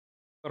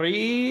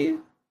3,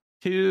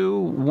 2,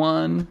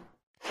 1.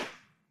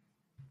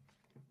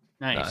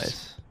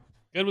 Nice.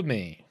 Good with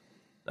me.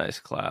 Nice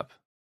clap.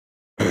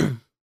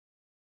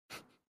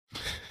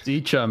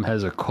 Z-Chum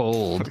has a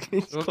cold.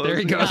 There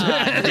he goes.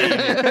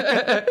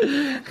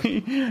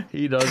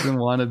 He doesn't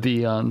want to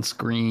be on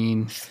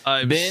screen.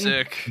 I'm Ben,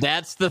 sick.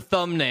 That's the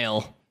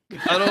thumbnail.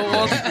 I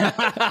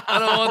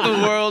don't want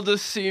the world to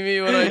see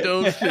me when I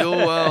don't feel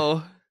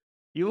well.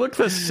 You look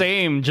the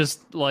same,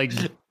 just like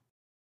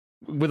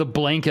with a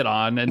blanket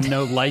on and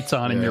no lights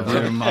on in your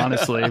room,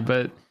 honestly.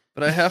 But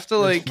I have to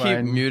like keep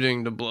fine.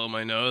 muting to blow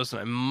my nose,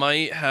 and I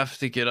might have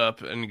to get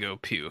up and go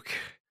puke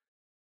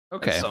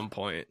okay, at some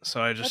point.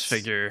 So I just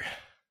figure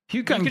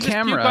puke on You can just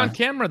camera. puke on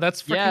camera.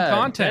 That's freaking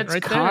content that's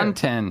right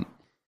content.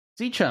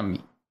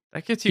 Z-Chum,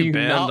 that gets Do you you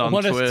banned not on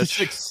want us to Twitch.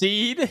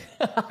 succeed?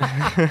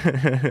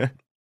 there.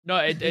 No,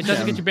 it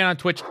doesn't get you banned on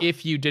Twitch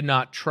if you did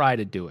not try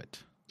to do it.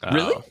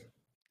 Really?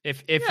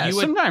 If yeah, you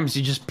would, sometimes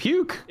you just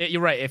puke.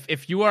 you're right.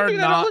 If you are do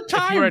that all not, the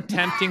if you're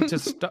time. attempting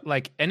to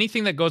like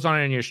anything that goes on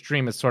in your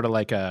stream is sort of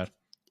like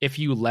if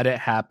you let it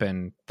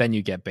happen, then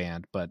you get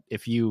banned. But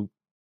if you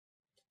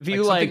If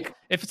you if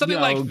it's something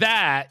you know, like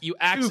that, you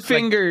act two like-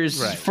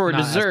 fingers right, for not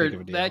as big dessert,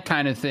 of a deal. that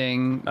kind of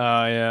thing,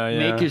 Oh yeah.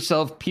 make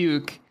yourself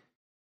puke.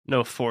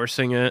 No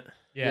forcing it.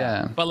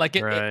 Yeah. But like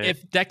Right.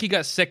 if Decky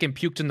got sick and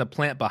puked in the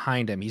plant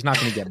behind him, he's not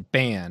going to get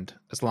banned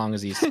as long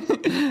as he's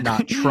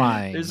not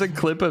trying. There's a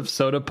clip of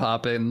Soda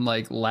Poppin'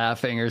 like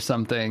laughing or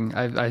something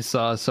I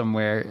saw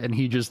somewhere, and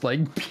he just like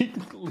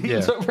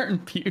leans over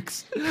and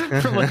pukes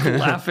from like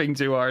laughing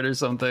too hard or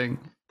something.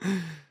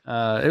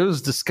 It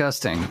was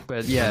disgusting,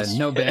 but yeah,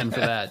 no ban for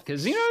that,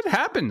 because you know it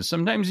happens.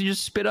 Sometimes you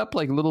just spit up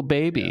like a little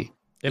baby.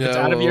 If it's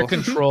out of your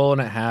control and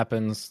it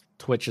happens,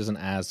 Twitch isn't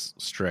as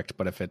strict.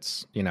 But if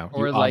it's, you know,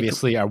 Or you like-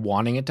 obviously are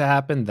wanting it to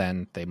happen,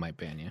 then they might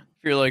ban you.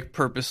 If you're like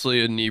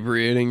purposely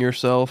inebriating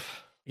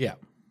yourself. Yeah.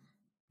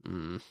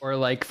 Or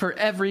like for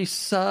every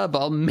sub,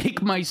 I'll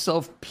make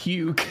myself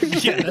puke.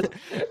 Yeah,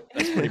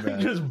 that's pretty bad.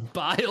 Just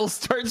bile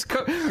starts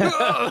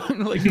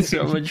coming. Like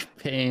so much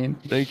pain.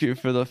 Thank you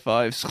for the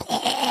 5.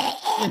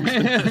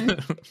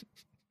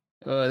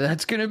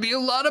 That's gonna be a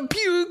lot of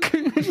puke.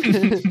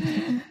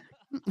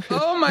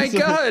 Oh my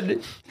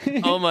god!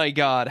 Oh my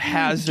god,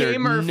 Hazard,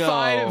 Gamer no.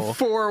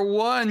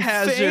 541.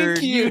 Hazard,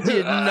 Thank you.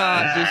 did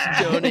not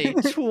just donate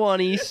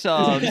 20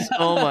 subs.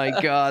 Oh my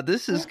god,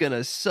 this is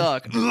gonna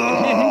suck.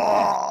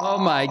 Oh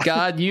my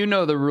god! You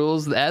know the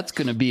rules. That's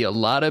gonna be a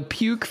lot of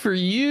puke for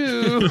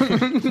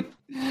you.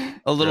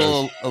 A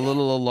little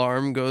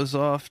alarm goes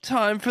off.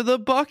 Time for the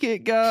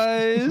bucket,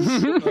 guys.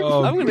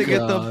 Oh, I'm gonna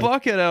get the God.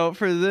 bucket out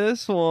for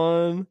this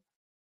one.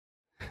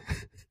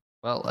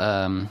 Well,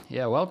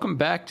 yeah. Welcome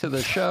back to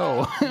the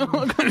show.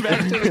 Welcome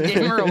back to the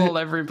Gamer Hole,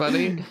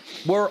 everybody.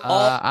 We're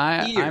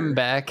all here. I'm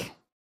back.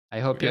 I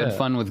hope you had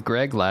fun with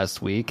Greg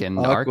last week and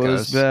Aqua's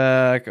Arcos.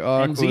 back. And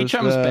Aqua's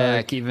Z-Chum's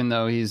back, even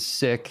though he's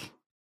sick.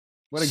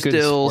 What a good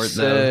Still sport,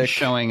 though, sick.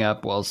 showing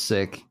up while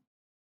sick.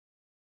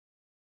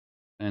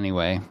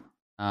 Anyway,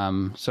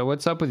 so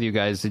what's up with you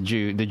guys? Did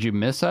you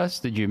miss us?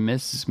 Did you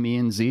miss me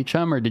and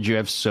Z-Chum, or did you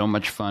have so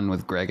much fun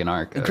with Greg and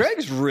Arcos?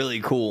 Greg's really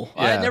cool.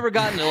 I Yeah. had never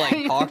gotten to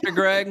like talk to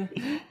Greg,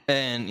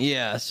 and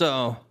yeah,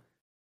 so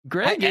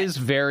Greg is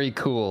very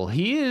cool.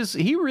 He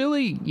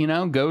really,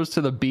 goes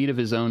to the beat of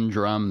his own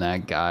drum,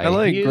 that guy. I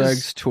like He is-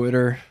 Greg's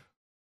Twitter.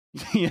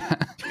 Yeah.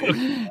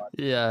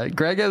 Yeah,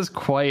 Greg has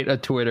quite a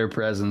Twitter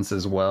presence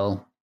as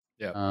well.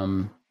 Yeah.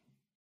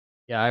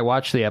 Yeah, I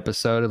watched the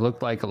episode. It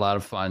looked like a lot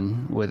of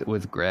fun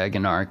with Greg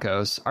and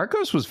Arcos.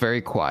 Arcos was very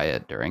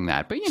quiet during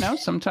that, but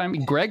sometimes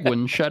Greg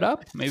wouldn't shut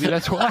up. Maybe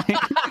that's why.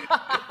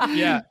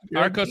 Yeah.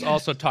 Arcos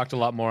also talked a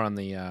lot more on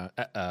the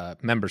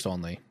members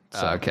only.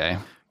 So. Okay.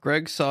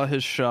 Greg saw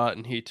his shot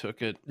and he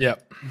took it.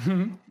 Yep.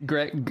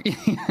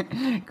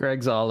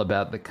 Greg's all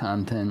about the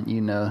content.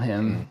 You know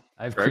him.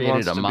 I've Greg created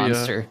wants a to be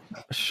monster.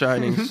 A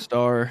shining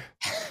star.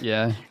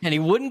 Yeah. and he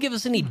wouldn't give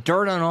us any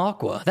dirt on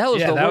Aqua. That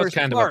was Yeah, the that was worst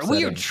kind of part.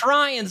 We upsetting. were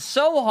trying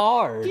so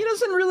hard. He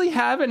doesn't really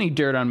have any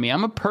dirt on me.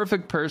 I'm a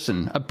perfect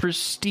person, a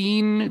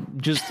pristine,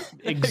 just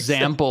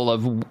example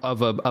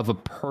of a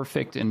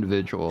perfect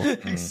individual.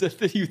 Except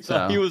that you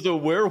thought he was a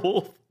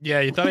werewolf.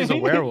 Yeah, you thought he was a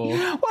werewolf.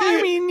 Well, I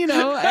mean,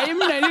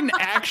 I didn't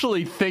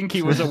actually think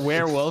he was a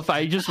werewolf.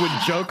 I just would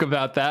joke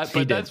about that,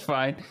 but that's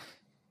fine.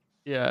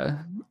 Yeah.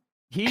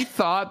 He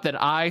thought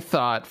that I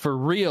thought for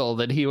real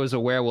that he was a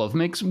werewolf,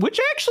 which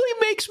actually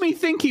makes me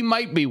think he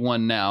might be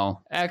one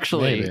now.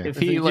 Actually, Maybe. if I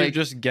he think like you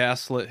just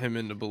gaslit him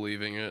into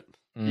believing it.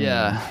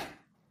 Yeah.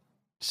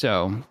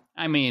 So,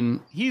 I mean,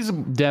 he's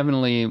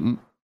definitely,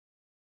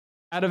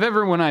 out of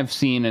everyone I've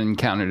seen and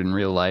encountered in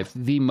real life,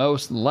 the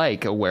most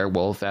like a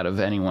werewolf out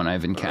of anyone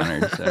I've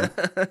encountered. So,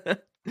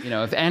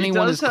 if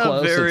anyone is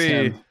close,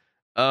 it's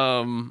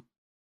him.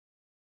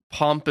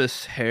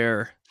 Pompous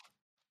hair.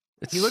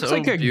 It's He looks so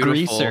like a beautiful.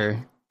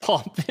 greaser.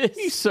 Pompous.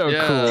 He's so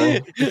Yeah.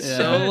 cool. It's Yeah.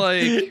 so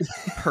like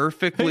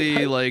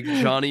perfectly like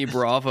Johnny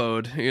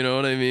Bravo'd. You know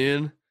what I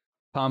mean?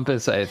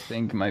 Pompous, I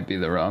think, might be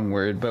the wrong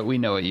word, but we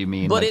know what you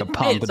mean. But like it a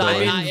fits.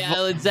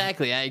 pompadour.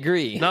 Exactly. I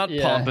agree. Not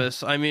Yeah.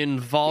 pompous. I mean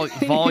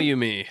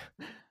volumey.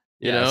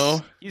 You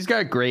know? He's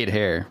got great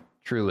hair,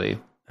 truly.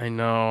 I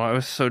know. I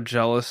was so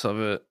jealous of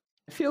it.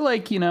 I feel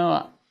like,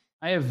 I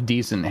have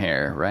decent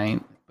hair,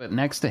 right? But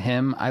next to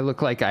him, I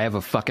look like I have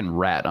a fucking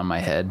rat on my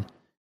head.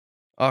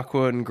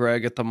 Aqua and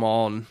Greg at the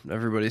mall, and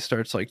everybody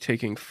starts like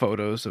taking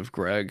photos of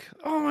Greg.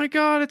 Oh my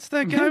god, it's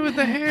that guy with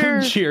the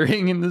hair.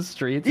 Cheering in the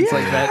streets. It's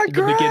like that at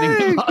the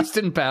beginning of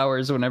Austin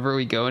Powers whenever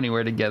we go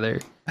anywhere together.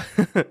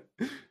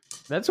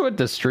 That's what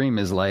the stream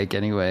is like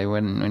anyway,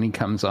 when he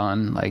comes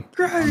on, like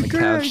on the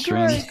couch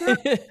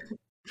stream.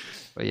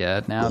 But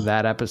yeah, now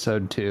that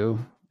episode too.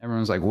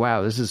 Everyone's like,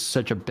 wow, this is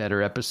such a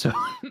better episode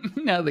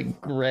now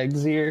that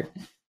Greg's here.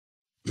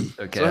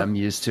 Okay, So- I'm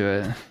used to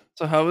it.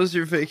 So how was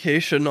your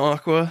vacation,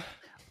 Aqua?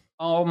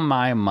 Oh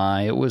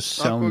my, it was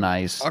so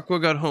nice. Aqua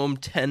got home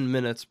 10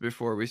 minutes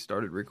before we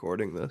started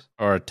recording this.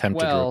 Or attempted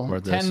to Well,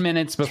 record this. 10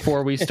 minutes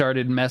before we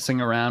started messing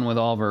around with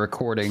all of our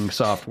recording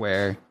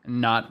software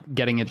and not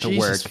getting it to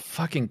Jesus work.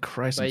 fucking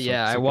Christ. I'm But so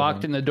yeah, sick I of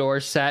walked them. in the door,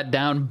 sat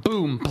down,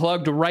 boom,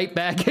 plugged right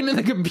back into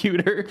the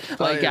computer.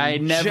 Like I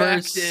never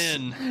jacked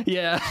in.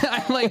 Yeah,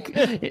 I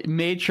like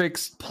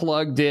Matrix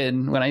plugged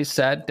in when I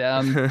sat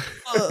down.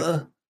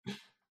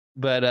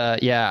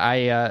 But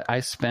yeah, I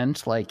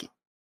spent like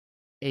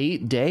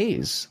 8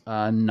 days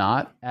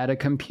not at a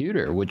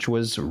computer, which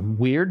was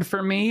weird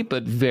for me,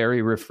 but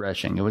very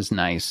refreshing. It was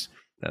nice.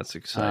 That's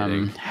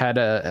exciting. Had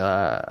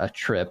a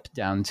trip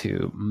down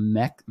to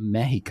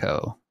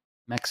Mexico.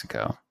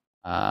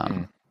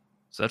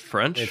 Is that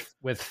French?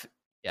 With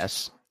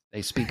yes,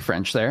 they speak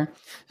French there.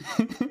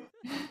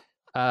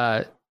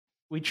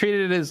 We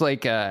treated it as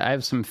like I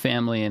have some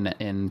family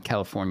in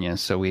California,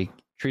 so we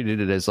treated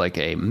it as like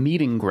a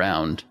meeting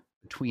ground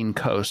between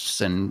coasts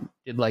and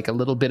did like a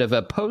little bit of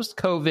a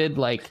post-COVID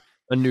like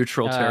A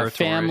neutral territory.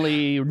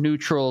 family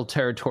neutral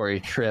territory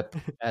trip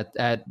at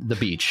the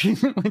beach,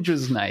 which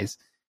was nice.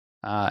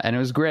 And it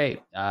was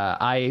great.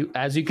 I,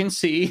 as you can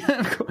see,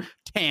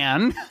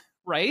 tan,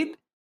 right?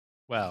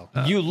 Well,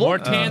 You more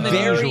look tan than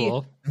very,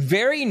 usual.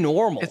 very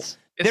normal. It's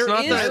There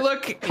not is- Do I that,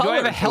 look? Do I color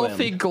have a to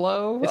healthy him.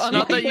 glow? it's on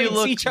not my that you face?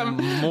 look Each other-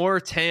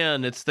 more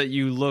tan, it's that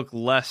you look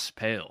less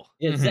pale.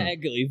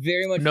 Exactly.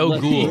 Very much No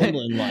less ghoul.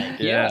 gremlin-like.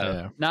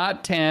 Yeah.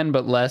 Not tan,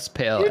 but less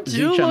pale. You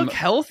do Zeech, I'm- look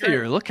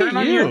healthier. Look Turn at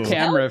on you. your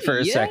camera for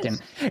a Healthy, yes.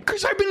 second.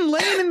 Because I've been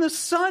laying in the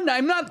sun.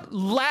 I'm not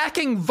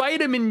lacking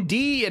vitamin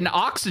D and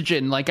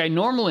oxygen like I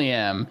normally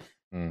am.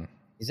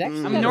 He's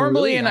actually I'm got a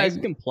normally really in nice a-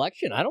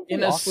 complexion. I don't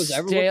in think a Aqua's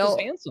ever stale- looked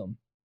as handsome.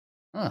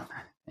 Oh,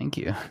 thank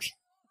you.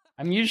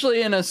 I'm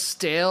usually in a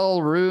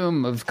stale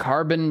room of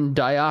carbon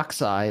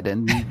dioxide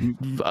and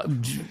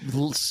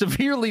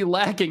severely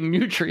lacking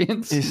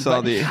nutrients. You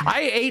saw But the-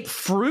 I ate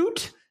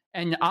fruit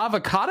and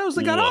avocados.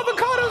 They got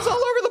avocados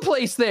all over the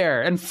place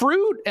there, and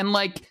fruit and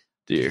like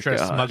Dear Try to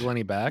God. smuggle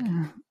any back?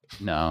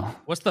 no.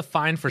 What's the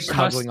fine for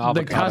smuggling avocados?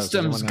 The Does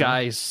customs anyone know?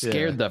 guys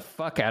scared the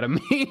fuck out of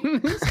me.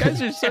 These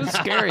guys are so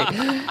scary.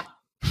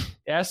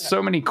 They ask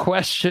so many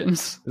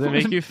questions. Does it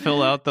make you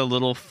fill out the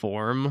little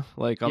form,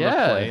 like on the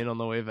Yeah. plane on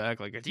the way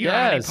back? Like, do you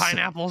have any Yes.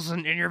 pineapples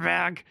in your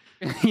bag?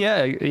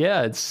 yeah,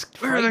 it's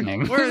Where are the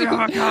frightening.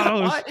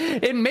 avocados? Why-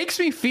 It makes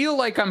me feel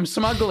like I'm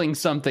smuggling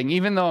something,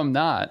 even though I'm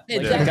not.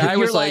 Like, Exactly. the guy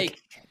was You're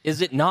like, is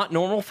it not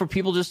normal for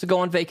people just to go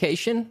on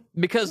vacation?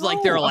 Because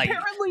like they're No, like,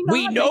 apparently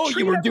we not. know They you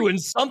treat were every- doing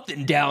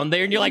something down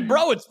there, and you're like,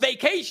 bro, it's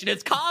vacation,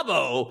 it's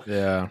Cabo.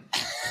 Yeah.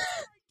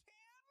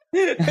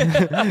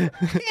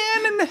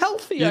 and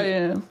healthy I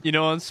am. You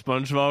know, on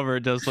SpongeBob, where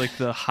it does like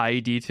the high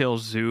detail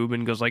zoom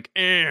and goes like,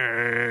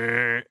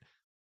 No.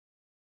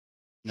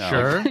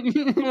 Sure.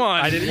 come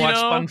on, I didn't you watch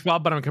know?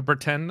 SpongeBob, but I can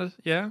pretend.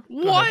 Yeah.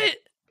 Go ahead. What?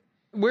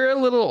 We're a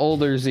little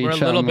older, Zeech. We're a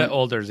little bit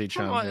older, each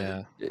Come other.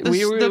 on. Yeah.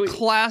 The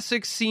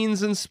classic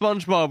scenes in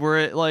SpongeBob where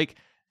it like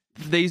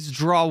they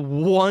draw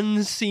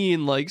one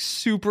scene like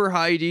super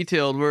high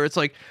detailed where it's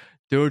like,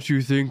 don't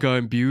you think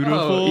I'm beautiful?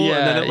 Oh, yeah,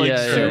 and then it like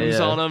yeah, zooms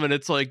yeah. on him and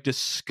it's like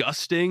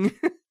disgusting.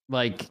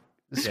 like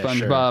sure.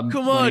 SpongeBob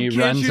Come when on, he can't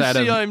runs you out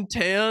see of I'm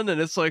tan?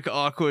 And it's like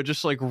Aqua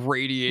just like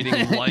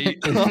radiating light.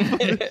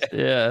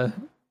 yeah,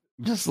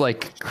 just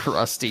like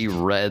crusty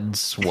red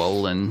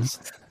swollen.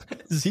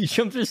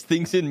 Z-Jump just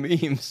thinks in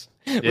memes.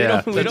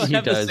 Yeah, we don't he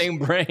have the does. same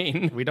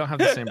brain. We don't have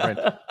the same brain.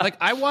 Like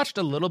I watched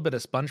a little bit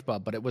of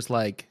SpongeBob, but it was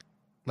like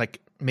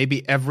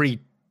maybe every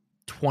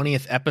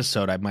 20th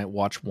episode I might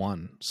watch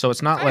one. So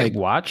it's not I like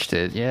watched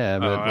it, yeah,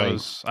 but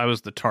I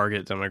was the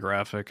target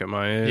demographic at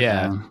my age.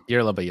 yeah, you're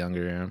a little bit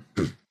younger.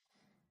 Yeah.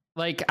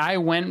 like I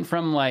went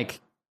from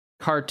like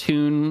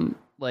cartoon,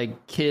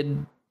 like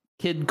kid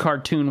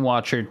cartoon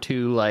watcher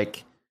to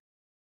like,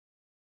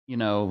 you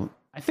know,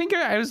 I think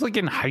I was like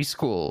in high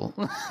school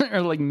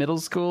or like middle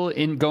school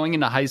going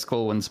into high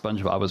school when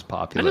SpongeBob was I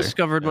popular.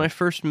 discovered my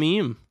first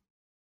meme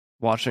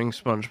watching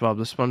SpongeBob,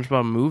 the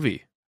SpongeBob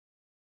movie.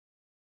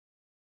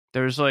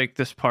 There's like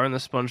this part in the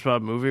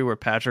SpongeBob movie where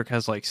Patrick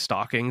has like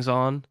stockings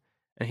on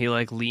and he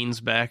like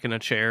leans back in a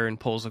chair and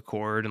pulls a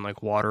cord and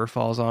like water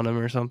falls on him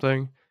or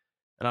something.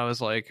 And I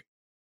was like,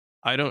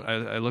 I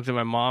looked at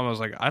my mom. I was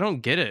like, I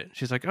don't get it.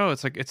 She's like, oh,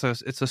 it's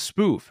a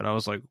spoof. And I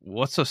was like,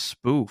 what's a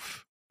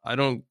spoof? I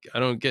don't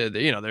get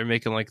it. You know, they're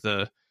making like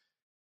the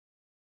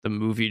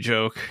movie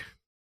joke.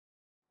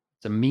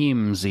 It's a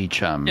meme,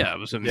 Z-Chum. Yeah, it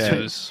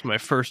was my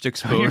first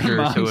exposure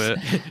to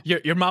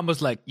it. Your mom was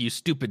like, "You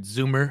stupid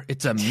Zoomer,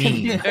 it's a meme."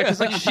 Yeah,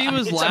 because like she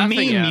was It's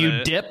laughing a meme, at you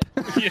it. dip.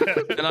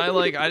 And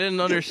I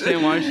didn't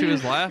understand why she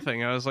was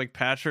laughing. I was like,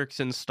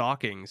 Patrick's in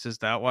stockings. Is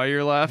that why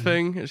you're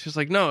laughing? And she's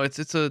like, no, it's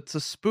a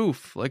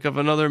spoof like of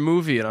another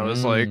movie. And I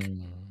was like,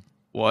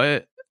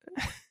 what?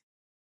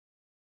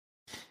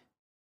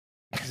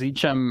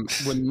 Z-Chum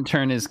wouldn't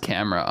turn his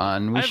camera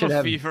on. I have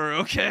a fever,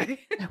 okay?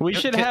 We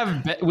should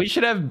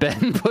have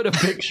Ben put a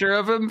picture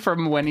of him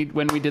from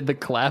when we did the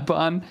clap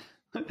on.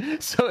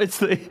 So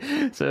it's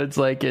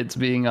like it's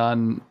being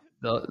on.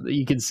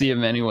 You can see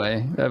him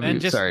anyway.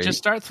 And just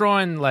start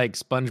throwing like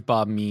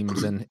SpongeBob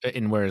memes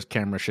in where his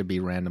camera should be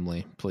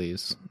randomly,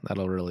 please.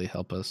 That'll really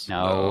help us.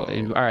 No.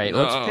 All right,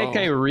 let's take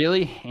a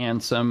really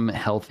handsome,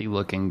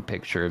 healthy-looking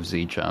picture of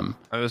Z-Chum.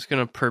 I was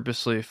gonna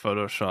purposely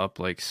Photoshop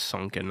like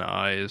sunken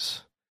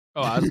eyes.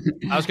 Oh,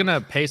 I was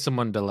gonna pay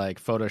someone to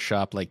like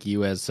Photoshop like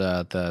you as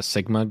the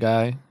Sigma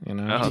guy, you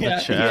know? Oh,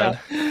 Yeah,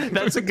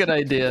 that's a good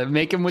idea.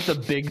 Make him with a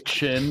big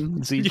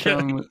chin.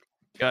 Z-Chum. Yeah.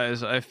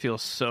 Guys, I feel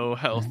so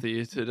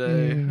healthy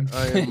today.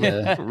 I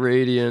am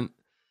radiant.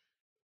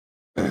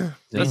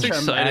 That's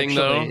exciting,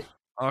 though.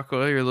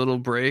 Aqua, your little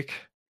break.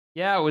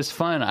 Yeah, it was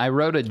fun. I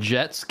rode a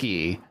jet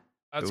ski.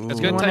 It's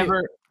good.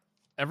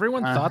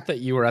 Everyone thought that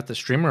you were at the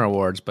Streamer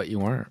Awards, but you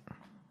weren't.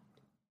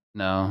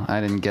 No, I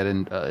didn't get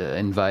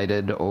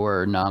invited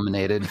or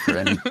nominated for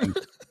anything.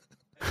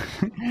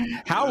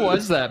 How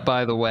was that,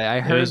 by the way?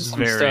 I heard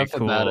some stuff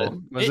about it.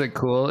 Was it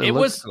cool? It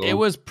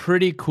was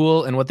pretty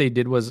cool, and what they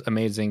did was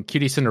amazing.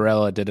 Cutie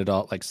Cinderella did it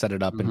all, like set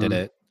it up and did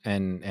it,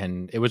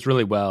 and it was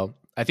really well.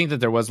 I think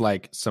that there was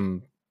like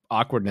some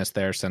awkwardness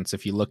there, since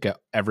if you look at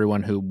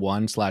everyone who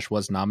won /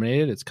 was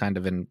nominated, it's kind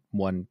of in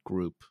one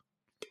group.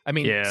 I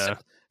mean,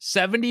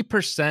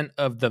 70%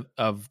 of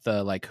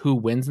the like who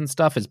wins and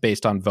stuff is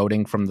based on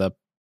voting from the,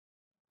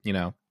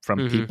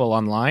 people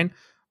online,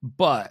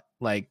 but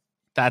like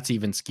that's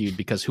even skewed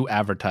because who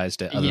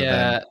advertised it?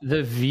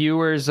 The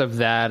viewers of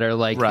that are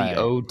like the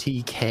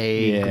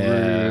OTK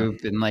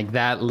group and like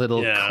that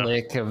little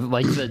clique of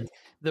like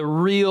the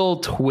real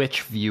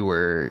Twitch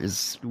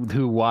viewers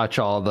who watch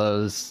all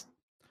those.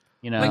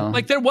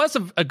 Like there was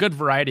a good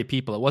variety of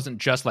people. It wasn't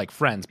just like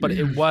friends, but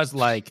it was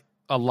like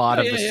a lot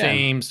of the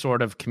same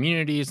sort of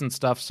communities and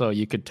stuff. So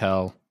you could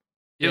tell.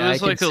 It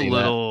was like a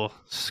little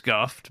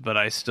scuffed, but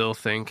I still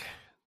think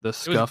the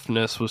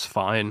scuffedness was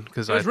fine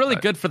because it was really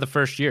good for the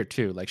first year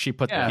too. Like she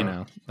put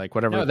like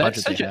whatever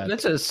budget they had.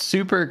 That's a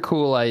super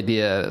cool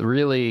idea.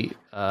 Really,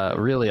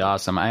 really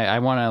awesome. I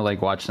want to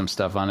like watch some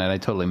stuff on it. I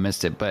totally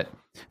missed it, but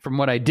from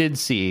what I did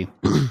see,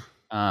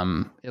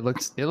 it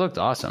looked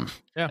awesome.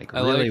 Yeah, like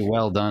really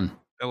well done.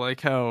 I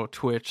like how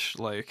Twitch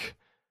like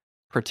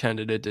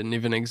pretended it didn't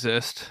even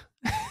exist.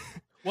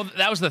 Well,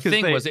 that was the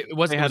thing. It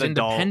was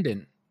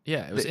independent.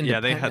 Yeah, it was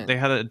independent. Yeah, they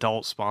had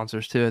adult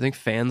sponsors too. I think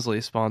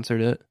Fansly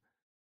sponsored it.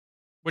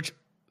 Which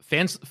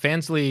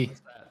Fansly?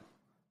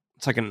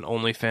 It's like an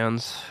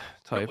OnlyFans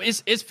type.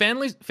 Is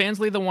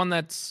Fansly the one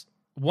that's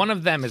one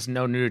of them is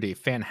no nudity?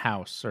 Fan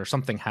House or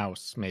something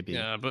House maybe.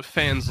 Yeah, but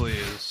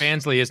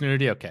Fansly is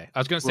nudity. Okay, I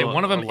was going to say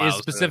one of them is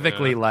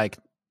specifically like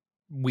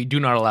we do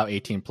not allow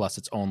 18+.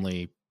 It's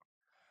only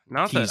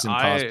teas and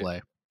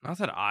cosplay. Not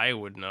that I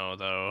would know,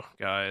 though,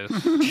 guys.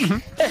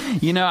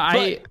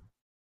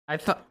 I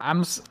thought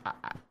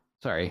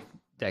sorry,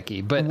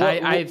 Decky, but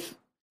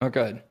oh,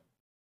 good.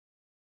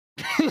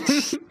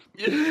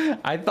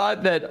 I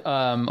thought that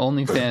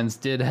OnlyFans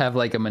did have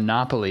like a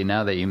monopoly.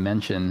 Now that you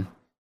mention,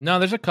 no,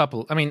 there's a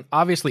couple. I mean,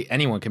 obviously,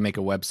 anyone can make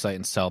a website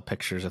and sell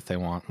pictures if they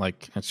want.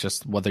 Like, it's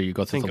just whether you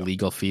go through the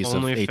legal fees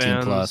of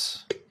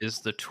 18+. Is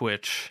the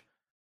Twitch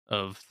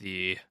of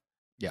the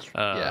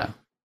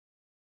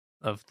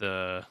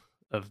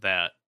of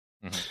that.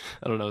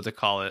 I don't know what to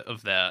call it,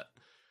 of that.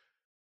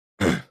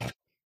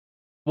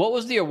 What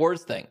was the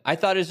awards thing? I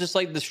thought it was just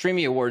like the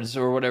Streamy Awards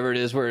or whatever it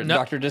is, where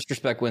Dr.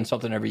 Disrespect wins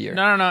something every year.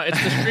 No. It's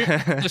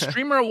the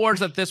Streamer Awards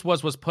that this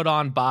was put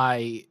on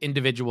by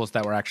individuals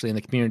that were actually in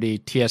the community.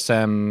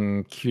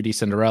 TSM, Cutie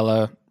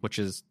Cinderella, which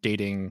is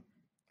dating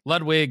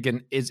Ludwig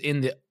and is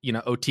in the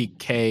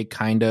OTK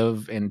kind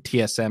of, and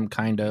TSM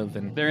kind of,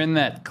 and they're in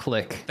that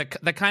clique.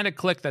 The kind of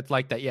clique that's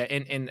like that, yeah.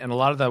 And a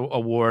lot of the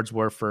awards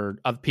were for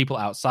other people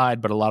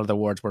outside, but a lot of the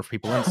awards were for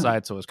people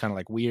inside, so it was kind of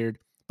like weird.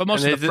 But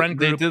most of the friend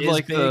group they did is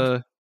like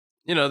big.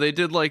 They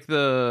did like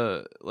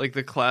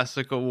the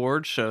classic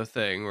award show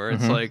thing where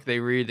it's like they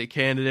read the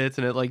candidates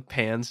and it like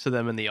pans to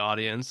them in the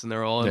audience and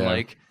they're all in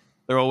like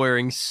they're all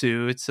wearing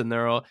suits and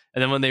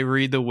then when they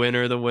read the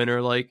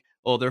winner like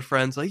all their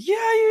friends like, yeah,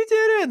 you did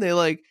it,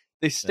 and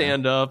they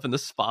stand up and the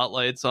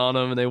spotlight's on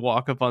them and they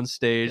walk up on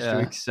stage to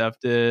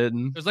accept it.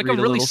 And it was like a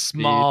really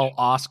small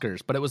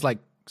Oscars, but it was like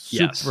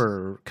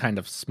super kind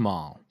of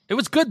small. It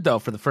was good though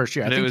for the first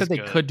year. I think that they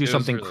could do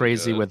something really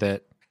crazy with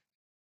it.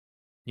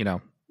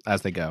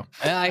 as they go.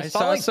 I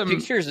saw like some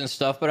pictures and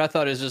stuff, but I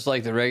thought it was just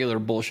like the regular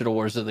bullshit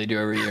awards that they do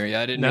every year.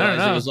 Yeah, I didn't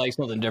realize it was like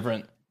something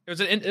different.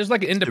 It was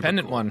like an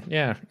independent one.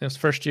 Yeah, it was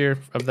first year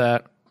of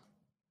that.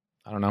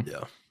 I don't know.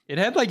 Yeah, it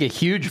had like a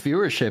huge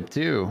viewership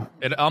too.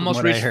 It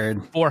almost reached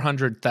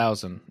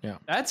 400,000. Yeah,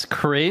 that's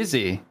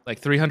crazy. Like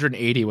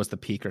 380 was the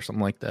peak or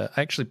something like that.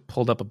 I actually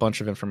pulled up a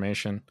bunch of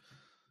information.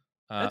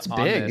 That's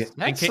big.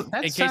 That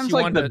sounds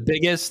like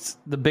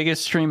the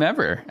biggest stream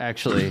ever.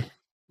 Actually,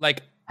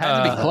 like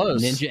had to be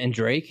close. Ninja and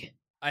Drake.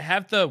 I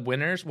have the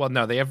winners. Well,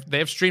 no, they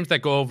have streams that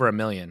go over 1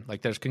 million.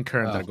 Like there's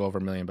concurrent that go over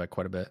 1 million by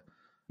quite a bit.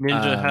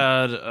 Ninja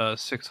had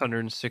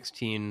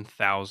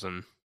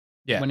 616,000.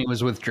 Yeah, when he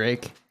was with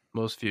Drake,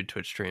 most viewed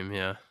Twitch stream.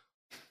 Yeah.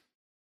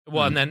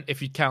 Well, and then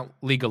if you count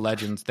League of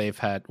Legends, they've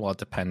had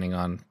depending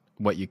on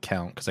what you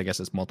count, because I guess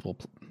it's multiple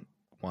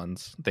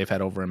ones. They've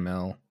had over 1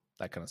 mil,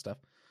 that kind of stuff.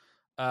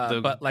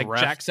 But like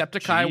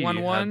Jacksepticeye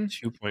won one.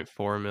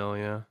 2.4 mil,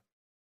 yeah.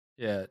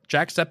 Yeah,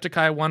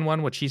 Jacksepticeye won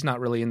one, which he's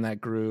not really in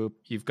that group.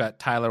 You've got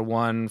Tyler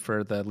won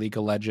for the League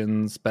of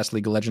Legends, best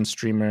League of Legends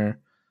streamer.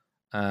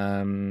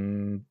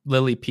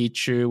 Lily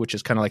Pichu, which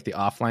is kind of like the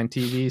offline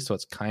TV, so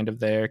it's kind of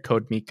there.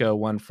 Code Miko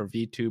won for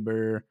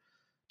VTuber.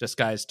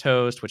 Disguised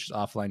Toast, which is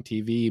offline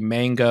TV.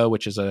 Mango,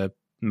 which is a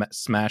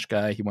Smash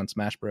guy. He won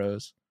Smash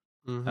Bros.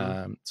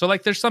 Mm-hmm. So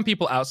like there's some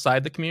people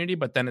outside the community,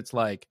 but then it's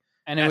like,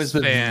 and it was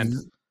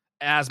the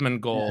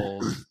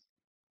Asmongold,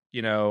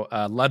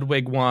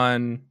 Ludwig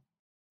won.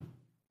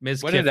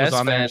 Ms. What Kiff did was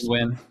on there.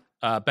 win?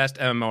 Best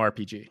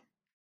MMORPG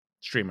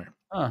streamer.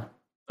 Oh.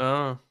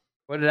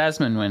 What did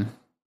Asmon win?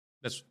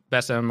 That's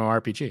best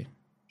MMORPG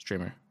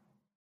streamer.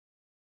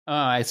 Oh,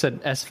 I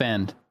said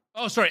S-Fan.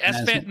 Oh, sorry,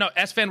 S-Fan. No,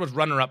 S-Fan was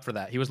runner-up for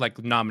that. He was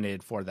like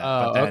nominated for that.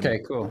 Oh,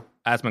 okay, cool.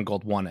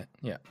 Asmongold won it.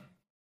 Yeah.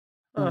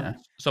 Yeah.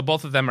 So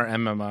both of them are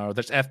MMO.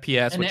 There's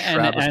FPS, which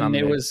Shroud was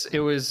nominated. And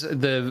it was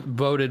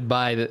voted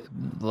by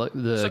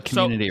the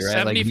community,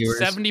 right?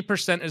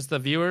 70% is the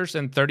viewers,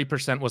 and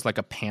 30% was like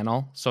a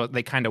panel. So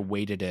they kind of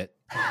weighted it,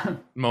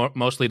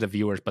 mostly the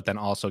viewers, but then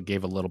also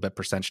gave a little bit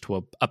percentage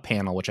to a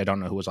panel, which I don't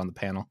know who was on the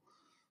panel.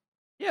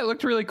 Yeah, it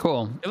looked really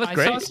cool. It looked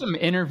great. I saw some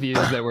interviews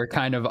that were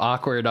kind of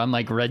awkward on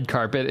like red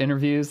carpet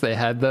interviews. They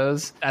had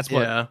those. That's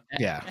what.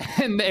 Yeah.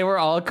 And they were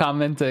all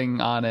commenting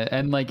on it,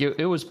 and like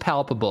it was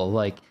palpable.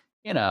 Like,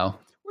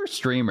 we're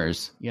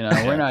streamers,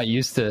 we're not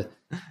used to,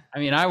 I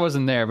mean, I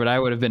wasn't there, but I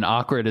would have been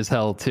awkward as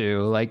hell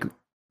too. Like,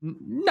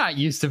 not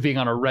used to being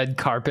on a red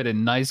carpet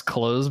in nice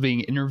clothes,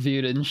 being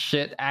interviewed and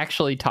shit,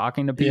 actually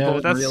talking to people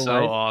in real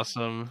life.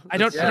 Awesome. I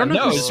don't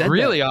know. It's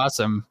really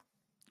awesome.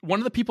 One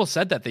of the people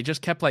said that they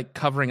just kept like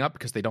covering up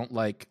because they don't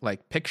like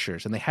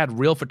pictures, and they had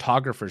real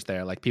photographers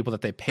there, like people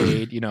that they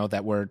paid,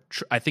 that were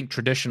I think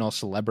traditional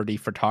celebrity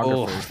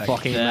photographers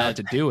that came out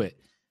to do it.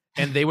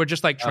 And they were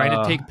just like trying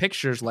to take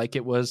pictures like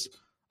it was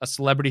a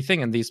celebrity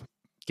thing. And these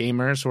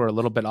gamers were a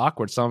little bit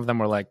awkward. Some of them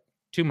were like,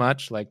 too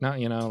much. Like, not,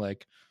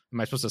 like, am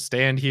I supposed to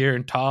stand here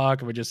and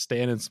talk? Am I just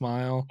stand and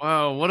smile?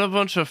 Wow, what a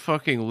bunch of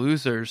fucking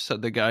losers,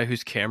 said the guy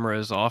whose camera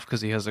is off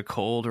because he has a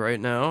cold right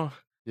now.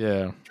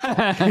 Yeah.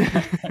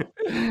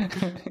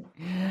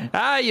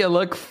 You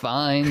look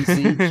fine,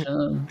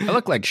 I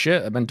look like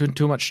shit. I've been doing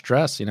too much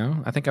stress,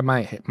 I think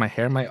my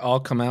hair might all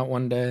come out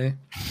one day.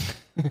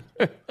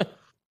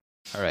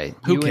 All right,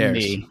 who cares? And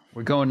me,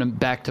 we're going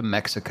back to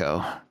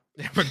Mexico.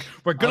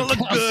 We're gonna look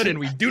good, and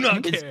we do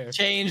not care. It's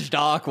changed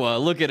Aqua.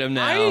 Look at him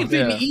now. I've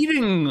been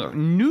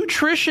eating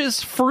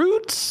nutritious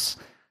fruits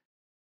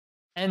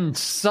and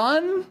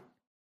sun.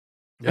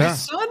 Yeah.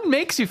 Sun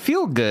makes you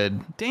feel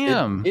good.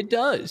 Damn, it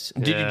does.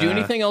 Did you do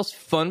anything else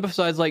fun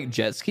besides like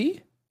jet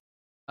ski?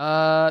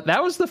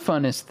 That was the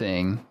funnest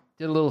thing.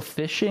 Did a little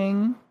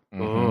fishing,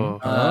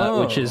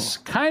 which is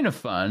kind of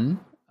fun.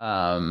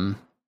 Have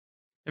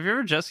you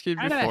ever jet skied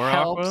before,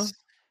 Aqua?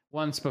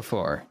 Once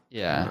before,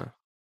 yeah.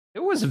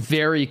 It was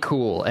very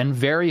cool and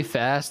very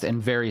fast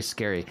and very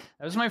scary.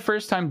 That was my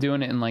first time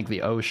doing it in like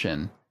the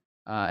ocean,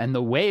 and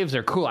the waves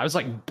are cool. I was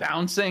like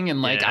bouncing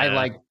and like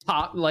I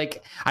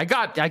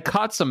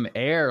caught some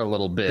air a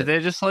little bit. Did they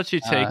just let you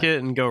take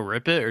it and go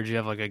rip it, or did you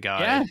have like a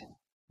guide? Yeah.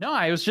 No,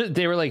 I was just,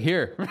 they were like,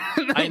 here. I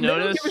noticed. They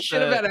don't give a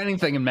shit about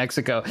anything in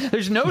Mexico.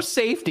 There's no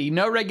safety,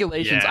 no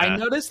regulations. I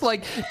noticed,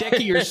 like,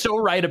 Decky, you're so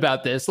right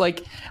about this.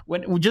 Like,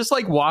 when just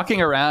like walking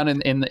around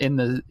in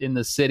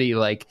the city,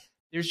 like,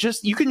 there's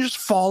just, you can just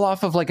fall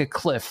off of like a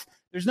cliff.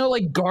 There's no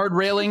like guard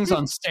railings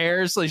on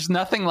stairs. There's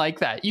nothing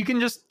like that. You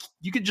could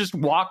just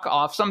walk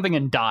off something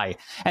and die.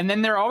 And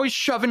then they're always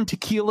shoving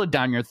tequila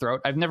down your throat.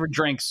 I've never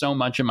drank so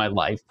much in my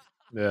life.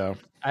 Yeah.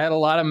 I had a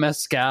lot of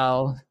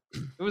mezcal.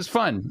 It was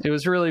fun. It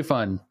was really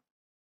fun.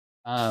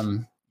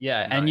 And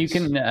you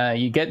can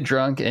you get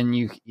drunk and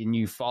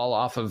you fall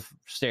off of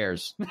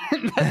stairs.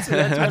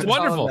 that's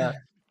wonderful.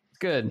 It's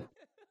good.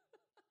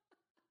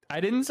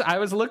 I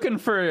was looking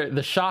for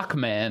the Shock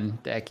Man,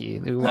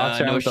 Decky, who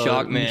walks around with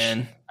Shock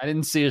Man. I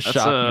didn't see a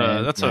Shock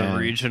Man. That's a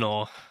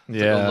regional,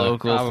 like a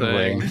local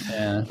probably. thing.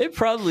 Yeah. It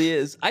probably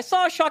is. I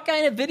saw a Shock Guy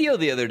in a video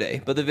the other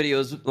day, but the video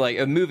is like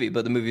a movie,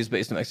 but the movie is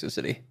based in Mexico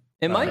City.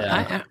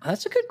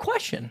 That's a good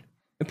question.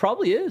 It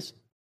probably is.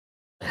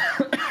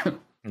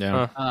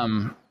 Yeah.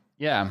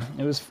 Yeah,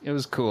 it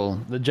was cool.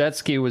 The jet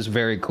ski was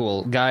very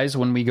cool. Guys,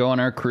 when we go on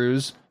our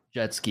cruise,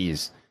 jet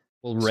skis.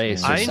 We'll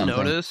race or I something.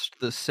 noticed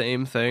the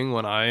same thing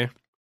when I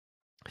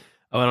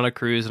went on a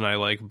cruise and I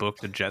like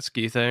booked a jet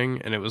ski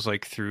thing, and it was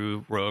like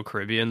through Royal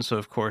Caribbean, so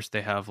of course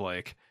they have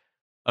like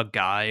a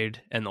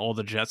guide, and all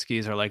the jet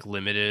skis are like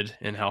limited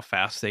in how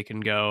fast they can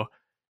go,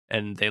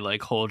 and they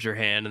like hold your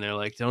hand and they're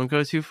like, don't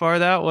go too far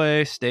that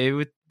way, stay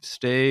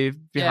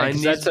behind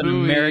these that's an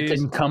buoys.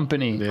 American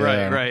company.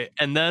 Yeah. Right.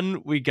 And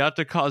then we got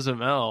to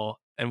Cozumel,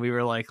 and we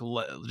were like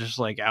just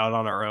like out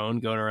on our own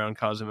going around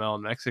Cozumel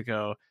in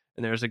Mexico,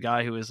 and there was a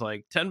guy who was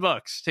like,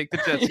 $10, take the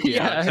jet ski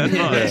out,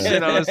 $10.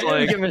 And I was I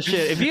like, don't give a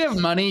shit. If you have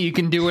money, you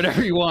can do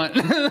whatever you want.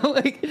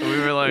 Like, we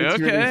were like, it's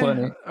really okay,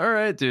 funny. all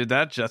right, dude,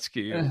 that jet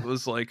ski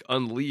was like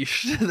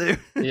unleashed.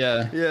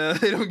 Yeah.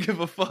 They don't give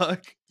a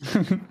fuck.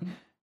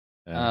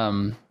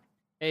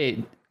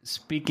 Hey,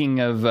 speaking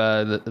of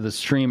the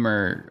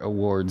streamer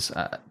awards,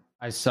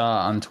 I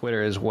saw on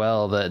Twitter as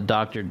well that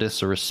Dr.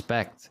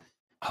 Disrespect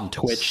on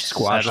Twitch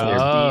squashed their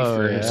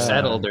beef or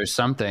settled or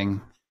something.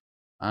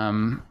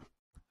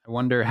 I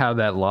wonder how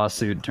that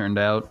lawsuit turned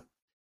out.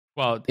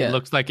 Well, it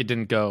looks like it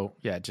didn't go.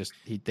 Yeah,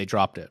 they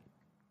dropped it.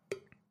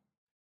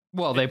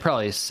 Well, they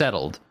probably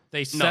settled.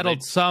 They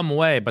settled some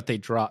way, but they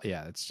dropped.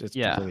 Yeah, it's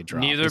completely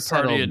dropped. Neither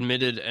party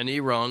admitted any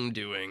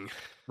wrongdoing.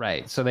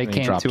 Right, so they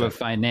came to a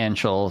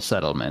financial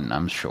settlement,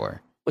 I'm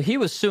sure. Well, he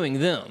was suing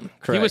them,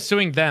 correct? He was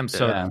suing them,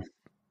 so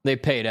they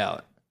paid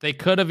out. They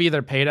could have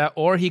either paid out,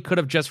 or he could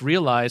have just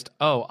realized,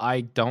 oh,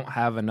 I don't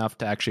have enough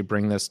to actually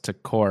bring this to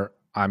court.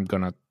 I'm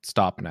going to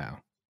stop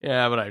now.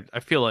 Yeah, but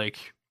I feel like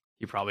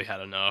he probably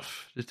had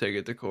enough to take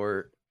it to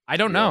court. I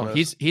don't know.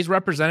 He's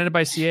represented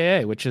by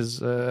CAA, which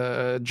is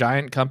a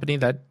giant company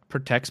that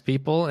protects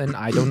people, and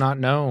I do not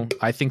know.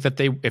 I think that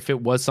if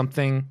it was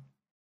something,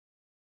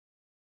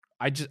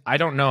 I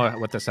don't know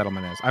what the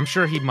settlement is. I'm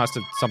sure he must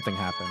have something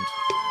happened.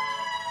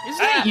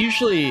 Isn't it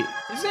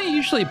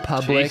usually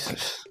public?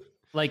 Jesus.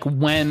 Like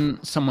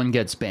when someone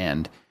gets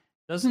banned,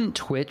 doesn't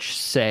Twitch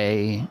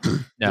say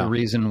the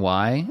reason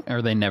why,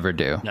 or they never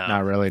do? No.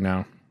 Not really.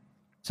 No.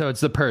 So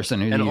it's the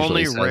person who and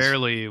usually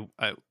only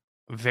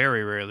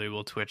very rarely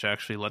will Twitch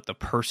actually let the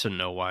person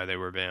know why they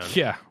were banned.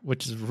 Yeah,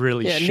 which is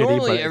really shitty.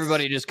 Normally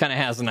everybody just kind of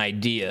has an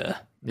idea,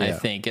 I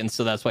think, and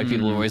so that's why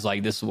people are always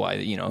like, "This is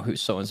why who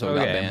so and so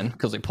got banned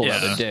because they pulled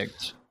out a dick."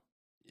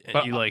 And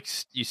but,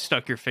 you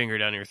stuck your finger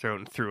down your throat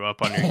and threw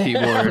up on your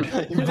keyboard.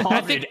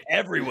 Vomited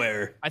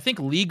everywhere. I think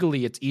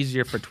legally it's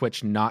easier for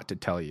Twitch not to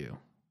tell you.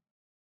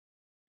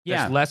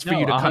 Yeah, there's less for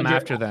you to come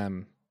after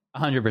them.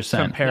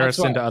 100%.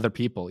 Comparison to other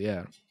people.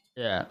 Yeah.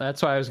 Yeah,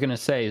 that's why I was going to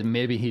say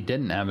maybe he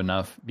didn't have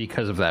enough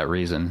because of that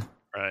reason.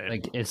 Right.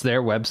 Like it's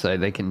their website;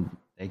 they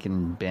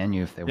can ban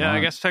you if they want. Yeah, I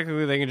guess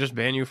technically they can just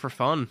ban you for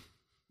fun.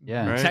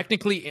 Yeah, right?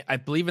 Technically, I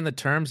believe in the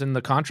terms and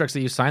the contracts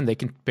that you sign, they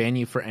can ban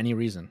you for any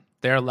reason.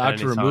 They're allowed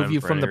to remove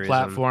you from the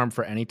platform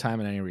for any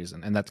time and any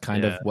reason, and that's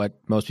kind of what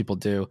most people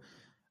do.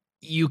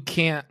 You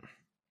can't.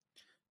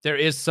 There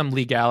is some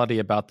legality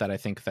about that. I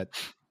think that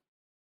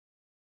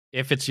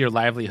if it's your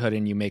livelihood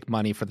and you make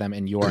money for them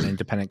and you're an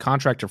independent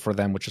contractor for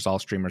them, which is all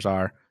streamers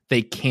are,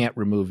 they can't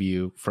remove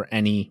you for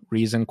any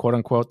reason, quote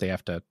unquote. They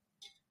have to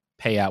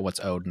pay out what's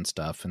owed and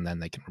stuff, and then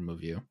they can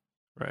remove you.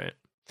 Right.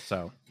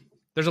 So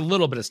there's a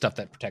little bit of stuff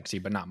that protects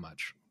you, but not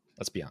much.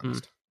 Let's be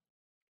honest.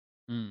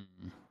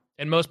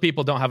 And most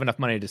people don't have enough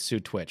money to sue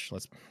Twitch.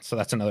 So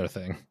that's another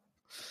thing.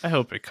 I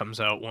hope it comes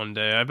out one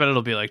day. I bet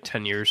it'll be like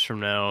 10 years from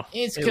now.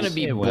 It's going to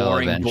be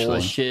boring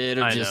bullshit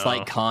of just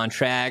like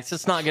contracts.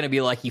 It's not going to be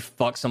like you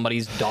fuck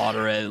somebody's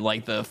daughter at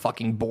like the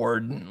fucking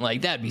board.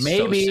 Like that'd be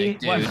so sick,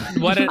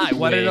 dude.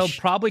 What it'll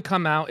probably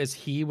come out is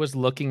he was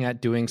looking at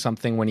doing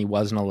something when he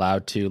wasn't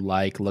allowed to,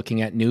 like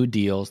looking at new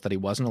deals that he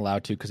wasn't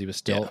allowed to because he was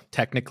still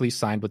technically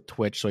signed with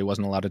Twitch, so he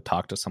wasn't allowed to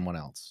talk to someone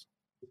else.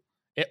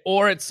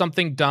 Or it's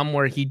something dumb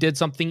where he did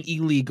something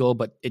illegal,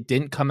 but it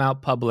didn't come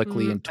out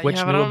publicly, and Twitch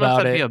knew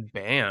about it. Be a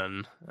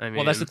ban. I mean,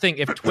 well, that's the thing.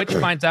 If Twitch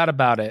finds out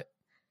about it,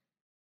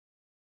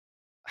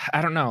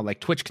 I don't know. Like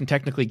Twitch can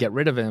technically get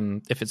rid of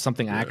him if it's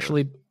something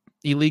actually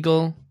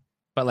illegal,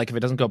 but like if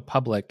it doesn't go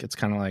public, it's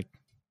kind of like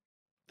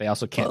they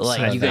also can't. But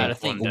like you got to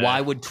think,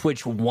 why would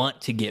Twitch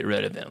want to get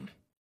rid of him?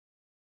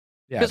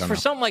 Because for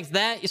something like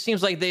that, it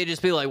seems like they'd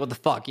just be like, what the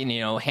fuck,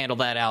 handle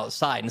that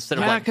outside instead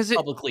of like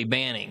publicly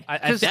banning.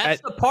 That's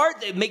the part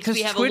that makes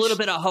me have Twitch, a little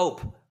bit of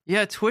hope.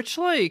 Yeah, Twitch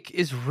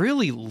is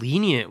really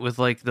lenient with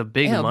like the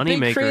big money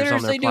makers on their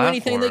platform. They do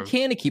anything they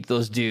can to keep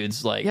those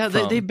dudes like. Yeah,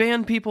 they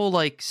ban people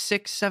like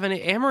 6, 7,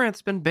 8.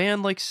 Amaranth's been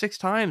banned like 6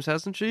 times,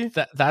 hasn't she?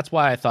 That's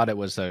why I thought it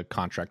was a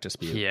contract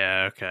dispute.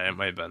 Yeah, okay, it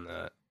might have been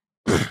that.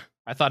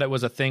 I thought it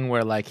was a thing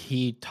where like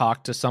he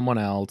talked to someone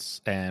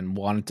else and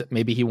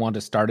maybe he wanted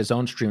to start his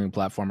own streaming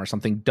platform or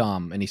something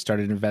dumb, and he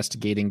started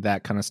investigating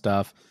that kind of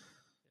stuff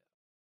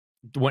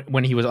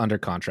when he was under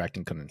contract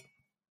and couldn't.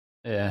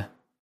 Yeah,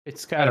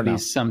 it's got to be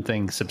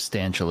something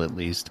substantial at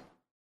least.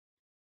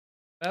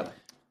 Well,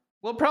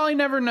 we'll probably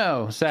never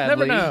know.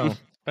 Sadly, never know.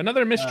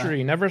 Another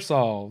mystery never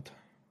solved.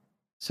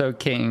 So,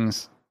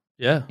 Kings,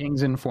 Yeah.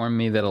 Kings informed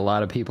me that a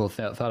lot of people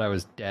thought I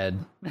was dead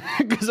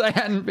because I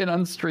hadn't been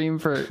on stream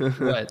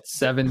for,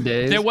 7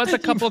 days? There was a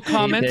couple of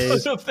comments.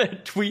 Put up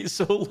that tweet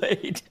so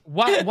late.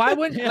 Why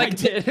wouldn't I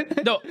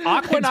did. No,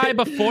 Aqua and I,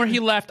 before he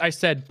left, I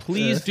said,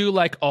 please do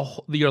like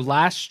your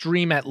last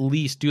stream at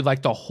least. Do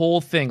like the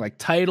whole thing, like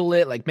title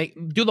it, like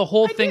do the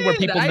whole thing where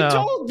people know. I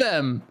told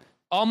them.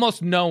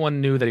 Almost no one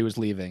knew that he was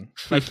leaving.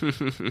 Like,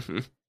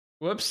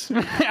 whoops.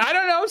 I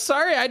don't know.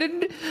 Sorry, I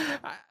didn't.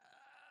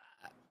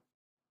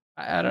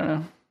 I don't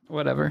know.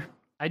 Whatever.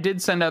 I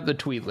did send out the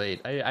tweet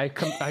late. I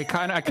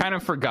kind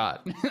of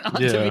forgot.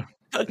 Yeah.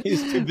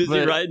 He's too busy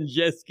riding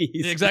jet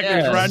skis. Exactly.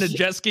 Yes. He's riding a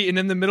jet ski, and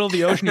in the middle of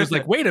the ocean, he was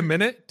like, wait a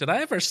minute. Did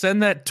I ever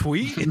send that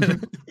tweet?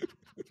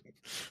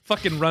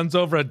 Fucking runs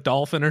over a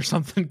dolphin or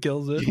something,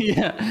 kills it.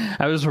 Yeah.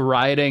 I was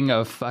riding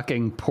a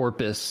fucking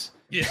porpoise.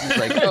 Yeah. I was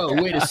like,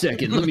 oh, wait a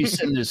second. Let me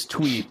send this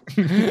tweet.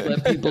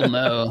 Let people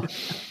know.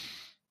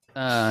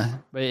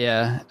 But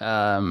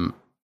yeah.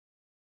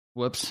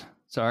 Whoops.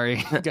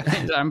 Sorry,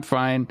 guys, I'm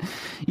fine.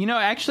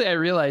 Actually, I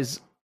realize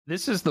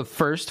this is the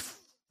first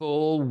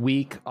full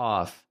week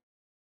off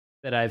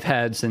that I've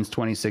had since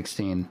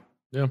 2016.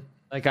 Yeah.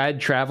 Like,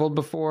 I'd traveled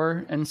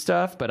before and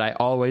stuff, but I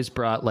always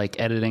brought, like,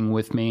 editing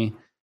with me.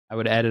 I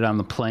would edit on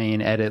the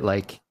plane, edit,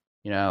 like,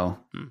 in a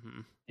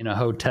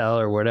hotel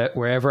or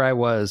wherever I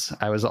was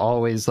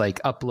always, like,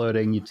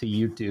 uploading to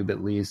YouTube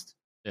at least.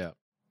 Yeah.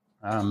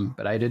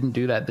 But I didn't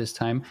do that this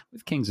time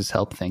with Kings'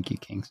 help. Thank you,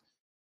 Kings.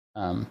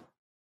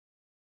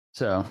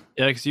 So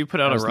yeah, because you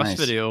put out a Rust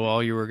video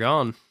while you were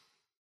gone.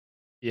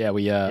 Yeah,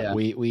 we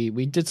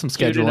did some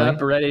scheduling.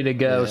 Up, ready to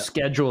go. Yeah.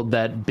 Scheduled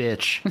that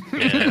bitch.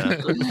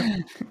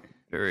 Yeah,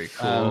 very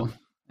cool.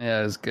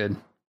 Yeah, it was good.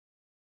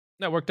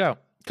 That worked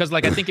out because,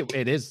 like, I think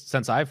it is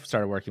since I've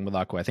started working with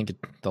Aqua. I think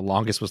the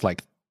longest was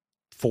like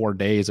 4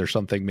 days or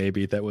something.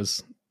 Maybe that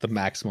was the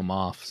maximum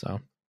off.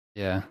 So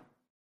yeah,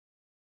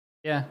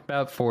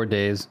 about 4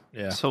 days.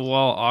 Yeah. So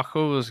while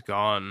Aqua was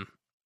gone,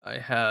 I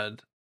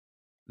had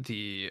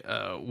the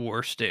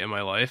worst day of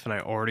my life, and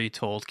I already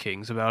told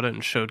Kings about it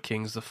and showed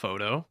Kings the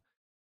photo.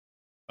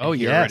 Oh,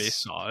 he already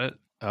saw it.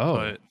 Oh,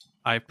 but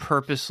I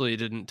purposely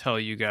didn't tell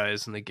you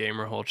guys in the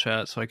Gamerhole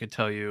chat so I could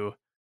tell you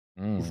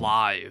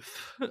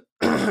live.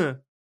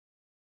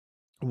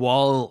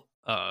 While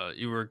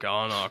you were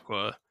gone,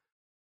 Aqua,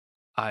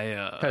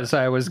 because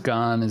I was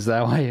gone. Is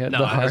that why you had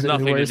the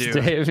hardest worst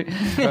day?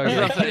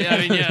 Okay.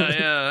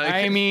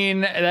 I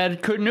mean,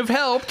 that couldn't have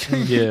helped.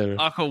 Yeah.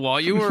 Aqua, while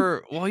you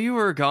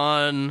were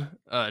gone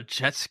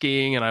jet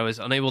skiing, and I was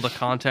unable to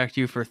contact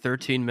you for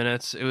 13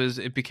 minutes.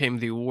 It became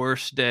the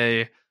worst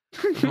day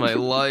of my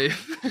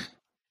life.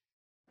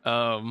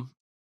 I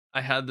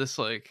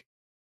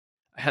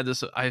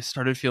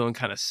started feeling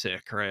kind of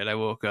sick. Right, I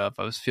woke up.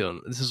 I was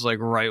feeling. This is like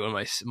right when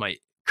my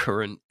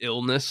current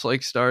illness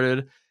like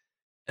started.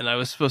 And I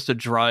was supposed to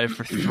drive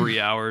for 3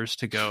 hours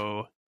to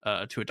go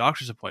to a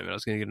doctor's appointment. I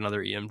was going to get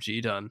another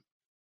EMG done.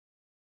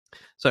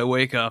 So I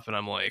wake up and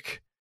I'm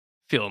like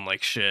feeling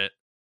like shit.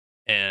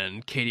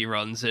 And Katie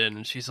runs in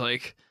and she's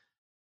like,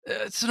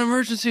 "It's an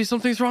emergency.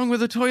 Something's wrong with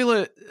the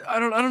toilet. I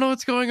don't know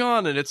what's going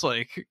on." And it's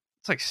like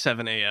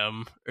 7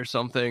 a.m. or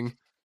something.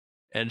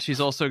 And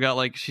she's also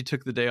got she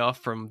took the day off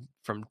from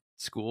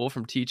school,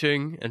 from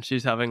teaching, and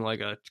she's having like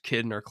a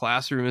kid in her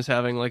classroom is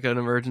having like an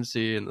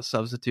emergency, and the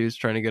substitute's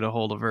trying to get a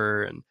hold of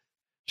her, and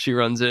she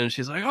runs in and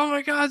she's like, "Oh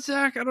my god,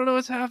 Zach, I don't know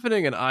what's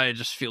happening." And I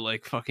just feel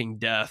like fucking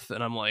death,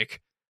 and I'm like,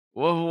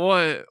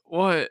 "Whoa,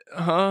 what,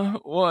 huh,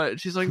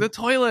 what?" She's like, "The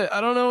toilet, I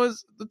don't know,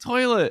 it's the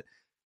toilet."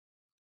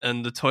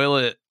 And the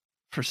toilet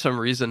for some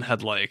reason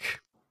had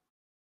like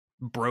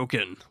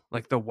broken,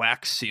 like the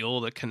wax seal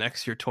that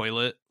connects your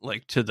toilet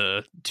like to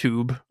the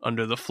tube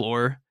under the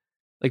floor,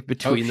 like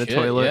between the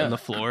toilet and the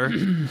floor.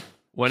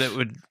 When it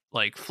would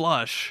like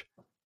flush,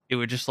 it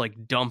would just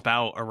like dump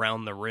out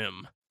around the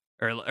rim,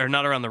 or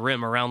not around the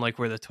rim, around like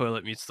where the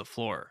toilet meets the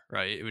floor,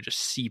 right? It would just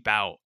seep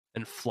out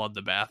and flood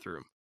the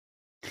bathroom.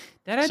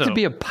 That had to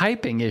be a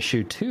piping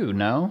issue too,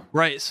 no?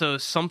 Right, so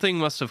something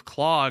must have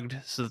clogged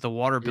so that the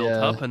water built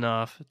up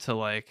enough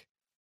to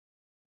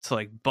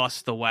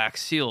bust the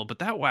wax seal. But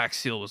that wax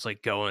seal was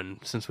like going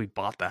since we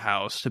bought the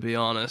house, to be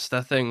honest.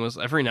 That thing was,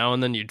 every now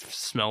and then you'd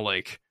smell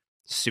like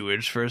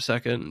sewage for a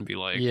second and be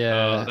like,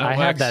 I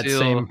had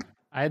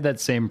that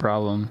same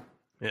problem.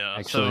 Yeah,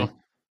 actually. So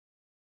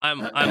I'm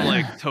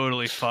like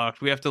totally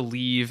fucked. We have to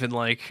leave in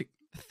like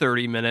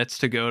 30 minutes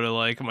to go to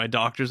like my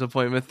doctor's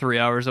appointment 3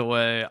 hours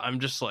away. I'm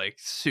just like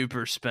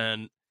super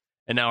spent,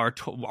 and now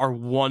our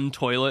one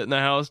toilet in the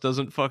house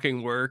doesn't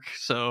fucking work,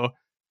 so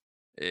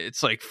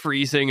it's like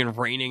freezing and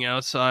raining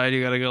outside.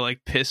 You gotta go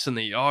like piss in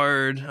the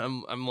yard.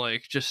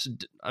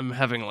 I'm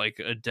having like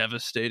a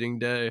devastating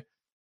day.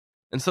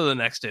 And so the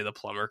next day the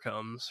plumber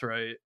comes,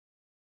 right?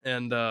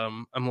 And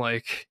I'm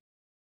like,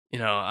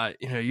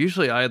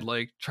 usually I'd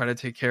like try to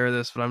take care of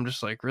this, but I'm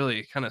just like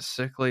really kind of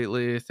sick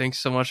lately. Thanks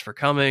so much for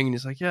coming. And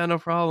he's like, "Yeah, no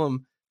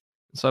problem."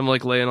 And so I'm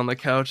like laying on the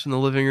couch in the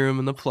living room,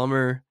 and the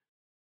plumber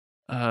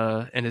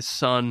and his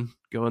son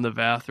go in the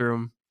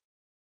bathroom,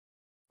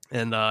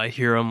 and I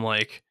hear him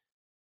like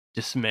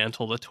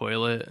dismantle the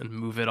toilet and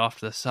move it off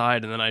to the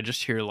side, and then I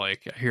just hear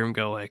him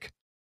go like,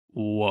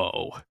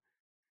 "Whoa."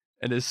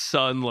 And his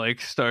son like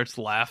starts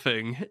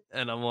laughing,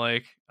 and I'm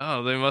like,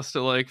 "Oh, they must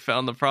have like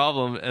found the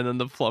problem." And then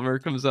the plumber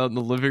comes out in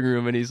the living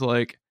room, and he's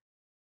like,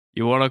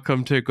 "You want to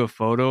come take a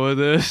photo of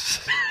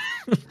this?"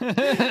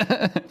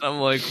 I'm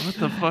like, "What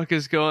the fuck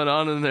is going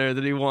on in there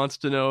that he wants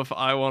to know if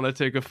I want to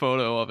take a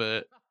photo of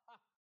it?"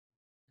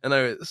 And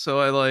I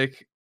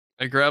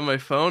grab my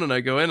phone and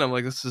I go in. I'm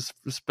like, this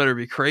better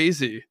be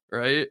crazy,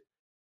 right?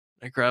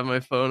 I grab my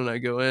phone and I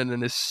go in,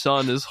 and his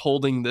son is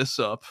holding this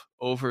up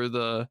over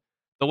the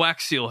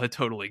wax seal had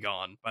totally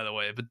gone, by the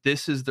way, but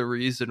this is the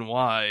reason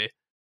why.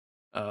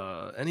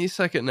 Any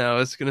second now,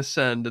 it's gonna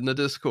send in the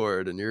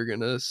Discord, and you're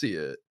gonna see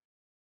it.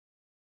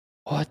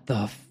 What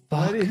the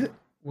fuck?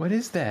 What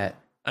is that?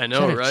 I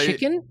know, is that right?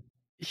 Chicken?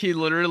 He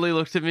literally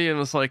looked at me and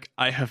was like,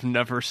 "I have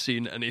never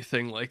seen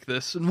anything like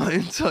this in my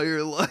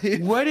entire life."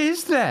 What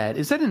is that?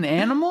 Is that an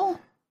animal?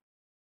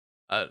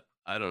 I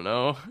don't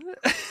know.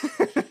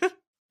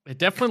 It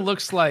definitely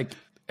looks like,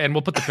 and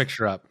we'll put the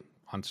picture up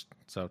on.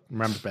 So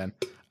remember, Ben.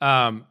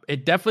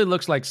 It definitely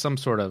looks like some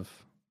sort of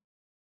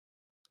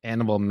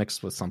animal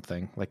mixed with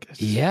something. Like,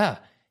 yeah,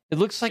 it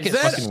looks like it's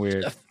fucking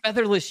weird. A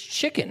featherless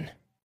chicken.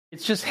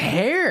 It's just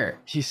hair.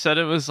 He said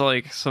it was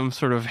like some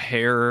sort of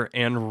hair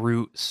and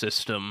root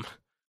system,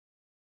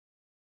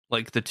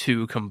 like the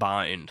two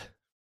combined.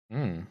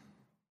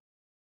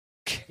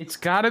 It's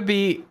got to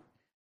be.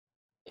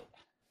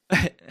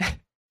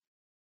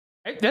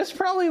 That's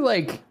probably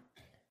like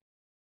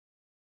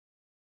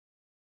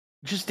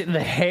just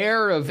the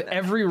hair of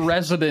every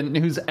resident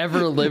who's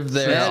ever lived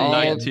there.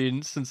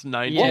 Since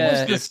 1950.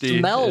 What was the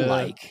smell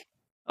like?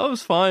 Oh, it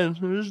was fine. It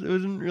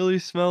didn't really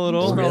smell at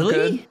all.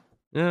 Really?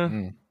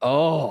 Yeah.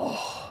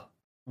 Oh,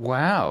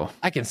 wow.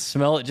 I can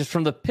smell it just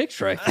from the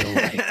picture, I feel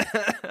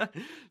like.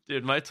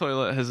 Dude, my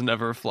toilet has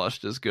never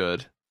flushed as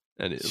good.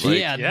 And that's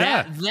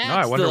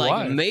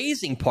the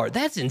amazing part.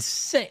 That's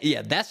insane.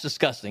 Yeah, that's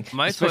disgusting.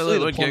 My Especially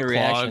toilet would get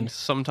reaction. clogged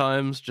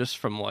sometimes just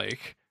from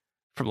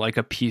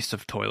a piece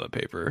of toilet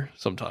paper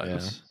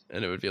sometimes. Yeah.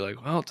 And it would be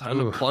like, well, time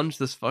to plunge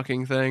this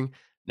fucking thing.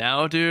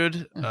 Now,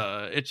 dude,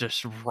 it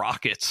just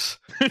rockets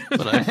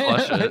when I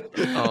flush it.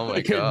 Oh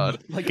my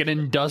god. Like an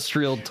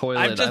industrial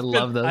toilet. I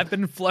love that. I've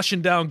been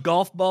flushing down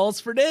golf balls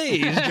for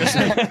days.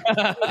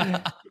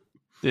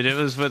 Dude, it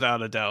was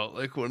without a doubt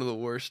like one of the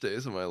worst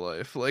days of my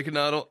life. Like,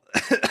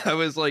 I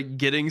was like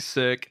getting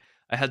sick.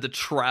 I had to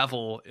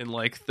travel in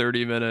like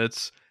 30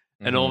 minutes,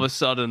 and all of a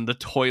sudden the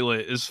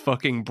toilet is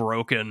fucking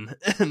broken,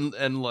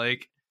 and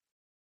like,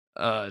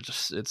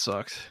 just it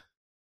sucked.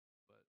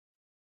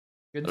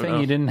 Good thing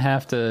you didn't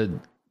have to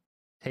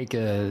take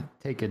a.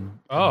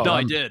 Oh no,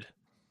 I did.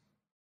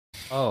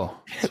 Oh,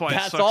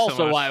 that's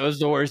also why it was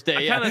the worst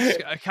day.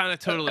 I kind of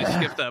totally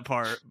skipped that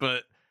part,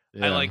 but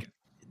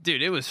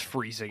dude, it was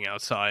freezing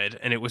outside,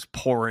 and it was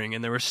pouring,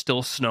 and there was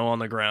still snow on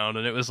the ground,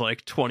 and it was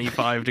like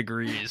 25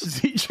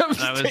 degrees.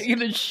 I was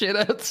taking a shit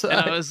outside.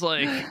 And I was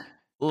like,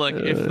 look,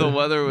 if the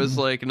weather was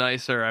like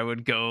nicer, I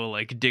would go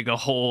like dig a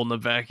hole in the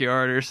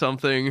backyard or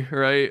something,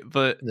 right?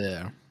 But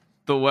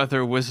the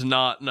weather was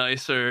not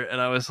nicer, and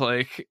I was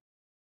like,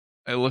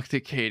 I looked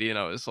at Katie, and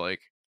I was like,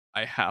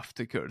 I have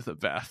to go to the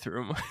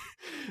bathroom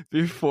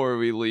before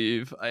we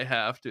leave. I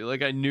have to.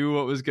 Like, I knew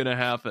what was going to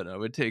happen. I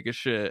would take a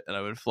shit, and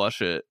I would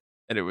flush it,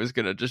 and it was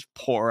going to just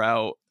pour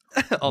out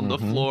on the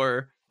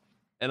floor.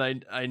 And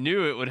I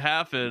knew it would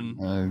happen.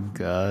 Oh,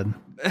 God.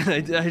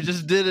 And I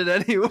just did it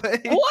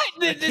anyway. What?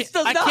 This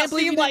does not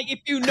seem like if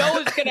you know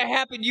it's going to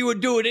happen, you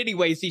would do it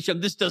anyway, Sisham.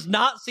 This does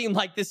not seem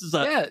like this is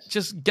a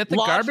just get the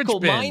garbage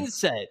bin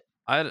mindset.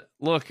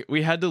 Look,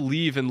 we had to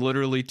leave in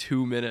literally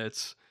 2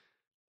 minutes,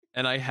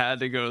 and I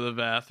had to go to the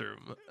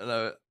bathroom.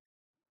 And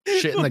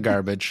shit in the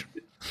garbage.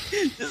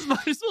 Just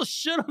might as well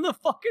shit on the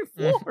fucking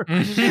floor.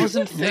 I just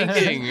wasn't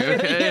thinking,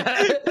 okay?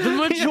 The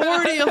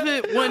majority of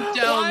it went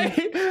down.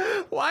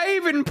 Why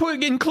even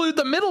include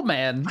the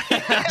middleman?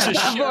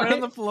 Just shit right on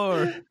the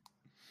floor.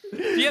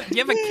 Do you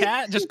have a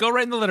cat? Just go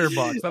right in the litter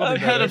box. I've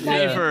had a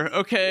fever.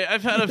 Okay,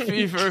 I've had a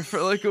fever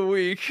for like a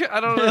week. I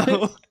don't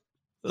know.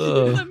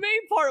 The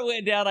main part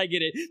went down, I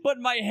get it. But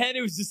in my head,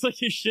 it was just like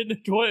your shit in the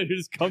toilet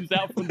just comes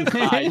out from the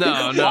side.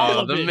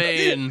 No, the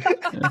main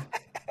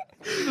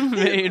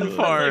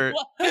part.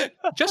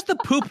 Just the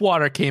poop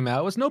water came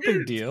out. It was no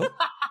big deal.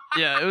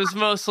 Yeah, it was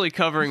mostly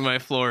covering my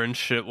floor in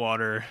shit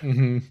water.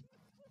 Mm-hmm.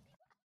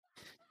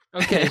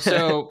 Okay,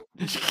 so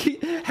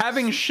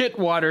having shit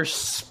water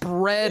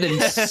spread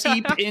and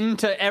seep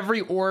into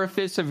every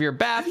orifice of your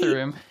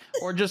bathroom,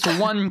 or just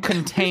one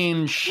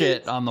contained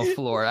shit on the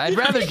floor? I'd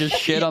rather just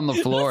shit on the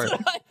floor.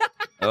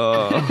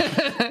 Oh,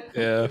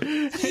 yeah.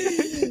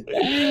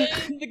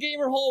 And the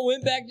gamer hole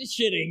went back to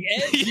shitting.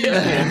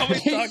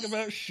 Always talk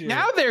about shit.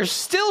 Now there's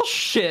still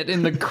shit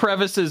in the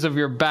crevices of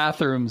your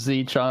bathroom,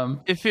 Z-Chum.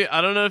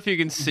 I don't know if you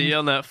can see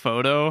on that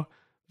photo,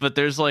 but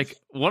there's like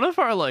one of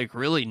our like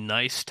really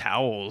nice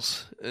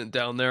towels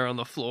down there on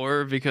the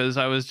floor because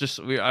I was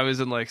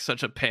in like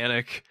such a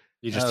panic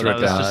You just threw it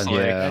down.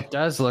 Yeah, it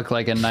does look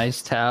like a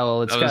nice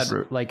towel. It's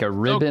got like a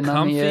ribbon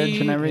on the edge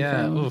and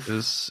everything. Yeah. It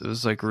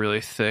was like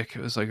really thick.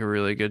 It was like a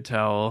really good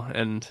towel,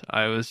 and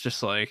I was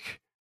just like,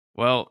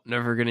 well,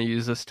 never gonna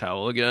use this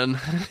towel again.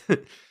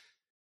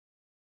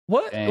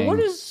 What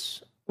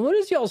is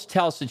y'all's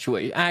towel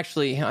situation?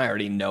 Actually, I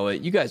already know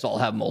it. You guys all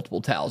have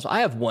multiple towels. I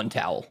have one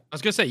towel. I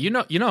was gonna say, you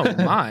know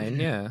mine,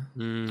 yeah.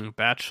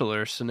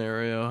 Bachelor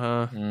scenario,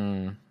 huh?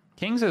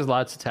 Kings has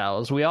lots of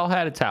towels. We all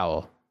had a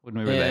towel when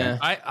we were there.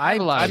 I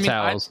have a lot of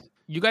towels.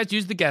 You guys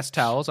use the guest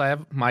towels. I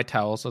have my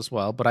towels as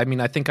well. But I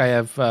mean, I think I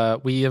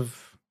have. We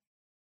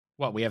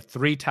have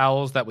 3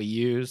 towels that we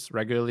use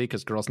regularly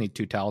because girls need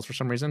 2 towels for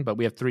some reason. But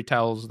we have 3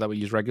 towels that we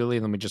use regularly,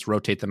 and then we just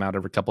rotate them out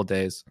every couple of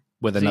days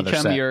with another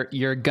set.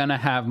 You're gonna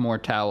have more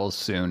towels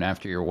soon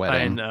after your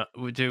wedding. I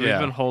know, dude. We've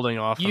been holding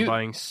off on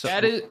buying so.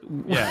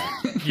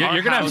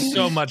 You're gonna have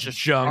so much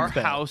junk.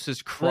 Our house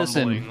is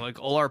crumbling. Like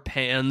all our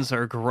pans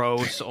are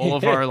gross. All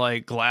of our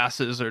like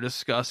glasses are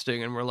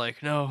disgusting, and we're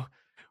like, no.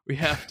 We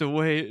have to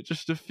wait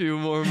just a few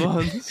more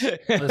months.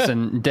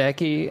 Listen,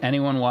 Decky,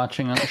 anyone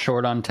watching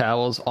short on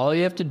towels, all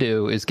you have to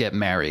do is get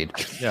married.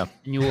 Yeah.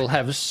 And you will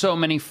have so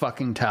many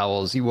fucking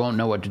towels, you won't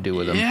know what to do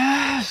with them.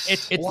 Yes.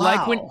 It's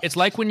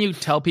like when you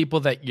tell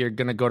people that you're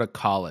going to go to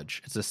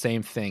college. It's the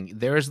same thing.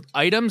 There's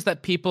items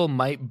that people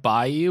might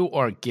buy you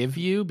or give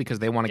you because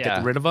they want to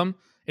get rid of them.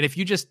 And if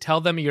you just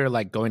tell them you're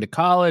like going to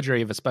college or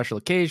you have a special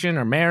occasion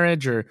or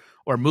marriage or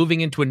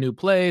moving into a new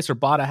place or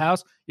bought a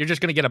house, you're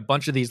just going to get a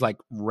bunch of these like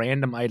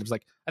random items.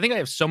 Like I think I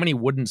have so many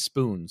wooden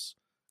spoons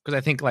because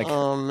I think like,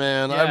 oh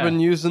man, I've been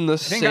using the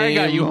same. I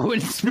got you a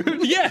wooden spoon.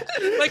 Yeah,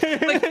 like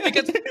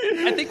because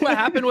I think what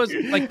happened was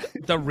like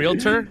the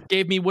realtor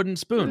gave me wooden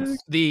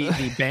spoons. The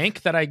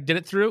bank that I did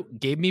it through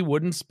gave me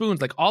wooden spoons.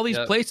 Like all these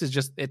places,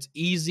 just it's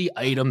easy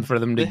item for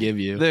them to give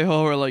you. They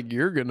all were like,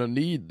 "You're gonna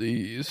need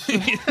these,"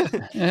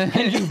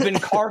 and you've been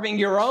carving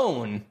your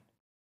own.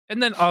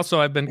 And then also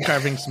I've been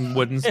carving some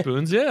wooden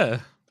spoons. Yeah,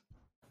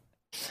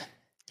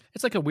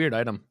 it's like a weird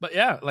item, but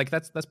yeah, like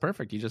that's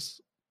perfect. You just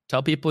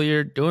tell people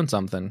you're doing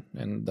something,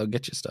 and they'll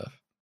get you stuff.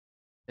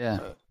 Yeah,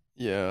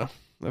 yeah.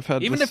 I've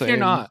had even the if same, you're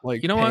not,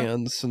 like, you know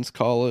pans what? Since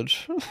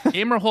college.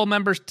 Gamer Hole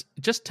members,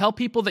 just tell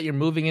people that you're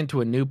moving into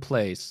a new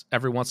place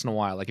every once in a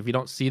while. Like if you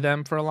don't see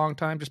them for a long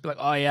time, just be like,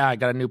 "Oh yeah, I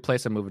got a new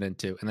place I'm moving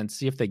into," and then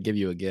see if they give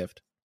you a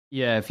gift.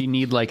 Yeah, if you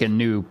need like a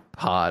new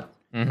pot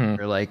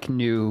or like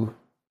new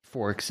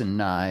forks and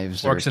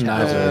knives. And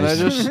I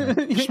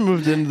just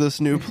moved into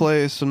this new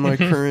place, and my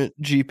current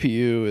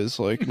GPU is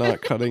like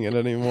not cutting it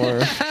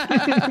anymore.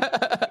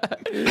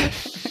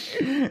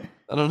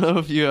 I don't know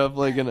if you have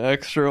like an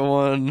extra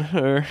one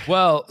or.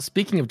 Well,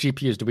 speaking of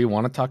GPUs, do we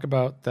want to talk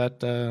about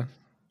that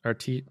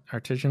artesian?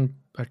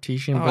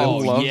 Oh,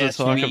 I'd love to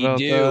talk about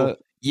that.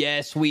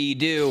 Yes, we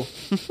do.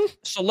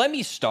 So let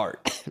me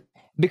start.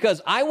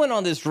 Because I went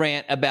on this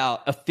rant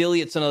about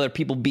affiliates and other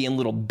people being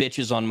little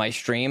bitches on my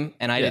stream,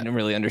 and I didn't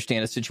really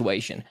understand the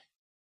situation.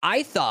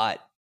 I thought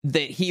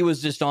that he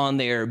was just on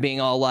there being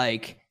all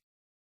like,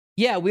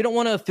 yeah, we don't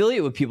want to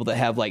affiliate with people that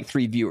have like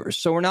 3 viewers,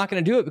 so we're not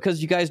going to do it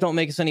because you guys don't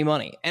make us any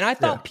money. And I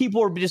thought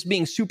people were just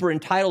being super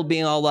entitled,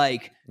 being all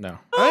like, no,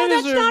 oh,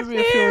 that's not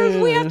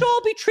fair. We have to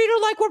all be treated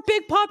like we're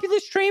big popular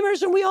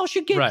streamers and we all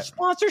should get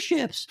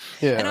sponsorships.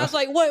 Yeah. And I was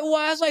like, what?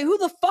 I was like, who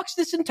the fuck's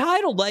this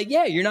entitled? Like,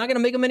 yeah, you're not going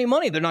to make them any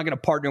money. They're not going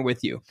to partner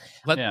with you.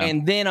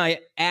 And then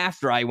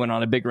after I went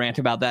on a big rant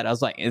about that, I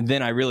was like, and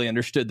then I really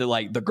understood that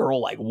like the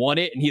girl like won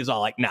it, and he was all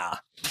like, nah.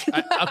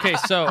 Okay,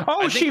 so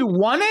she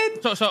won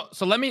it.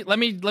 So let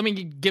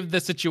me give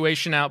the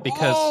situation out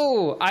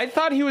because I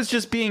thought he was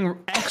just being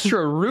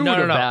extra rude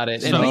about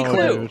it, and me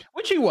too,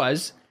 which he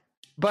was.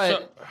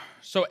 But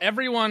so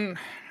everyone,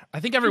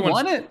 I think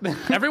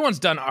everyone's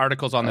done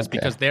articles on this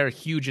because they were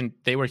huge in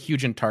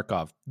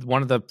Tarkov.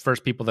 One of the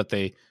first people that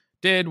they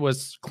did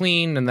was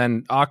Clean, and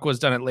then Aqua's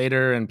done it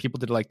later, and people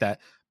did it like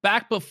that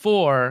back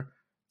before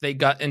they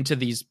got into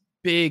these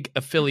big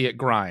affiliate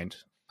grind.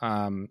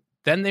 Then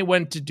they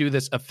went to do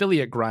this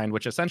affiliate grind,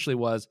 which essentially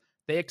was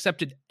they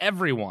accepted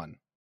everyone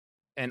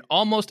and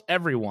almost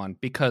everyone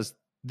because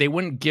they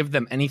wouldn't give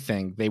them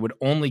anything. They would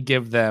only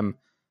give them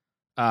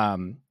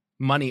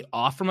money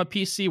off from a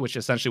PC, which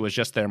essentially was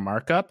just their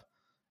markup.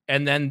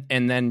 And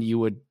then you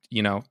would,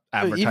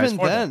 advertise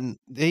for them.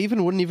 They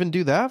even wouldn't even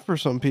do that for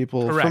some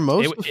people. Correct. For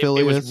most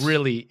affiliates.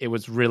 It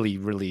was really,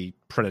 really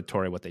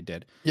predatory what they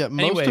did. Yeah,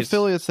 most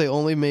affiliates, they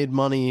only made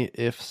money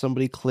if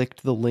somebody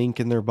clicked the link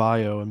in their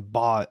bio and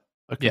bought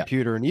a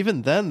computer. And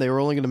even then, they were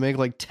only going to make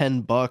like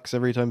 $10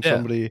 every time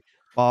somebody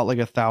bought like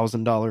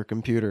 $1,000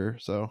 computer.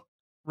 So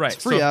it's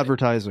free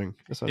advertising.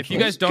 If you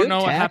guys don't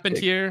know what happened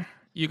here,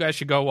 you guys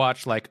should go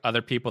watch like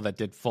other people that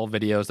did full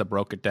videos that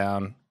broke it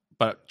down.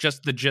 But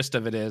just the gist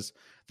of it is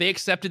they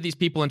accepted these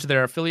people into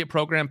their affiliate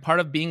program.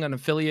 Part of being an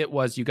affiliate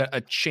was you got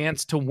a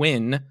chance to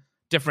win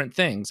different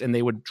things, and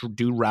they would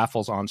do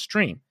raffles on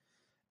stream.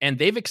 And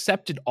they've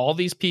accepted all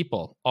these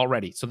people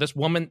already. So this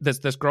woman,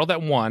 this girl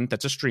that won,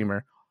 that's a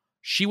streamer,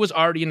 she was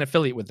already an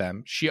affiliate with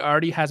them. She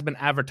already has been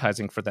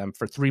advertising for them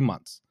for 3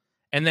 months.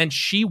 And then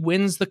she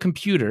wins the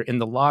computer in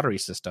the lottery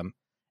system.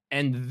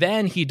 And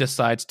then he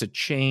decides to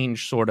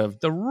change sort of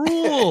the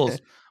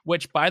rules,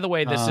 which, by the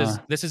way,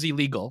 this is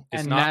illegal.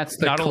 It's that's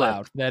not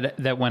allowed.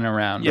 That went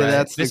around. Yeah,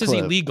 right? this is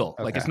illegal.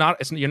 Okay. Like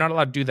you're not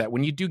allowed to do that.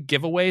 When you do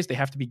giveaways, they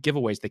have to be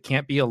giveaways. They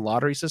can't be a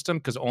lottery system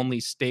because only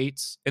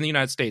states in the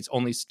United States,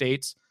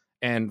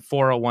 and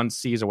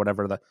 401cs or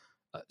whatever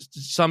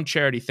some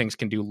charity things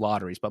can do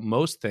lotteries, but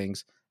most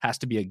things has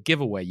to be a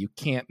giveaway. You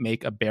can't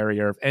make a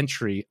barrier of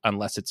entry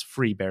unless it's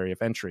free barrier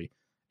of entry.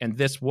 And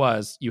this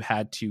was, you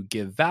had to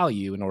give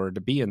value in order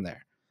to be in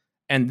there.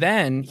 And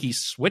then he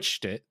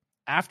switched it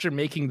after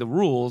making the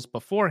rules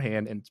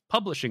beforehand and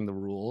publishing the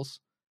rules.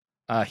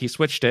 He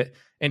switched it,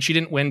 and she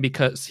didn't win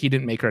because he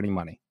didn't make her any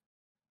money.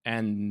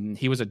 And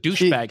he was a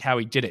douchebag how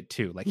he did it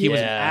too. Like he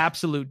was an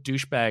absolute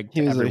douchebag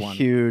to everyone. A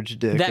huge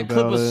dick. That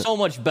clip was so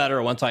much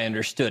better once I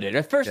understood it.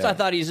 At first I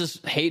thought he's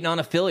just hating on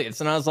affiliates,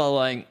 and I was all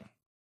like,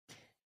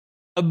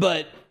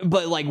 but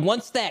like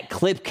once that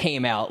clip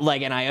came out,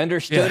 like, and I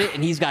understood it,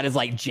 and he's got his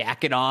like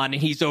jacket on,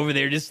 and he's over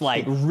there just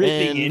like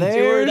ripping into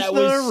her. That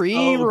was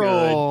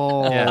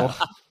re-roll. So good. Yeah.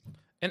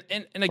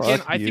 And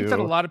again, I think that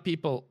a lot of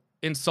people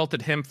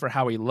insulted him for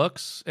how he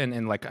looks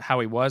and like how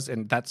he was,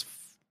 and that's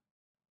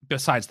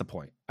besides the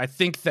point. I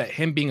think that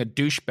him being a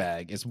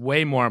douchebag is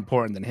way more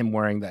important than him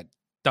wearing that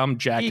dumb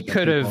jacket. He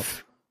could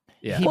have.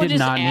 Yeah, he did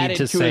not need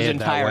to say his it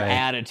entire that way.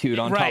 attitude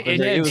on top of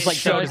it. It was like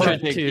so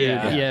perfect.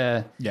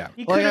 Yeah.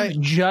 He could have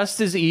just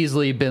as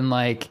easily been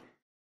like,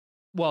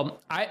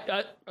 well,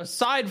 I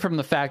aside from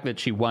the fact that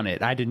she won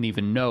it, I didn't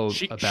even know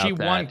about that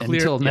won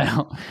until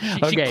now.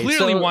 She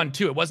clearly won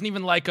too. It wasn't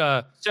even like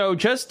a. So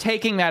just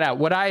taking that out,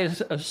 what I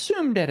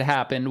assumed had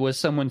happened was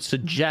someone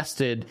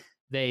suggested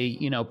they,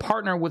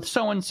 partner with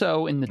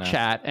so-and-so in the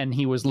chat, and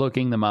he was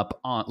looking them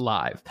up on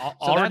live.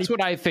 So that's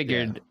what I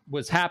figured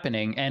was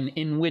happening. And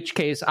in which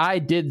case I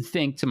did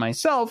think to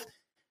myself,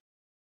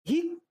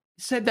 he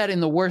said that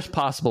in the worst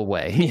possible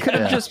way. He could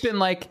have just been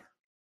like,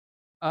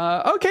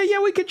 okay,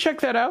 yeah, we could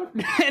check that out.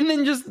 And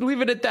then just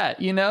leave it at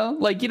that,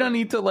 Like, you don't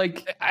need to,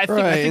 like, I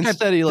think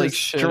instead he, like,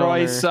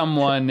 destroy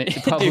someone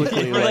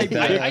publicly like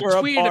that. I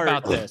tweeted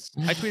about this.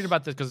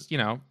 Because,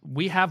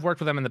 we have worked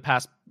with them in the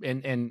past,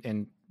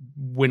 and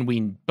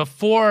when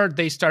before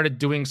they started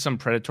doing some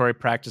predatory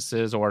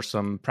practices or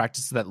some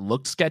practices that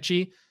looked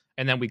sketchy,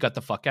 and then we got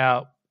the fuck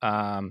out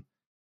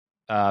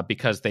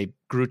because they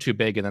grew too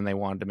big and then they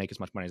wanted to make as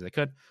much money as they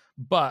could.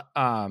 But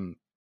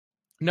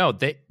no,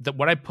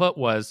 what I put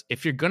was,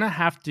 if you're gonna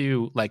have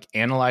to like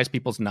analyze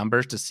people's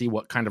numbers to see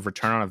what kind of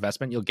return on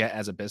investment you'll get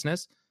as a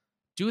business,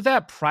 do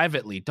that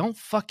privately. Don't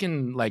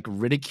fucking like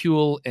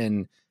ridicule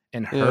and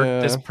hurt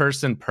this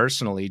person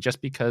personally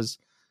just because.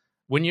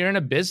 When you're in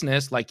a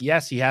business, like,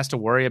 yes, he has to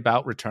worry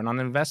about return on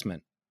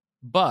investment,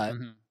 but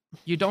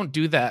you don't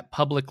do that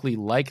publicly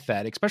like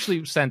that,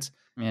 especially since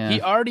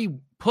he already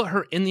put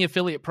her in the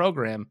affiliate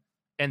program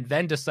and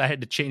then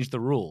decided to change the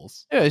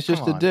rules. Yeah, it's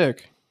just a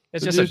dick.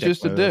 It's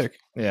just a dick.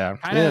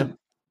 Yeah.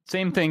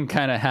 Same thing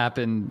kind of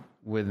happened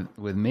with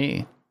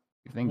me.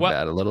 You think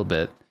about it a little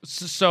bit.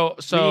 So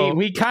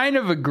we kind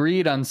of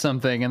agreed on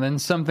something, and then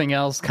something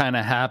else kind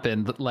of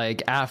happened.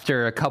 Like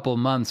after a couple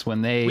months,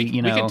 when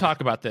we can talk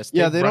about this.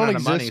 Yeah, they don't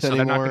exist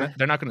anymore. So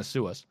they're not going to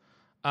sue us.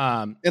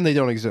 And they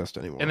don't exist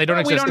anymore. And they don't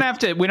exist.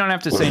 We don't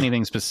have to say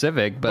anything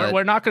specific, but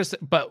we're not going to.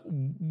 But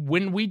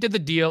when we did the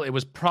deal, it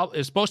was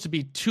supposed to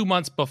be 2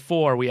 months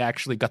before we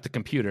actually got the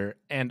computer.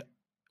 And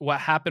what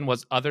happened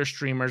was other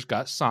streamers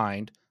got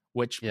signed,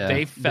 which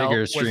they felt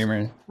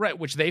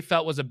which they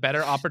felt was a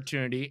better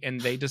opportunity, and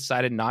they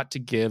decided not to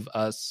give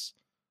us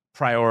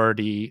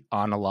priority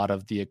on a lot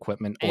of the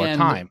equipment or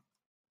time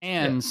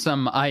and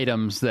some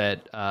items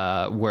that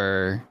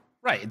were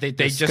they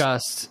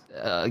discussed.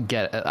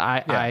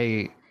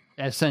 I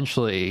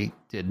essentially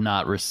did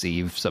not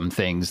receive some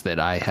things that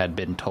I had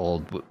been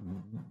told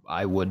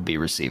I would be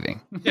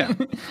receiving. Yeah.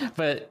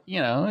 But,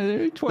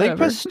 whatever. They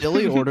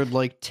Pastilli ordered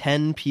like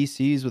 10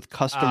 PCs with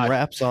custom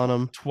wraps on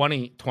them.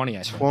 20,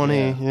 I think.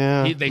 20,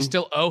 yeah. They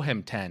still owe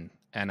him 10,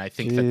 and I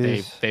think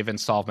that they've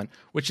insolvent,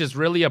 which is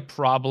really a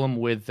problem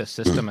with the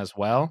system as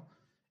well,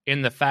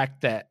 in the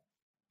fact that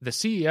the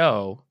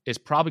CEO is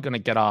probably going to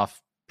get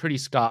off pretty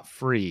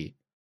scot-free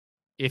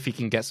if he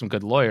can get some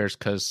good lawyers,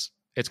 because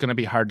it's going to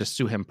be hard to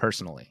sue him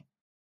personally.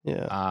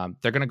 Yeah.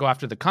 They're going to go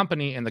after the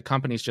company, and the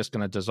company's just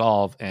going to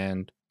dissolve,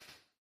 and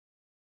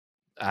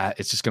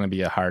it's just going to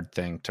be a hard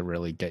thing to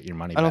really get your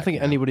money back. I don't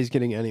think anybody's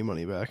getting any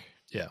money back.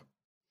 Yeah.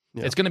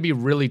 It's going to be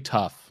really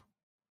tough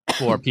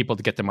for people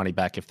to get their money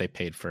back if they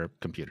paid for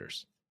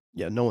computers.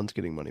 Yeah, no one's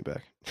getting money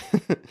back.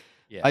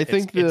 I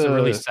think it's a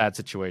really sad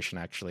situation,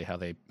 actually, how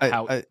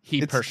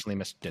he personally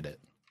misdid it.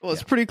 Well,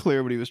 it's pretty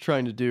clear what he was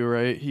trying to do,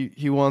 right?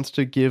 He wants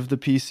to give the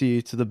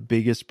PC to the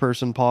biggest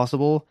person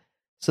possible,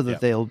 so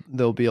that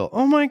they'll be all,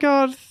 oh my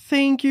god,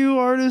 thank you,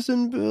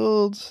 Artisan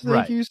Builds,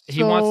 thank you so much.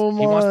 He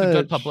wants the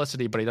good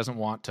publicity, but he doesn't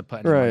want to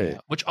put any money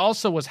out. Which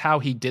also was how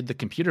he did the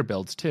computer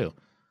builds too.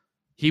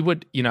 He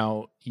would,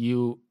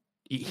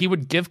 he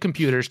would give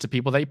computers to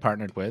people that he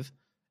partnered with,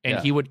 and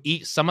he would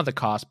eat some of the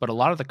cost, but a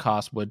lot of the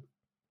cost would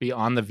be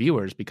on the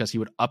viewers because he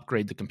would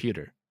upgrade the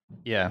computer.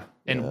 Yeah.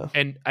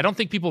 And I don't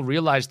think people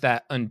realized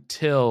that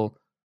until,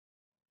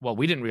 well,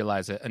 we didn't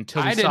realize it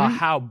until we saw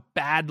how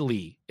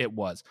badly it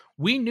was.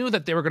 We knew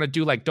that they were going to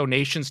do like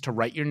donations to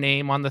write your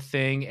name on the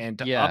thing and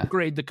to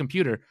upgrade the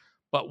computer.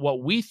 But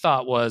what we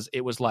thought was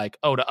it was like,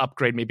 oh, to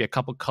upgrade maybe a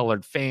couple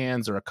colored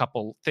fans or a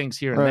couple things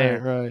here and there.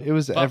 Right. It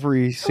was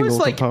every single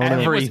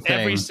component. It was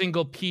every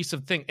single piece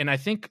of thing. And I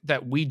think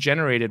that we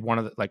generated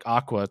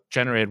Aqua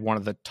generated one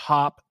of the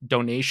top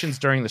donations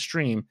during the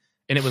stream,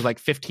 and it was like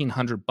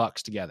 $1,500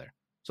 together.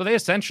 So they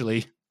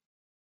essentially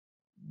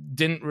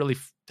didn't really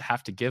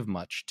have to give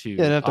much to. Yeah,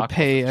 they didn't have to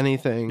pay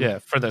anything. Yeah,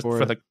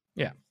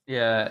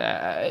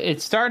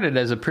 it started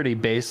as a pretty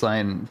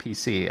baseline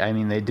PC. I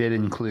mean, they did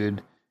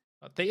include.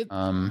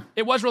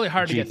 It was really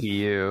hard GPU.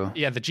 to get.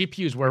 Yeah, the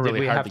GPUs were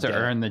really hard to get. We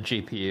have to earn the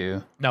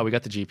GPU. No, we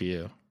got the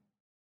GPU.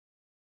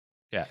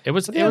 Yeah, it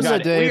was. We got a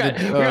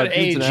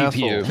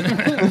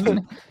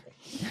GPU.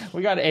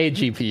 We got a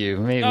GPU.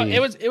 Maybe no,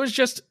 it was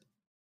just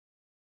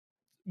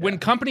when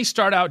companies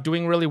start out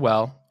doing really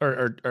well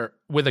or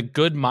with a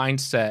good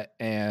mindset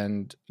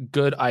and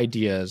good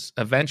ideas.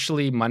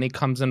 Eventually, money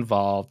comes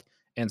involved,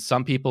 and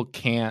some people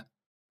can't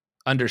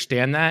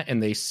understand that,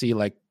 and they see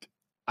like.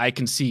 I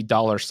can see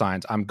dollar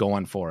signs. I'm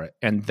going for it.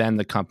 And then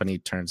the company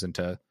turns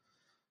into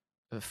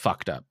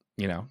fucked up.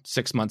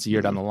 6 months, a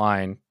year down the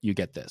line, you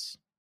get this.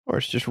 Or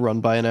it's just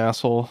run by an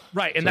asshole.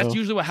 Right. And that's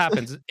usually what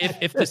happens.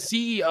 If the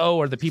CEO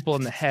or the people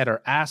in the head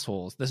are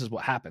assholes, this is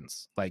what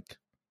happens. Like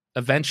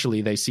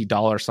eventually they see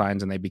dollar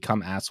signs and they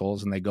become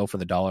assholes and they go for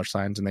the dollar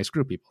signs and they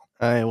screw people.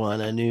 I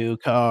want a new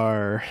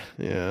car.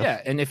 Yeah.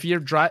 Yeah. And if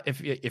you're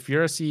if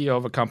you're a CEO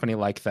of a company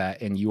like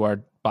that and you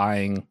are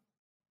buying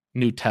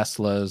new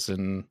Teslas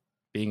and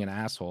being an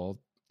asshole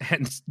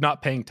and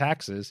not paying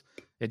taxes,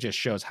 it just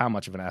shows how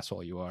much of an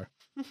asshole you are.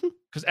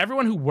 Because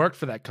everyone who worked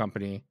for that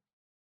company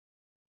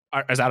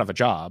is out of a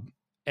job,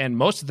 and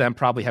most of them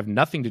probably have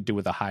nothing to do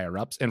with the higher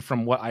ups. And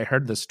from what I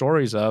heard the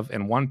stories of,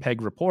 and One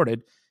Peg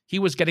reported, he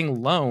was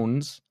getting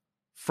loans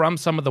from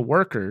some of the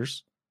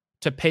workers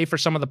to pay for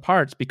some of the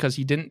parts because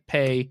he didn't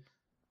pay,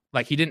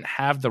 like he didn't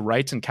have the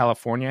rights in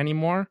California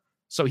anymore.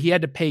 So he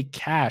had to pay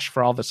cash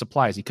for all the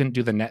supplies. He couldn't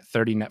do the net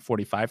 30, net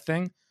 45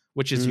 thing,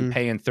 which is you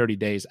pay in 30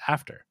 days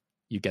after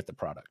you get the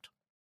product.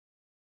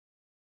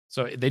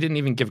 So they didn't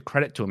even give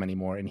credit to him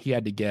anymore, and he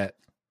had to get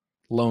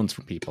loans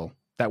from people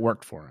that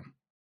worked for him.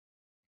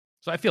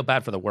 So I feel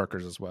bad for the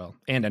workers as well,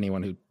 and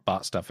anyone who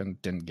bought stuff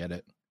and didn't get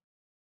it.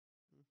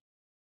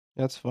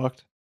 That's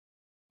fucked.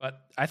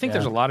 But I think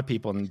there's a lot of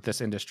people in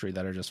this industry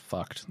that are just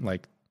fucked,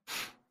 like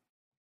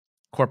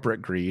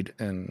corporate greed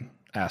and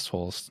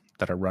assholes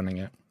that are running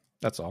it.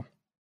 That's all.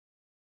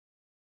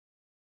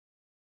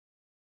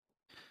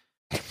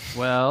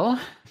 Well,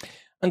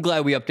 I'm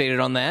glad we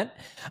updated on that.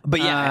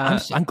 But yeah,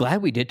 I'm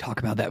glad we did talk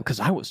about that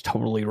because I was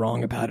totally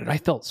wrong about it. I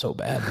felt so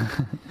bad.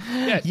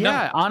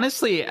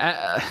 Honestly,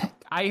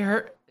 I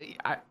heard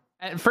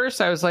at first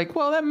I was like,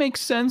 well, that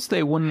makes sense.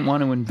 They wouldn't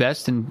want to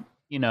invest in,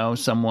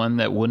 someone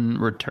that wouldn't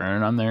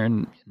return on their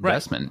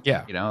investment.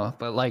 Right. Yeah.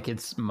 But like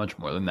it's much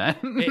more than that.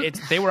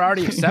 They were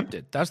already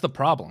accepted. That's the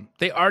problem.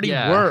 They already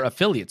were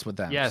affiliates with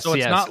them. Yes, so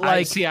it's not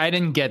like I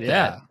didn't get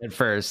that at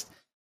first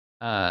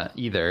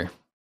either.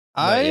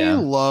 I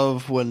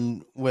love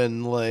when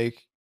like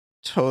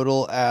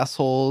total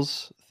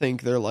assholes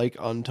think they're like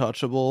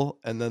untouchable,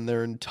 and then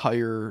their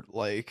entire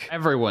like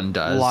everyone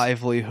does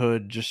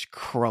livelihood just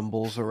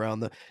crumbles around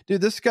them. Dude,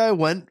 this guy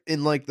went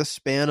in like the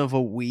span of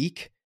a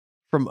week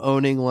from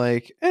owning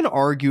like an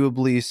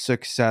arguably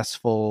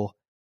successful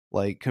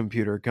like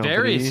computer company.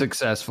 Very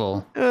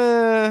successful.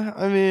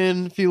 I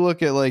mean, if you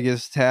look at like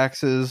his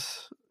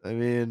taxes. I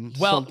mean,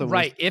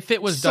 if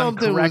it was done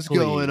correctly, something was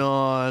going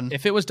on.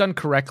 If it was done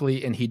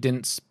correctly and he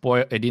didn't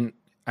spoil,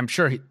 I'm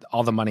sure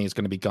all the money is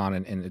going to be gone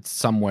and it's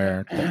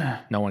somewhere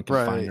that no one can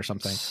find or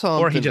something,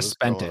 or he just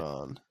spent it.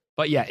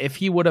 But yeah, if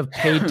he would have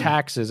paid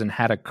taxes and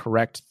had a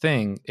correct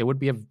thing, it would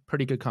be a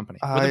pretty good company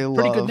with a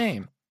pretty good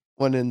name.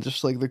 When in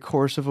just like the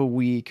course of a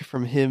week,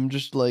 from him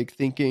just like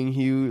thinking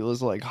he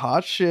was like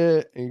hot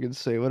shit and he could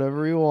say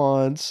whatever he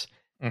wants.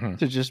 Mm-hmm.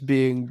 To just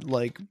being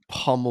like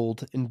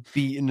pummeled and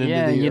beaten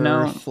into the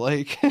earth,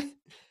 like.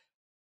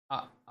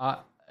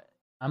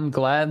 I'm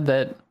glad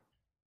that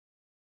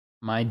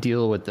my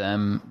deal with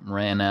them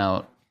ran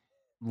out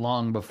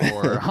long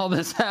before all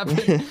this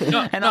happened.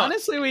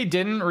 Honestly, we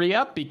didn't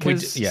re-up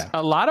because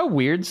a lot of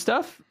weird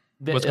stuff.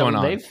 What's going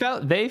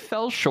on? They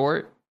fell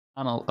short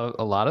on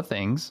a lot of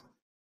things,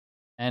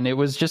 and it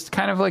was just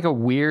kind of like a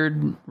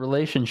weird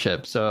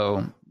relationship.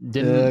 So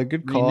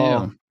good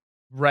call. Renew.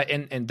 Right,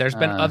 and there's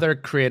been other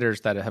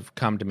creators that have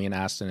come to me and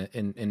asked,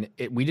 and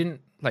we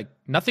didn't like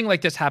nothing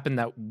like this happened.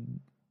 That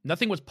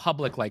nothing was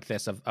public like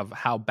this of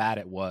how bad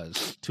it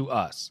was to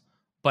us,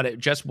 but it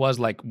just was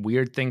like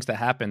weird things that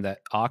happened that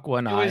Aqua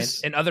and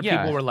and other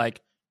people were like,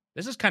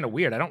 "This is kind of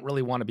weird. I don't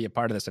really want to be a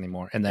part of this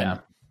anymore." And then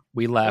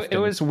we left. It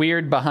was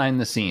weird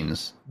behind the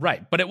scenes,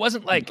 right? But it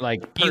wasn't like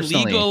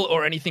illegal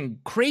or anything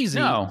crazy.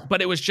 No,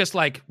 but it was just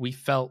like we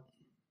felt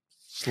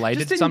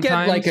slighted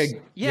sometimes.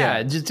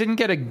 Just didn't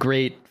get a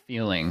great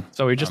feeling.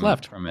 So we just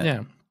left from it.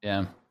 Yeah.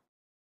 Yeah.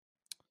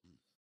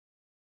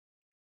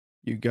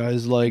 You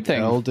guys like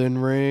Elden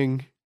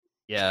Ring?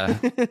 Yeah.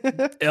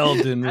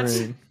 Elden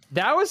Ring.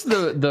 That was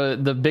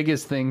the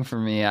biggest thing for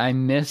me. I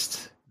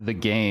missed the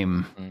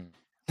game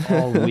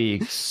all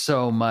week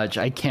so much.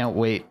 I can't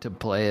wait to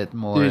play it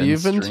more. Dude,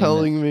 you've been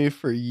telling me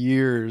for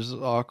years,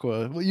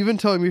 Aqua. Well, you've been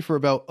telling me for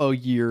about a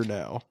year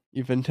now.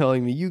 You've been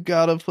telling me you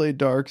gotta play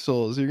Dark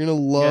Souls. You're gonna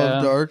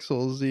love Dark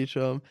Souls,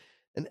 Zichum.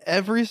 And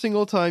every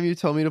single time you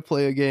tell me to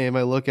play a game,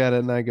 I look at it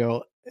and I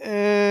go,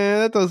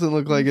 that doesn't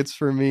look like it's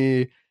for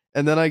me.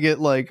 And then I get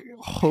like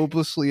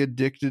hopelessly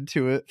addicted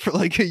to it for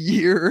like a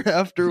year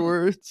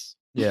afterwards.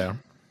 Yeah.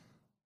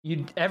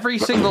 Every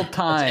single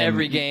time. That's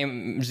every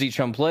game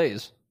Zichum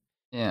plays.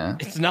 Yeah.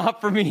 It's not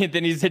for me, and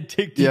then he's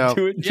addicted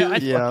to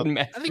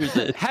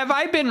it. Have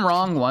I been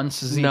wrong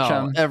once, Zichum?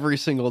 No, every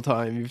single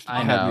time you've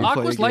I know.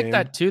 Aqua's like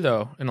that too,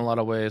 though, in a lot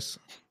of ways.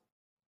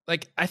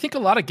 Like, I think a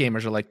lot of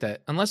gamers are like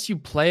that. Unless you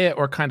play it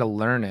or kind of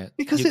learn it.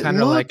 Because you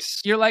kind of like,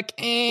 you're like,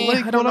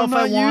 I don't know if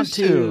I want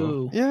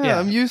to. Yeah,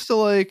 I'm used to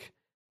like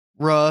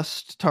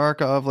Rust,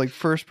 Tarkov, like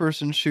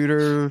first-person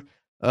shooter,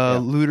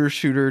 looter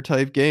shooter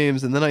type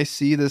games. And then I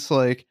see this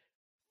like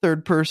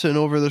third person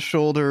over the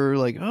shoulder,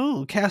 like,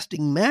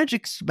 casting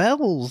magic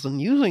spells and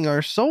using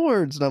our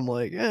swords. And I'm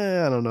like,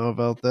 I don't know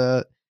about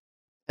that.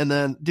 And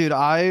then, dude,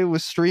 I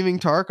was streaming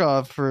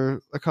Tarkov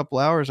for a couple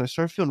hours and I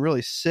started feeling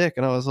really sick.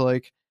 And I was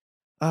like,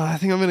 I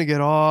think I'm going to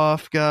get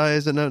off,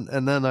 guys. And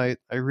then I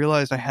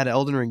realized I had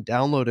Elden Ring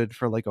downloaded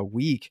for like a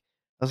week.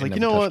 I was like,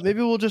 you know what?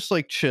 Maybe we'll just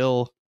like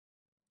chill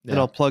and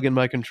I'll plug in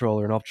my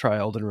controller and I'll try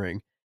Elden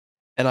Ring.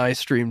 And I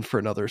streamed for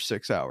another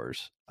 6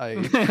 hours. I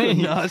could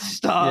not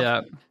stop.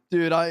 Yeah.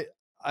 Dude,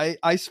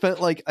 I spent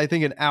like, I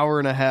think an hour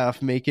and a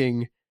half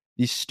making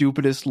the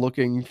stupidest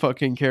looking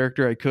fucking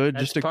character I could.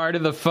 That's just part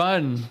of the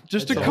fun.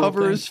 Just to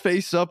cover his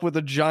face up with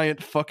a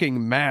giant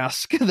fucking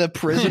mask. The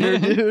prisoner,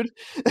 dude.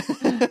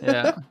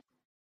 Yeah.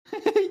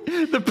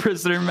 The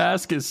prisoner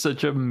mask is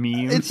such a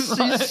meme.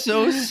 It's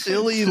so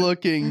silly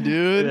looking,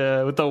 dude.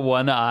 Yeah, with the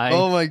one eye.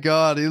 Oh my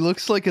god, he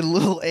looks like a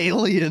little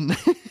alien.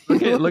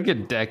 Look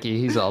at Decky.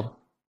 He's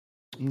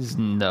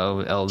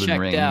no Elden checked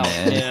Ring out.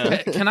 man.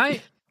 Yeah.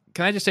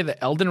 Can I just say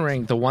that Elden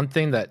Ring, the one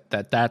thing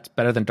that's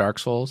better than Dark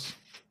Souls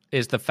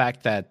is the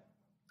fact that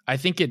I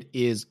think it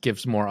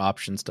gives more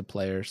options to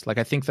players. Like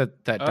I think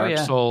that Dark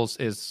Souls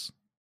is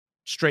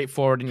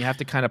straightforward and you have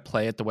to kind of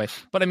play it the way.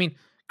 But I mean,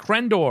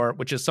 Krendor,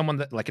 which is someone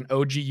that like an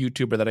OG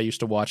YouTuber that I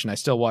used to watch and I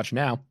still watch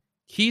now,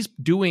 he's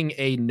doing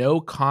a no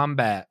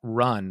combat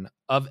run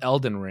of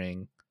Elden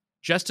Ring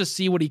just to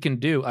see what he can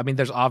do. I mean,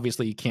 there's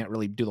obviously you can't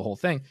really do the whole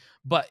thing,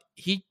 but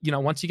he,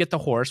 once you get the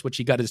horse, which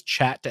he got his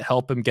chat to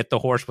help him get the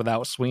horse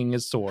without swinging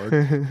his sword,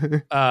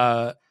 and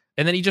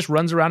then he just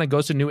runs around and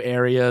goes to new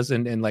areas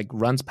and like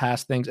runs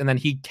past things, and then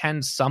he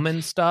can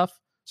summon stuff.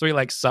 So he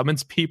like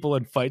summons people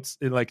and fights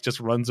and like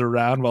just runs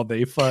around while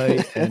they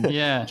fight. And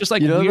just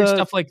like weird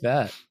stuff like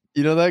that.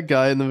 You know that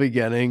guy in the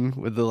beginning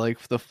with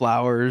the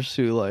flowers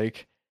who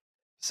like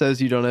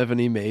says you don't have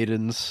any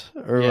maidens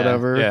or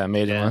whatever? Yeah,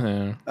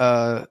 maiden.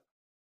 Yeah.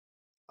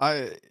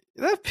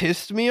 That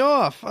pissed me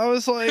off. I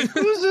was like,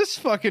 who's this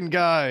fucking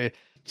guy?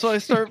 So I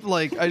start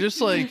like, I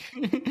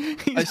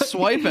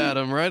swipe at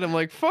him, right? I'm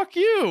like, fuck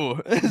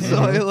you. So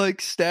I like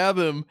stab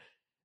him.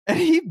 And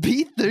he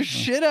beat the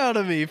shit out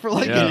of me for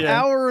like an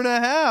hour and a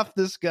half.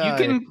 This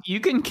guy, you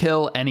can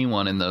kill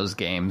anyone in those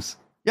games.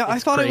 Yeah,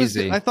 it's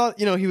crazy. I thought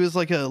he was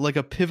like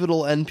a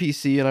pivotal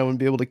NPC, and I wouldn't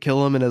be able to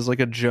kill him. And as like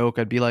a joke,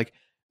 I'd be like,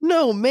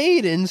 "No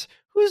maidens.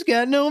 Who's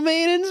got no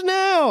maidens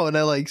now?" And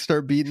I like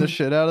start beating the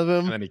shit out of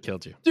him. And then he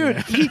killed you, dude.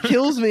 He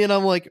kills me, and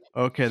I'm like,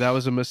 "Okay, that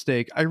was a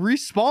mistake." I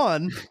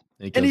respawn,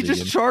 and he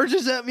just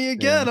charges at me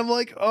again. I'm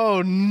like,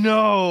 "Oh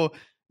no."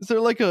 Is there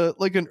like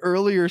an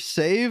earlier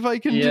save I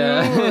can do?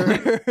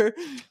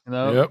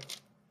 Yep.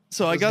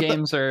 So those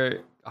games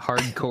are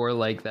hardcore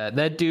like that.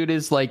 That dude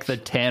is like the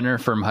Tanner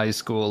from high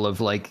school of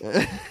like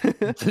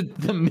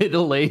the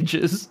Middle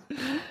Ages.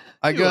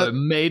 I got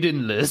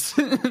maidenless.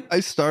 I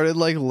started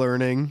like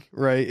learning,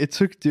 right? It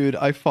took, dude,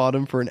 I fought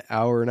him for an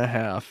hour and a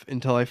half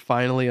until I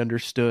finally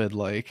understood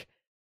like,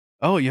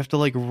 oh, you have to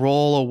like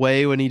roll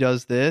away when he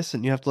does this,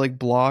 and you have to like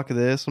block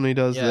this when he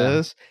does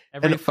this.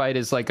 Every fight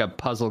is like a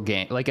puzzle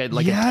game, like a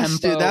tempo,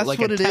 dude, that's like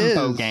what a it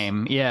tempo is.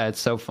 game. Yeah,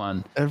 it's so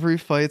fun. Every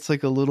fight's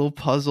like a little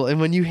puzzle,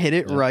 and when you hit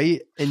it right,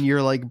 and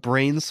your like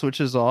brain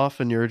switches off,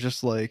 and you're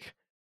just like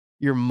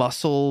your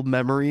muscle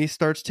memory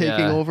starts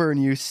taking over,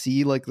 and you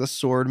see like the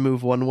sword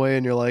move one way,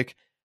 and you're like,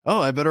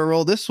 oh, I better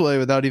roll this way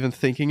without even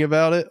thinking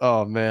about it.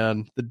 Oh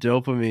man, the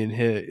dopamine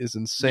hit is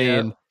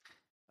insane.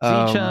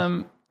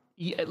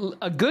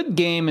 A good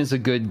game is a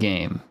good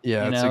game.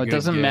 Yeah, it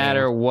doesn't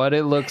matter what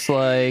it looks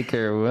like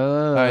or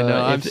I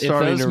know. If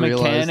those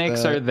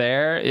mechanics are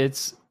there,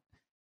 it's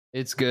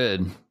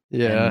good.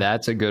 Yeah, and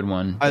that's a good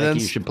one. You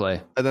should play.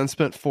 I then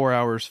spent 4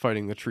 hours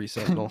fighting the tree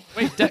sentinel.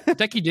 Wait,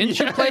 Decky, didn't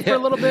you play for a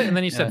little bit and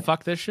then you said,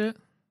 "Fuck this shit"?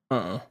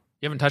 You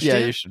haven't touched it?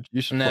 Yeah, you should.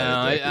 You should. No,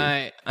 play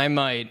it, I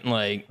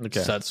might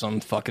set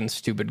some fucking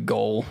stupid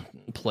goal,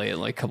 play it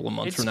like a couple of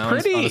months from now.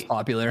 Pretty, it's not as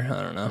popular.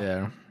 I don't know.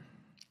 Yeah.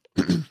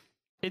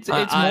 It's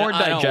more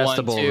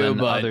digestible than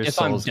but other if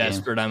Souls I'm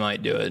desperate, I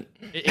might do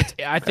it.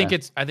 I think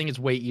it's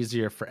way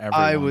easier for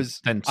everyone. I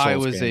was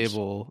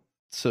able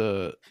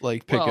to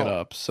like pick it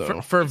up.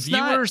 So for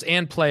viewers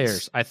and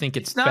players, I think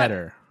it's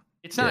better.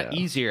 It's not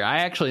easier. I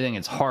actually think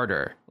it's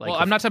harder. Like, well,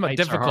 I'm not talking about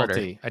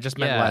difficulty. I just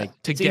meant like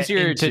it's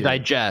easier to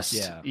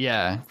digest.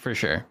 Yeah, for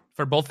sure.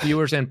 For both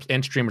viewers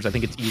and streamers, I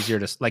think it's easier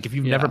to like if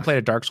you've never played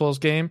a Dark Souls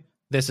game,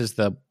 this is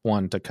the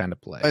one to kind of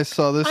play. I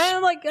saw this.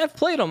 I've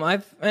played them.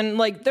 And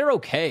they're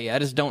okay. I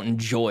just don't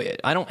enjoy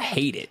it. I don't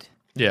hate it.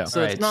 Yeah.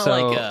 So it's not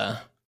like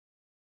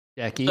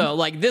Decky. So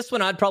like this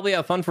one, I'd probably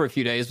have fun for a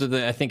few days, but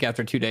then I think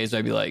after 2 days,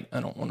 I'd be like, I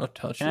don't want to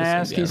touch this. Can I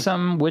ask you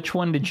something? Which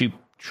one did you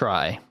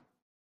try?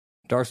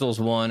 Dark Souls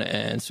 1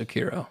 and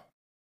Sekiro.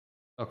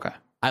 Okay.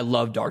 I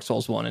loved Dark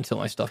Souls 1 until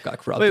my stuff got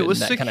corrupted. Wait,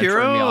 was and that Sekiro kind of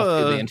turned me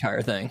off to the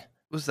entire thing.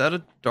 Was that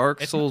a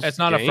Dark Souls It's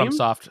not game? a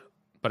FromSoft,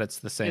 but it's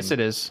the same. Yes, it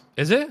is.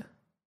 Is it?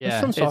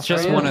 Yeah, it's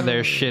just one of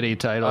their shitty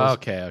titles.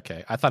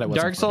 Okay. I thought it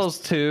was Dark Souls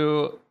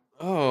 2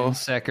 and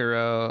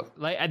Sekiro.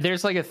 Like,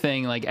 there's like a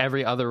thing, like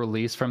every other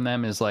release from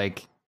them is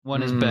like,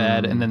 one is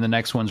bad, and then the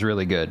next one's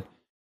really good.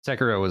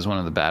 Sekiro was one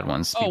of the bad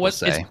ones.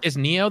 Say. Is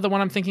Neo the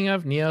one I'm thinking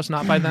of? Neo's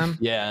not by them?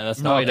 Yeah,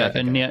 that's not.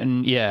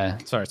 Yeah.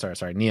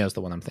 Sorry. Neo's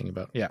the one I'm thinking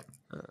about. Yeah.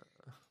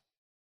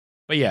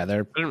 But yeah, I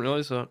didn't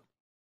realize that.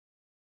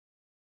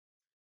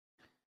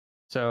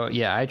 So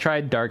yeah, I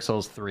tried Dark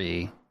Souls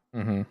 3.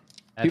 Mm-hmm.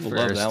 People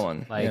love that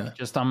one.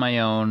 Just on my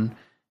own,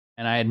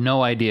 and I had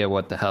no idea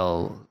what the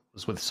hell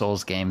was with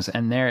Souls games,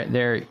 and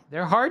they're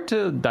hard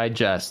to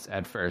digest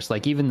at first.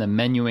 Like even the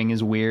menuing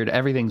is weird.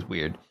 Everything's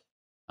weird.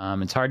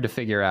 It's hard to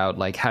figure out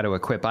like how to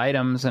equip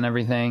items and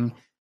everything,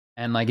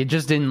 and like it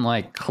just didn't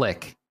like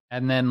click.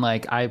 And then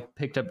like I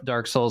picked up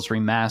Dark Souls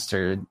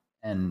Remastered,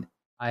 and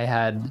I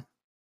had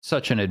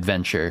such an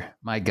adventure.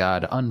 My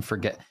God, I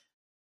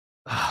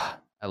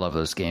love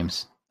those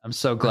games. I'm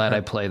so glad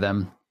I play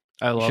them.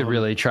 I love should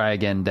really try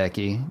again,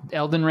 Decky.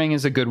 Elden Ring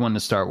is a good one to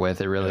start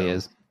with. It really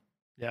is.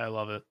 Yeah, I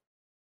love it.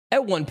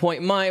 At one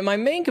point, my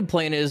main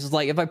complaint is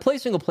like if I play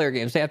single player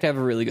games, they have to have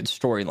a really good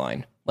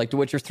storyline. Like The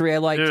Witcher 3, I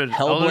liked. Dude,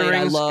 Hellblade, Elden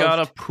Ring's I loved. got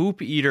a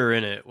poop eater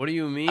in it. What do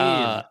you mean?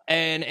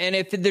 And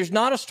if there's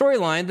not a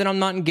storyline, then I'm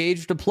not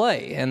engaged to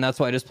play, and that's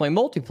why I just play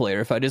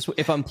multiplayer.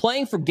 If I'm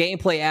playing for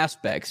gameplay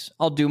aspects,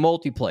 I'll do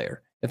multiplayer.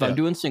 If I'm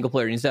doing single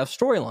player, it needs to have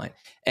storyline.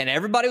 And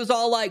everybody was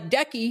all like,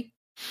 Decky.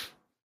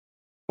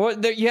 Well,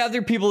 you have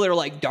there people that are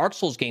like, Dark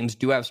Souls games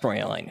do have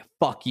storyline.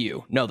 Fuck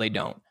you. No, they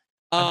don't.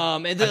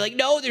 And they're like,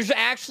 no, there's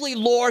actually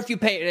lore if you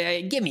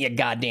pay. Give me a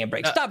goddamn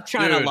break. Stop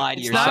trying to lie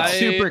to yourself. It's not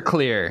super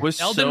clear.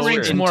 Was Elden so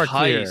Ring's more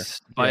clear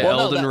by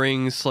Elden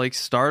Ring's like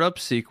startup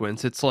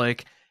sequence. It's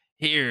like,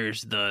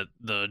 here's the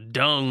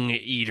dung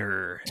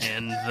eater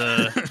and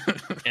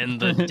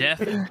the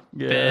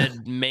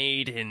deathbed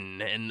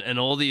maiden and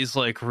all these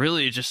like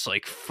really just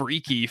like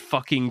freaky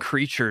fucking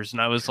creatures.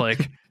 And I was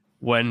like,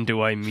 when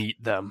do I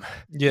meet them?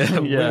 Yeah.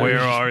 Where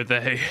are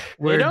they?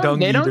 They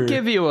don't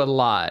give you a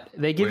lot.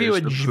 They give you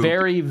a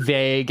very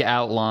vague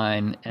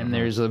outline, and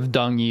there's a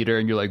dung eater,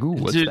 and you're like, ooh,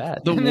 what's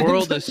that? The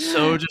world is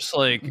so just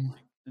like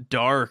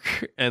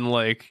dark and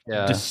like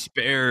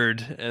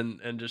despaired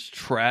and just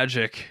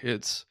tragic.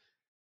 It's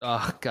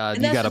oh god,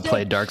 you got to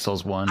play Dark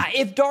Souls 1.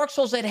 If Dark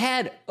Souls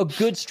had a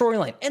good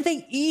storyline, and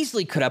they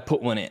easily could have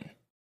put one in.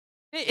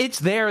 It's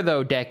there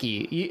though,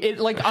 Decky. It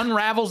like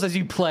unravels as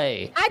you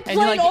play. I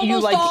played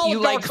almost all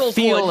of Dark Souls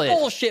 1.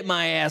 Bullshit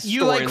my ass.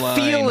 You like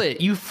feel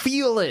it. You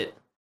feel it.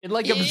 It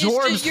like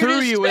absorbs through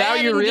you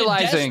without you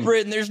realizing.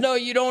 Desperate,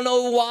 and you don't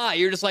know why.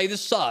 You're just like,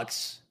 this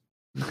sucks.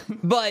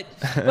 But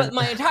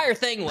my entire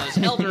thing was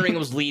Elden Ring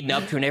was leading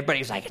up to, and everybody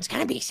was like, it's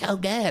gonna be so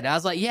good. I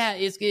was like, yeah,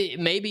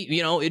 maybe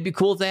it'd be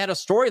cool if they had a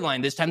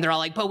storyline this time. They're all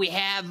like, but we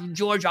have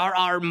George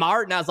R.R.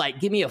 Martin. I was like,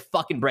 give me a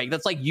fucking break.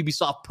 That's like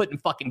Ubisoft putting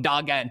fucking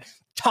Dog Guy and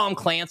Tom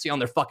Clancy on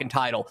their fucking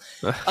title.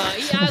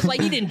 I was like,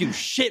 he didn't do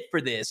shit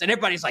for this, and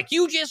everybody's like,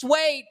 you just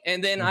wait.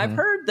 And then I've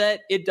heard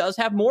that it does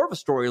have more of a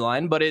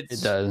storyline, but it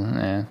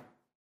does,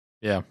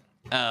 yeah.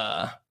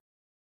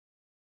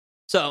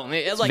 So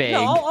it's like,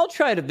 no, I'll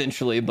try it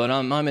eventually, but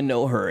I'm in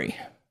no hurry.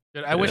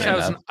 Dude, I wish I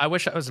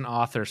was an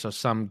author, so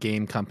some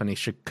game company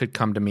could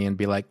come to me and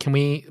be like, "Can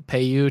we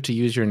pay you to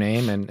use your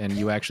name and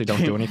you actually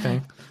don't do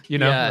anything?" You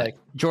know, like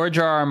George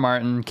R.R.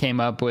 Martin came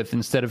up with,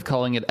 instead of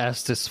calling it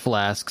Estus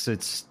flasks,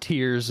 it's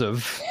tears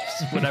of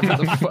whatever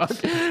the fuck,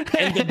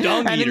 and the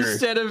dung eater. And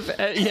instead of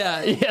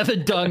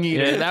the dung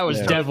eater, that was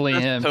definitely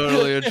him.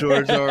 Totally a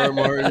George R.R.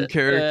 Martin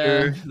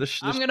character.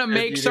 I'm gonna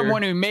make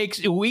someone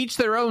who eats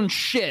their own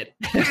shit,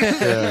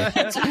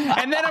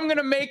 and then I'm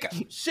gonna make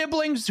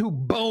siblings who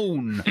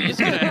bone. He's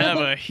gonna have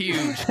a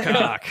huge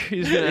cock.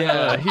 He's gonna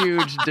have a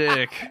huge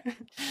dick.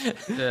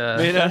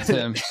 Yeah, that's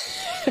him.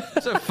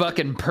 It's a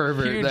fucking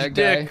pervert. Huge that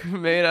guy dick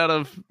made out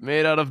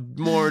of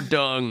more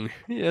dung.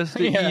 He has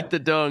to eat the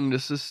dung to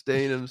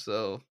sustain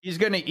himself. He's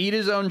gonna eat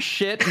his own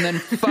shit and then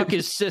fuck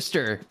his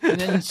sister,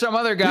 and then some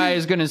other guy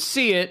is gonna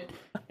see it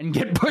and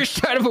get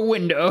pushed out of a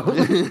window.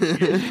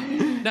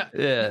 Now,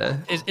 yeah.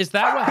 Is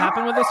that what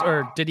happened with this,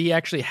 or did he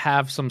actually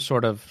have some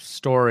sort of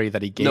story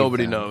that he gave?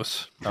 Nobody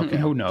knows. Okay.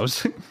 Who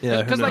knows?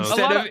 Yeah, because like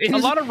a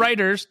lot of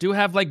writers do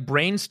have like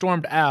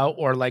brainstormed out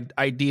or like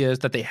ideas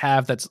that they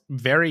have that's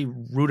very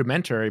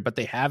rudimentary, but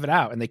they have it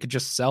out and they could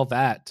just sell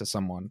that to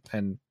someone,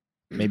 and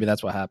maybe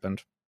that's what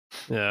happened.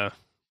 Yeah,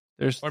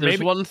 there's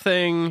one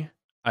thing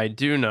I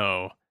do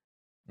know,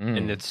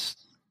 and it's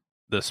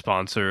the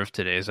sponsor of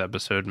today's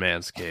episode,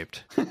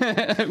 Manscaped.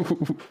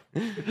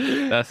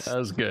 That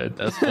was good.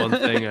 That's one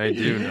thing I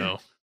do know.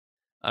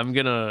 I'm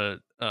gonna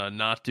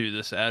not do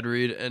this ad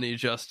read any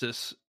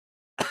justice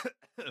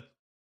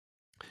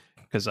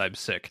because I'm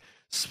sick.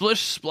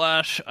 Splish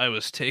splash, I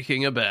was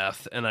taking a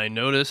bath and I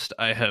noticed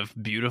I have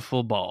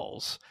beautiful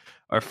balls.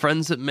 Our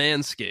friends at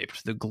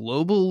Manscaped, the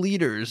global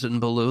leaders in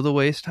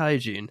below-the-waist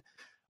hygiene,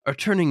 are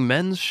turning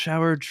men's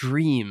shower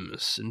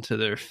dreams into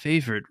their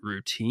favorite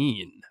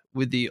routine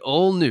with the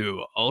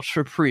all-new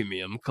Ultra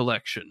Premium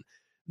collection.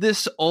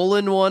 This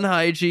all-in-one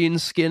hygiene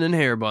skin and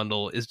hair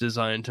bundle is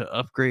designed to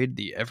upgrade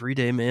the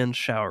everyday man's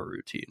shower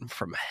routine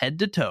from head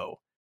to toe.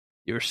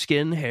 Your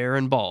skin, hair,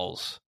 and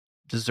balls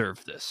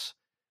deserve this.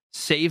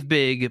 Save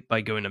big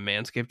by going to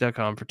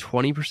manscaped.com for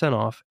 20%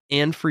 off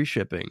and free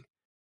shipping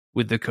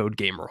with the code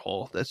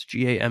GAMERHOLE. That's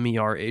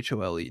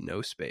GAMERHOLE,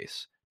 no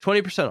space.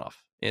 20%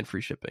 off and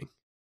free shipping.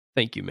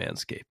 Thank you,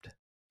 Manscaped.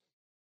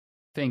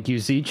 Thank you,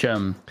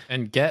 Zeechum.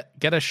 And get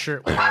a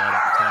shirt while you're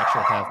at it to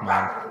actually have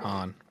mine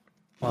on.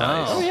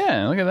 Nice. Oh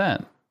yeah, look at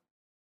that.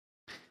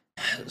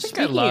 I think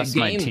I lost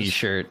my games,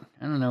 T-shirt.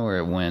 I don't know where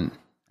it went.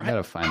 I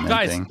gotta find that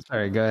Guys, thing.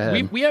 Sorry, go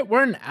ahead.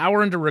 We're an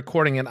hour into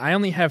recording, and I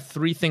only have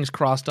 3 things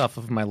crossed off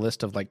of my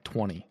list of like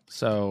 20.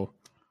 So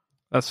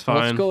that's fine.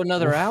 Let's go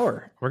another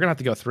hour. We're gonna have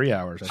to go 3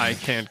 hours. I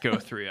can't go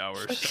 3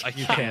 hours.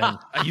 You can.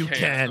 You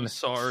can. I'm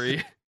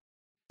sorry.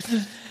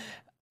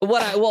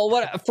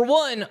 For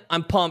one,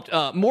 I'm pumped.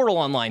 Mortal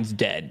Online's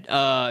dead.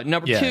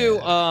 Number 2,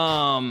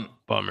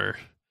 bummer.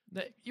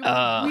 We knew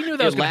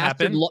that was going to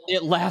happen.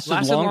 It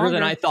lasted longer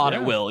than I thought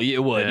it will. It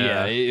would.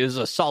 Yeah. It was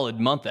a solid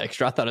month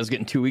extra. I thought I was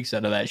getting 2 weeks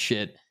out of that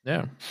shit.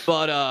 Yeah,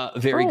 but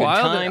very good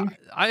time.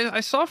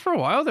 I saw for a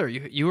while there.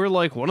 You were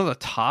like one of the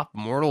top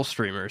Mortal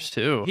streamers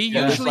too. He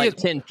usually like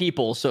 10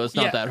 people, so it's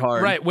not that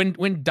hard. Right.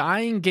 When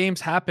dying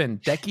games happen,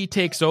 Decky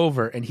takes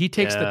over and he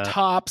takes the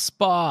top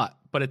spot.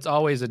 But it's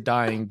always a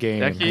dying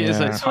game. Decky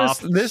is a top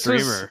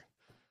streamer.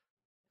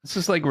 This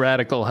is like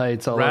Radical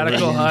Heights.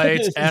 Radical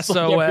Heights, SOS.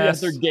 Like every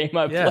other game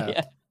I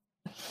play.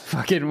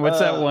 Fucking what's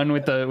that one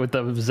with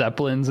the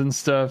Zeppelins and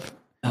stuff?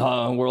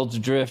 World's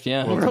Adrift.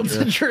 Yeah, World's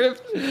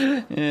Adrift.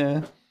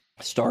 Yeah,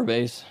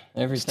 Starbase.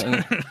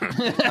 Everything.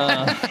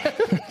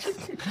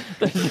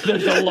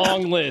 There's a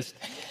long list.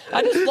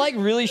 I just like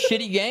really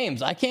shitty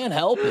games. I can't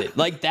help it.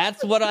 Like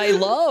that's what I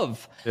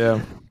love. Yeah.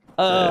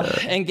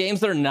 And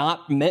games that are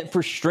not meant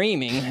for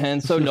streaming,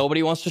 and so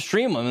nobody wants to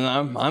stream them,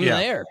 and I'm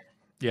there.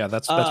 Yeah,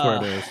 that's where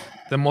it is.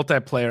 The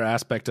multiplayer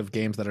aspect of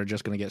games that are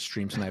just going to get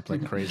stream sniped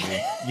like crazy.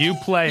 You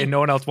play, and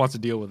no one else wants to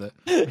deal with it.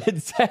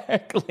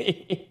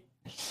 Exactly.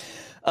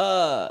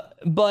 But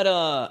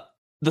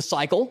the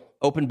Cycle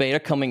open beta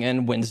coming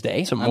in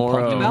Wednesday. Tomorrow.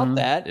 I'm pumped about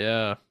that.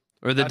 Yeah,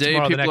 or the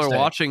day people are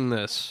watching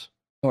this,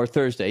 or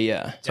Thursday.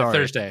 Yeah,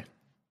 Thursday.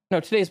 No,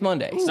 today's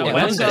Monday. So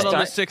Wednesday on the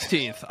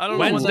 16th. I don't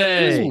know when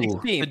that is.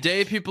 The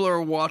day people are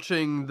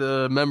watching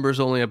the members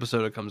only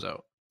episode, it comes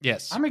out.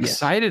 Yes, I'm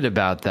excited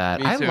about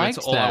that. Me too. I like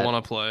that. All I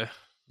want to play.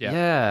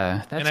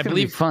 Yeah, that's gonna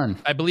be fun.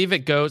 I believe it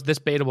goes. This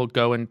beta will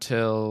go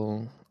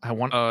until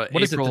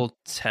April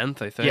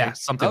 10th. I think. Yeah,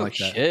 something like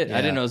that. Shit, I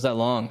didn't know it was that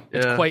long.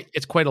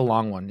 It's quite a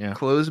long one. Yeah,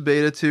 closed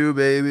beta 2,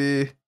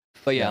 baby.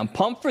 But yeah, I'm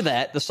pumped for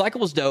that. The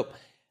Cycle was dope.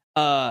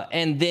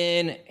 And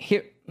then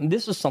here.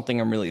 This is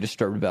something I'm really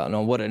disturbed about, and I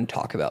wanted to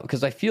talk about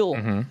because I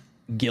feel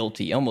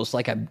guilty, almost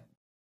like I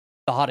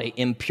thought an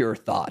impure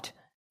thought.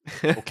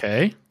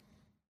 Okay.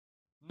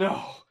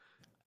 No.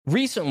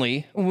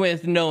 Recently,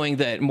 with knowing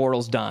that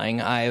Mortal's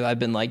dying, I've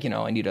been like,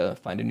 I need to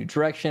find a new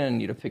direction, I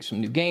need to pick some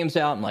new games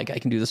out, and like I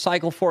can do the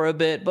Cycle for a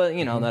bit, but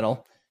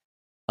that'll.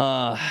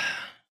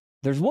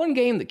 There's one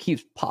game that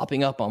keeps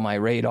popping up on my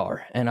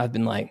radar, and I've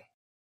been like,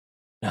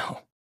 no.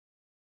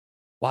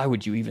 Why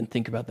would you even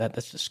think about that?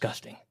 That's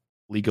disgusting.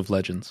 League of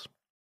Legends.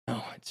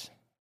 No, it's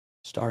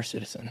Star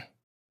Citizen.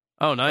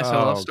 Oh, nice! I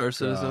love Star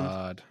Citizen.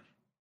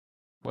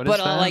 What is that?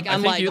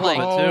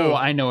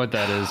 I know what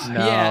that is.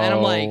 No. Yeah, and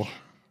I'm like,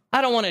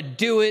 I don't want to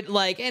do it.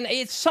 Like, and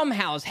it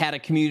somehow has had a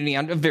community,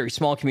 a very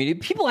small community.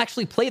 People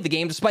actually play the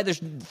game despite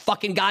there's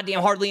fucking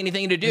goddamn hardly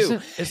anything to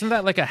do. Isn't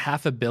that like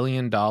 $500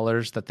 million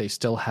that they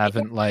still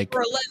haven't for 11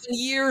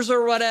 years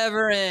or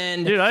whatever?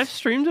 And dude, I've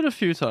streamed it a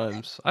few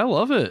times. I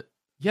love it.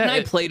 Yeah, and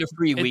I played a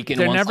free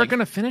weekend. They're never going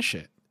to finish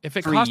it. If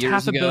it cost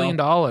 $500 million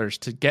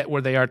to get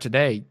where they are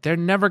today, they're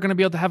never going to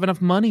be able to have enough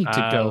money to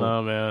go. I don't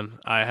know, man.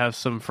 I have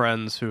some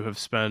friends who have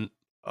spent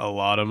a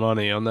lot of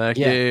money on that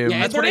game. Yeah,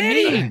 that's what I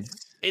mean.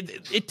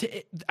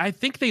 I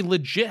think they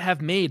legit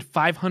have made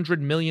 $500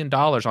 million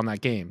on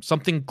that game,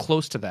 something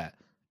close to that,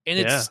 and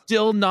it's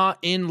still not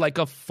in like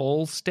a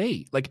full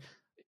state. Like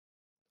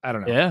I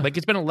don't know. Like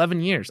it's been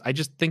 11 years. I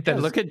just think that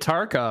look at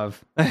Tarkov.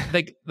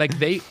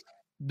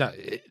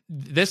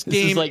 This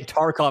game is like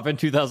Tarkov in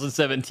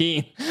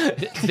 2017.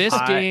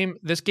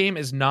 This game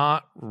is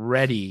not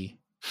ready,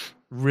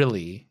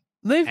 really.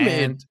 They've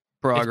made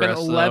progress.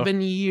 It's been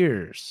 11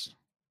 years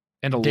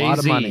and a lot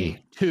of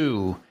money.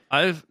 2.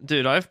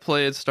 I've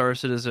played Star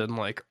Citizen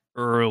like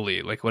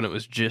early, like when it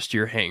was just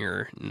your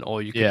hangar and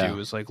all you could do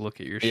was like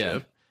look at your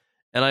ship.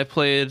 And I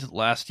played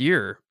last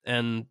year,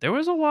 and there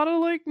was a lot of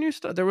like new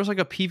stuff. There was like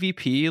a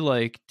PvP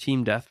like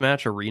team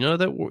deathmatch arena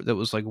that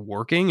was like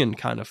working and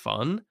kind of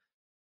fun.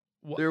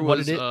 There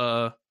was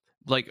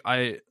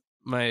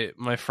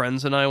my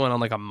friends and I went on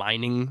like a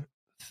mining.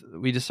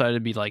 We decided to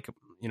be like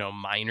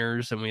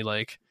miners, and we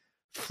like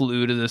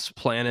flew to this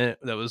planet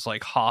that was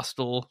like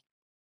hostile.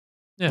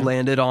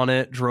 Landed on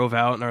it, drove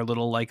out in our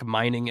little like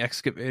mining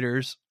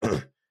excavators,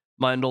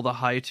 mined all the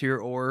high tier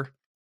ore,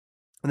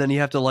 and then you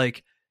have to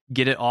like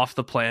get it off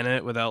the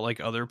planet without like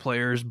other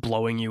players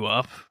blowing you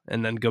up,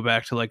 and then go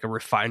back to like a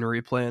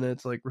refinery planet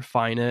to like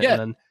refine it, and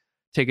then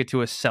take it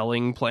to a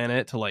selling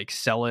planet to like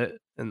sell it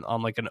and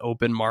on like an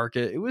open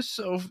market. It was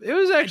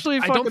actually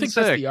I don't think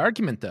that's the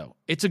argument though.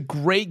 It's a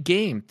great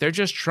game. They're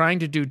just trying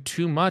to do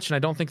too much, and I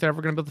don't think they're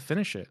ever going to be able to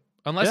finish it.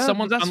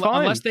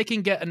 Unless they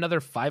can get another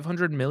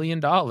 $500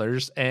 million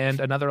and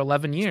another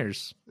 11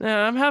 years. Yeah,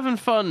 I'm having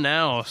fun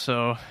now,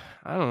 so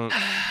I'm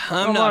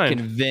not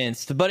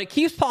convinced, but it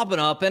keeps popping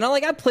up, and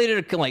I played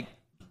it like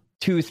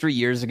 2-3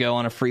 years ago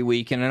on a free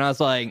weekend, and I was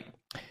like,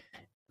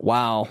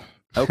 wow,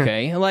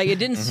 okay. Like it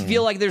didn't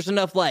feel like there's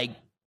enough like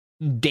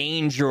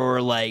danger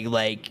or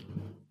like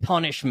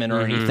punishment or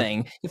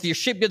anything. If your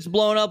ship gets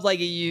blown up, like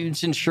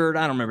it's insured.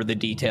 I don't remember the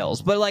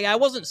details, but like I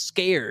wasn't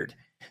scared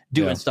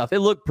doing stuff. It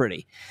looked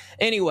pretty.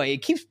 Anyway, it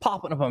keeps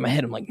popping up in my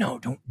head. I'm like, no,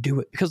 don't do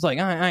it, because like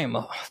I am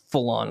a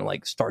full on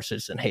like Star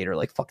Citizen hater.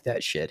 Like fuck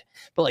that shit.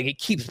 But like it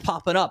keeps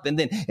popping up, and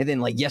then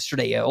like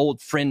yesterday, an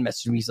old friend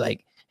messaged me. He's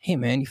like, hey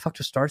man, you fucked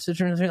with Star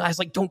Citizen? I was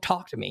like, don't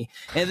talk to me.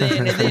 And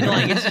then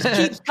like it just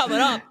keeps coming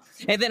up.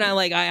 And then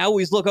I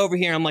always look over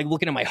here. I'm like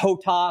looking at my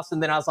HOTAS,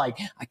 and then I was like,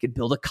 I could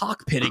build a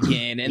cockpit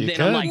again. And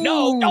then I'm like,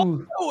 no,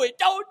 don't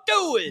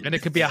do it. And it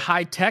could be a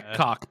high tech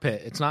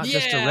cockpit. It's not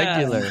just a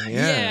regular.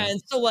 Yeah.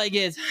 And so like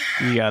you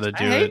gotta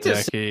do it,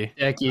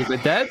 Decky.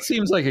 But that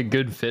seems like a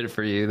good fit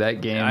for you. That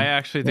game. I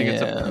actually think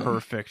it's a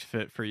perfect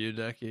fit for you,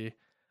 Decky.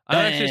 I'm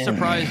actually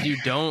surprised you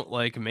don't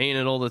like main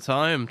it all the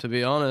time, to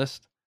be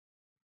honest.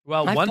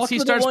 Well, once he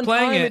starts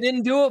playing it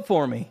didn't do it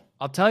for me.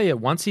 I'll tell you,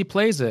 once he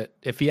plays it,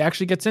 if he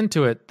actually gets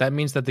into it, that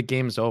means that the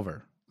game's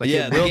over. Like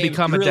it will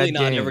become really a dead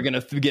game. Never going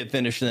to get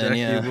finished then.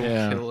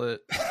 Kill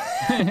it.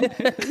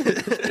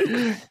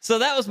 So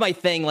that was my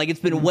thing. Like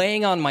it's been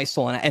weighing on my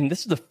soul, and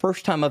this is the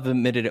first time I've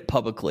admitted it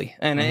publicly.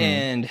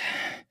 And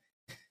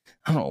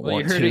I don't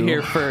want to. You heard it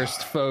here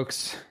first,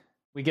 folks.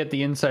 We get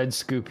the inside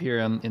scoop here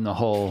in the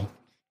hole.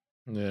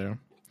 Yeah.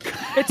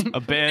 It's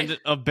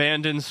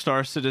abandoned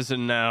Star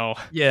Citizen now.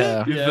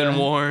 Yeah. You've been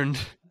warned.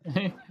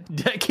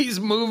 Decky's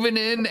moving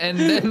in and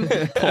then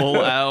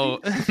pull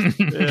out.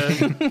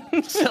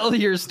 Sell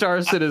your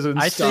Star Citizen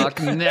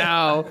stock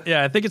now.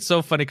 Yeah, I think it's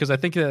so funny because I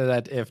think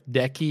that if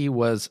Decky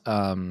was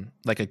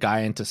like a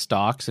guy into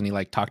stocks and he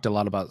like talked a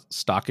lot about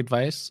stock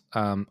advice,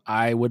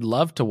 I would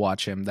love to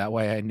watch him. That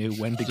way I knew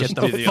when to get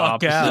the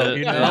fuck out.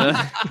 You know?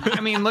 I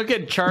mean, look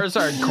at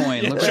Charizard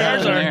coin. Look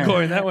Charizard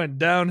coin, that went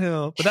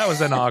downhill. But that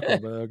was an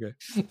awkward, but okay.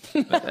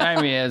 I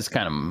mean, it's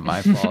kind of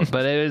my fault,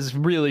 but it was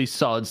really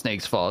Solid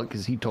Snake's fault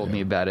because he told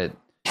me about it.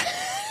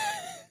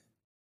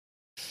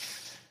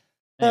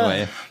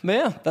 Anyway,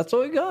 that's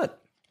what we got.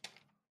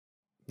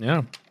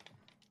 Yeah.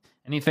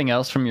 Anything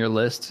else from your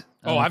list?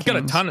 I've got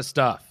a ton of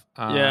stuff.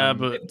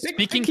 But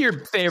pick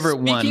your favorite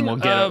one. We'll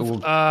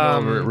go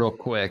over it real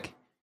quick.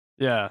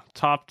 Yeah,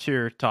 top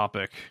tier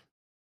topic.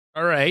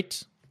 All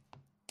right.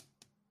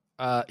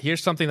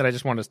 Here's something that I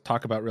just want to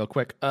talk about real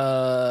quick.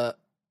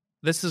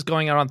 This is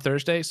going out on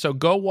Thursday, so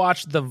go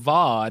watch the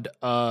VOD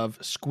of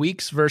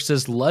Squeaks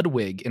versus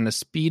Ludwig in the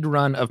speed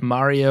run of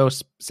Mario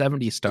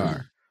 70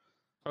 Star.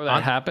 Oh,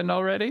 that happened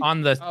already?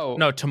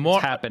 No, tomorrow.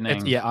 It's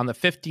happening. On the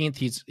 15th,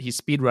 he's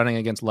speed running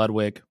against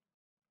Ludwig.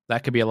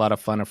 That could be a lot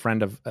of fun. How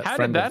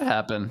did that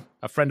happen?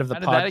 A friend of the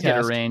podcast. How did that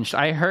get arranged?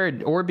 I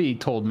heard Orby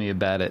told me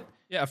about it.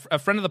 Yeah, a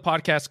friend of the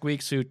podcast,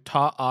 Squeaks, who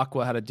taught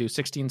Aqua how to do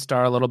 16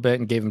 star a little bit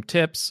and gave him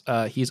tips.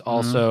 He's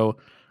also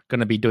going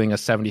to be doing a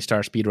 70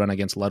 star speed run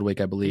against Ludwig,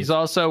 I believe. He's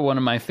also one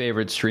of my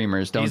favorite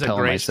streamers. Don't tell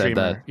him I said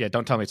that. Yeah,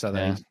 don't tell me I said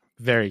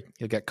that.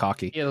 He'll get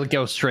cocky. It'll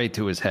go straight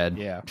to his head.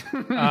 Yeah.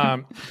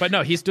 But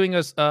no, he's doing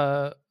a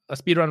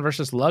speed run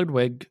versus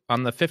Ludwig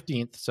on the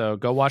 15th. So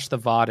go watch the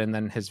VOD, and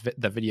then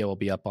the video will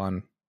be up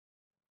on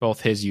both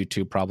his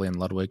YouTube probably and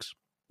Ludwig's,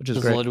 which is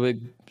great. Does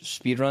Ludwig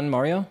speed run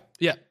Mario?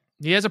 Yeah.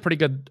 He has a pretty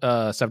good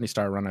 70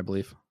 star run, I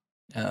believe.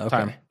 Okay.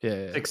 Time.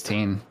 Yeah.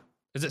 16.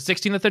 Is it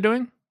 16 that they're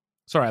doing?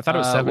 Sorry, I thought it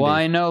was 70. Well,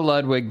 I know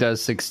Ludwig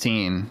does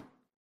 16.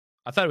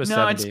 I thought it was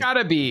 70. No, it's got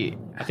to be.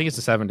 I think it's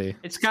a 70.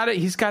 He's got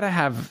to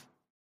have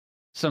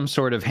some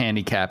sort of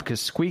handicap because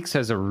Squeaks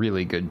has a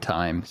really good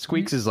time.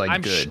 Squeaks is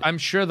like good. I'm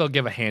sure they'll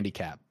give a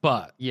handicap,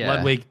 but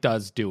Ludwig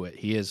does do it.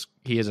 He is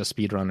a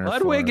speedrunner.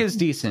 Ludwig is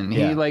decent.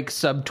 He like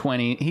sub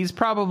 20. He's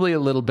probably a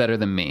little better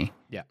than me.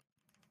 Yeah.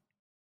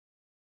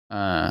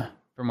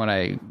 From what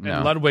I know.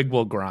 And Ludwig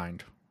will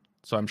grind,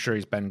 so I'm sure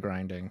he's been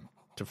grinding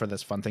for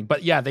this fun thing.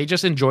 But yeah, they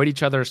just enjoyed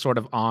each other sort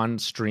of on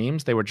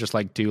streams. They would just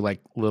like do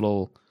like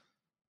little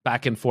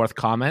back and forth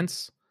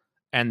comments,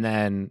 and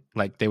then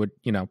like they would,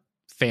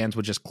 fans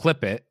would just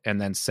clip it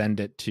and then send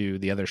it to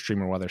the other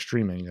streamer while they're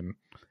streaming, and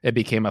it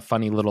became a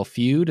funny little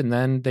feud, and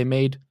then they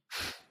made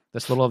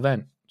this little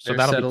event. So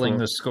they're settling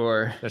the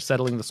score. They're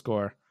settling the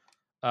score.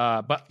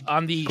 But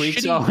on the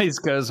Squeaks always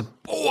goes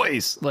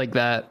boys like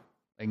that,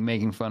 like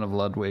making fun of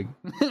Ludwig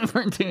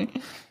for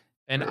doing,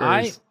 and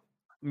I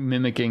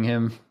mimicking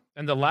him.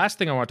 And the last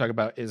thing I want to talk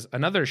about is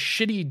another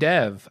shitty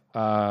dev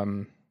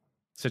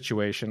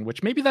situation,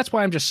 which maybe that's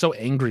why I'm just so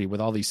angry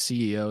with all these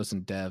CEOs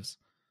and devs.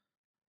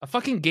 A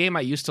fucking game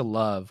I used to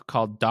love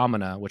called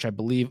Domina, which I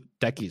believe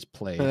Decky's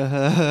played.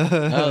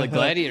 The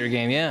Gladiator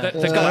game, yeah.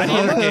 The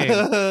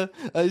Gladiator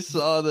game. I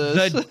saw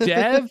this. The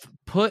dev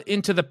put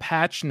into the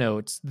patch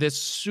notes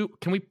this...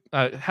 Can we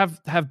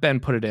have Ben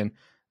put it in?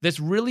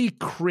 This really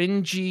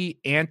cringy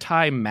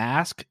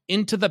anti-mask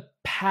into the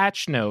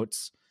patch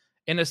notes.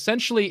 And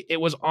essentially, it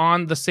was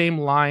on the same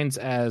lines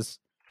as...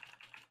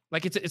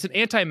 Like, it's an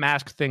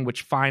anti-mask thing,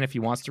 which fine if he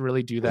wants to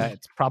really do that.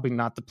 It's probably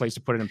not the place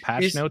to put it in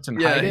patch notes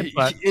and hide it.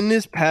 But in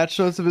his patch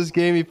notes of his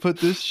game, he put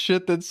this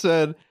shit that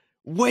said,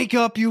 "Wake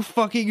up, you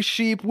fucking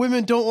sheep.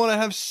 Women don't want to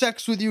have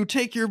sex with you.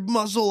 Take your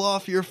muzzle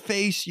off your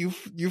face, you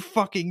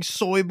fucking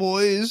soy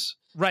boys."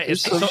 Right.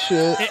 It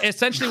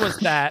essentially was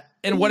that.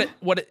 And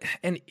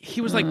and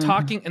he was like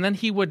talking, and then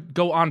he would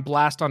go on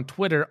blast on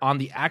Twitter on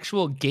the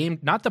actual game,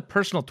 not the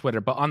personal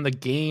Twitter, but on the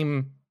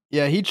game.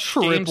 Yeah, he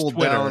tripled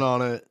down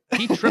on it.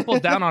 He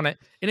tripled down on it.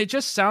 And it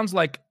just sounds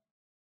like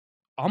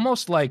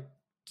almost like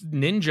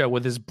Ninja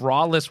with his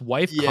braless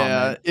wife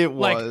comment. Yeah, it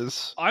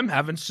was. Like, I'm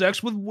having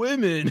sex with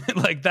women.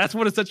 Like, that's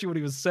essentially what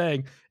he was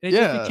saying. And it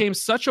just became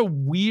such a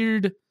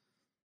weird,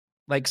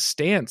 like,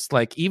 stance.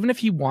 Like, even if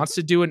he wants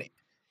to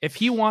if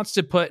he wants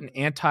to put an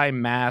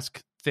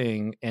anti-mask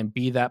thing and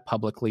be that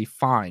publicly,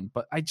 fine.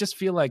 But I just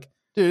feel like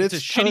it's a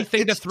shitty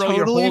thing to throw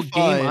your whole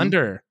game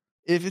under.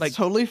 If it's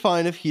totally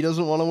fine if he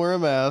doesn't want to wear a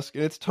mask,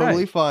 and it's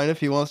totally fine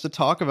if he wants to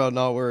talk about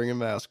not wearing a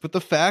mask. But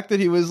the fact that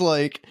he was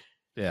like,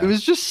 it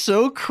was just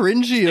so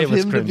cringy of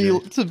him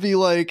to be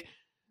like,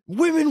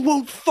 women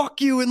won't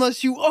fuck you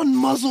unless you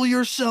unmuzzle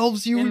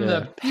yourselves. You in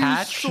the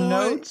patch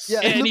notes,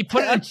 and he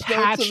put in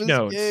patch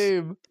notes.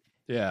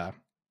 Yeah.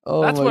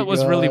 Oh, that's what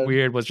was really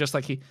weird, was just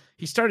like he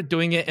started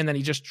doing it, and then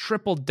he just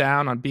tripled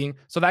down on being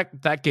so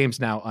that game's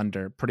now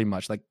under pretty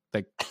much like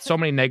so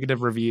many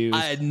negative reviews.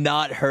 I had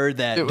not heard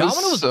that. Domino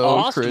was so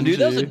awesome, cringy. Dude.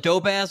 That was a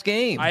dope ass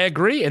game. I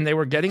agree, and they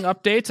were getting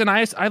updates, and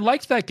I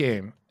liked that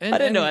game. And, I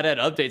didn't know it had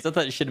updates. I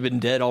thought it should have been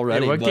dead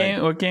already.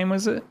 What game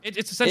was it?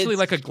 It's essentially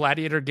like a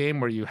gladiator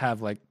game where you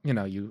have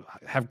you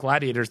have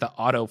gladiators that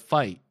auto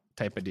fight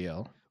type of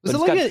deal. Was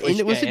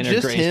it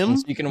just him?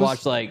 So you can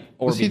watch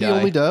Was he the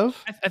only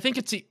dev? I think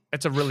it's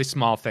a really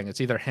small thing. It's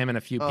either him and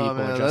a few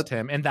people or just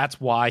him, and that's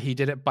why he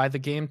did it by the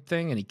game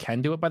thing, and he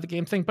can do it by the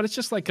game thing. But it's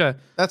just like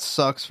that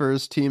sucks for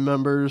his team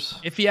members.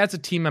 If he has a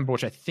team member,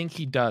 which I think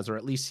he does, or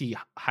at least he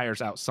hires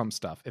out some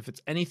stuff. If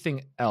it's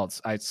anything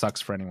else, it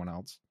sucks for anyone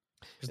else.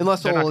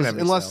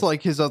 Unless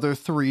like his other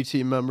 3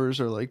 team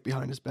members are like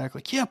behind his back,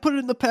 like, yeah, put it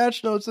in the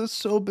patch notes. That's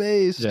so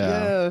based.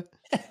 Yeah.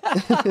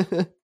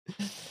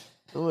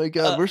 Oh my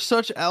god, we're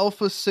such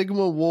alpha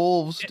sigma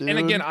wolves, dude. And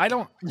again, I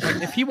don't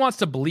if he wants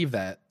to believe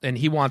that and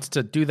he wants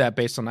to do that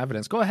based on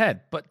evidence, go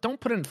ahead. But don't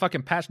put it in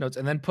fucking patch notes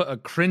and then put a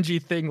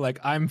cringy thing like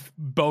I'm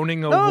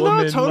boning a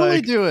woman. No,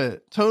 totally do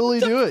it.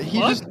 Totally do it. He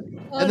just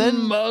and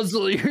then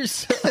muzzle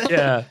yourself.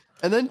 Yeah.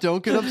 And then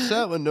don't get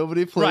upset when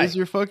nobody plays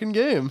your fucking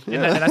game.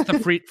 Yeah. And that's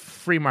the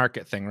free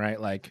market thing, right?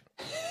 Like,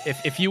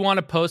 if you want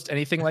to post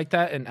anything like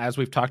that, and as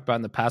we've talked about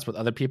in the past with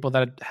other people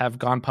that have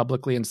gone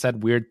publicly and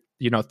said weird,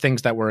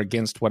 things that were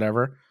against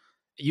whatever,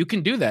 you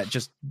can do that.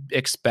 Just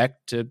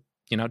expect to,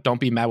 don't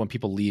be mad when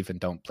people leave and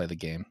don't play the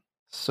game.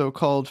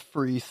 So-called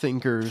free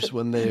thinkers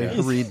when they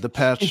read the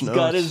patch notes. He's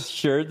got his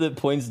shirt that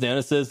points down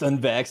and says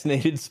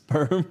unvaccinated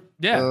sperm.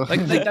 Yeah,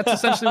 like that's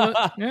essentially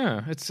what,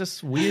 it's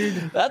just weird.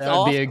 That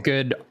would be a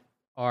good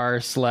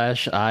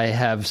r/I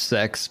have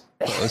sex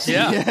post.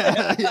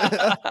 Yeah.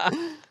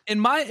 In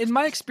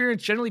my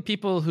experience, generally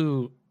people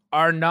who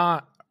are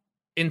not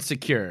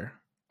insecure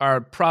are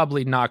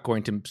probably not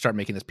going to start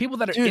making this. People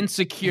that are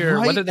insecure,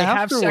 whether they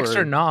have sex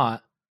or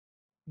not,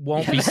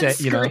 won't be said.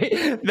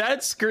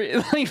 That's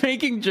like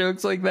making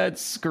jokes like that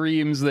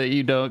screams that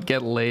you don't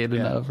get laid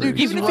enough. Dude,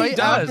 even if he does,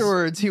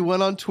 afterwards, he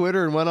went on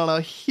Twitter and went on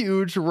a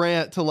huge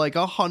rant to like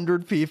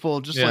 100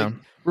 people, just like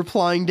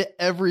replying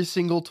to every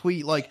single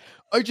tweet, like,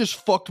 I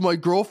just fucked my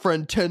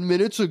girlfriend 10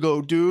 minutes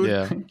ago, dude.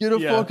 Yeah. Get a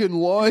fucking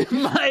life.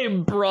 My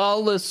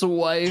braless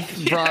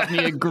wife brought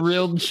me a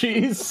grilled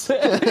cheese.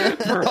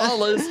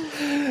 Braless.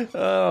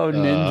 Oh,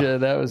 Ninja,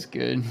 that was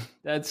good.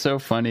 That's so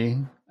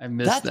funny. I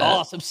missed That's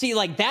awesome. See,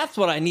 like, that's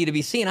what I need to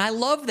be seeing. I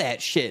love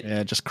that shit.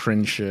 Yeah, just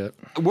cringe shit.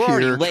 We're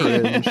already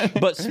late.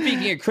 But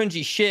speaking of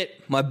cringy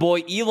shit, my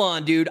boy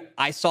Elon, dude,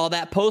 I saw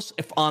that post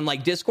on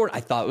like Discord. I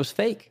thought it was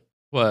fake.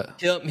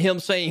 What? Him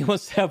saying he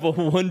wants to have a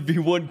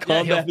 1v1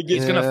 combat against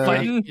he's gonna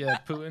fight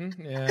Putin.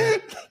 Yeah.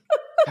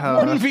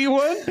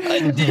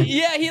 1v1?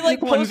 Yeah, he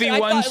like posted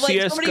 1v1 CS:GO.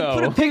 Like, somebody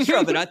put a picture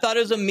of it. I thought it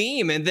was a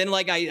meme, and then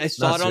like I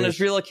saw it on his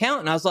real account,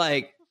 and I was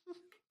like,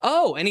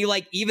 oh, and he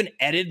like even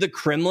edited the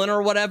Kremlin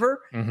or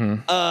whatever.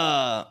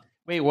 Mm-hmm.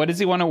 Wait, what does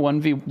he want to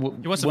 1v? He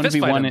wants to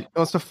 1v1. He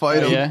wants to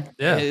fight him.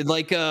 Yeah.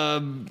 Like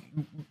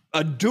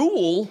a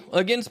duel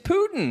against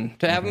Putin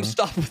to have him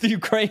stop with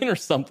Ukraine or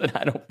something.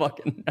 I don't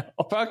fucking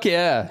know. Fuck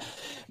yeah.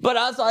 But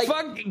I was like,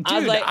 dude,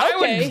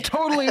 I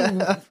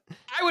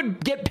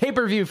would get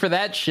pay-per-view for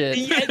that shit.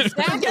 Yeah,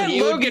 exactly. Get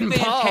Logan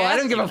Paul. I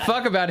don't give a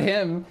fuck about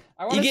him.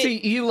 I want to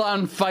see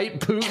Elon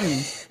fight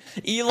Putin.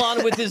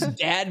 Elon with his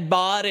dad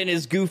bod and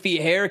his goofy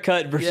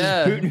haircut versus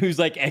Putin, who's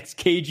like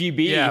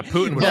ex-KGB. Yeah,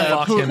 Putin would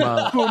fuck him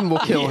up. Putin will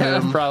kill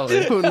him. Probably.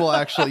 Putin will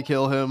actually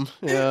kill him.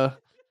 Yeah.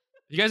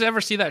 You guys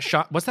ever see that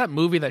what's that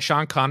movie that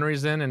Sean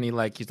Connery's in? And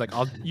he's like,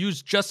 I'll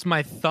use just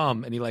my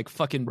thumb, and he like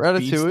fucking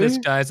beats this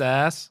guy's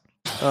ass.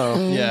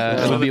 Oh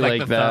yeah, it'll be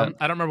like that. Thumb.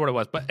 I don't remember what it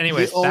was, but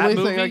anyway, the only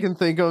thing I can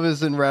think of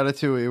is in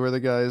Ratatouille, where the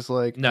guy's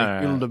like,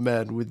 "I killed a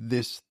man with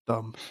this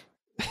thumb."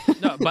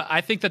 No, but I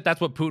think that's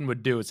what Putin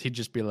would do. Is he'd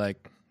just be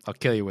like, "I'll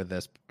kill you with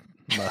this."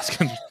 But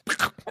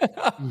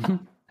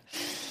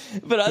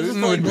I was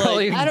Putin like, would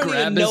probably I don't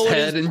grab even know his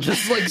head and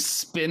just like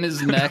spin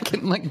his neck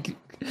and like.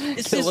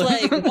 It's just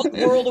like, what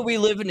world are we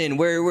living in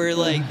where we're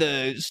like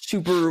the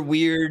super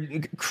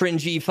weird,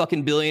 cringy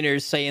fucking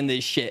billionaires saying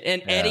this shit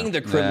and editing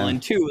the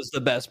Kremlin too is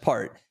the best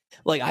part.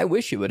 Like, I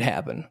wish it would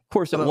happen. Of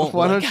course it won't.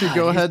 Why don't you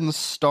go ahead and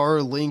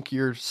Starlink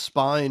your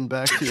spine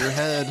back to your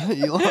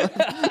head, Elon?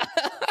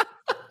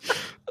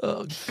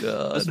 Oh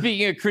god.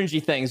 Speaking of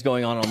cringy things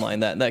going on online,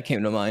 that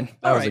came to mind.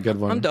 That was a good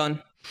one. I'm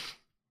done.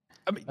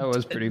 I mean, that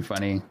was pretty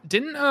funny.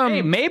 Didn't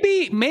hey,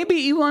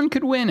 maybe Elon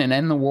could win and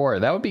end the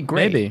war. That would be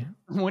great. Maybe.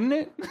 Wouldn't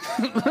it?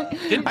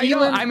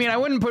 I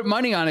wouldn't put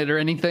money on it or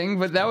anything,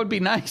 but that would be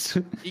nice.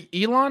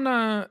 Elon,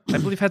 I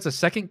believe, has a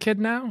second kid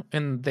now,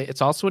 and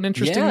it's also an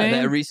interesting name.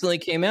 Yeah, that recently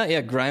came out.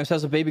 Yeah, Grimes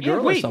has a baby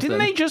girl. Wait, or something.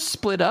 didn't they just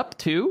split up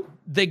too?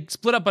 They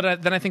split up,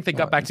 but then I think they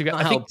got back together.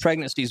 I think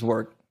pregnancies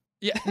work.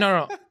 Yeah,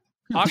 no.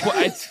 Aqua,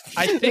 I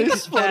think they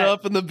split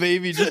up and the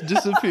baby just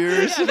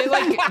disappears. Yeah,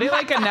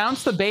 they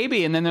announce the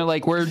baby and then they're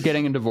like, we're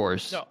getting a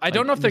divorce. No, I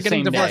don't know if they're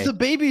getting divorced. The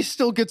baby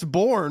still gets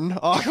born,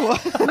 Aqua.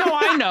 No,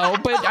 I know,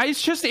 but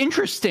it's just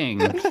interesting.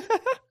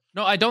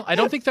 No, I don't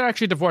think they're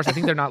actually divorced. I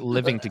think they're not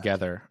living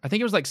together. I think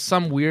it was like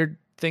some weird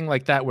thing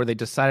like that where they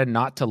decided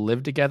not to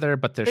live together,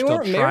 but they're still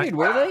weren't married,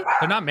 were they?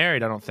 They're not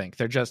married, I don't think.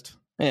 They're just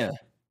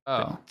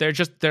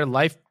they're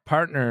life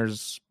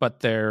partners, but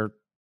they're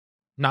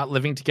not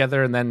living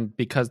together, and then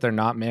because they're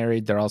not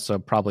married, they're also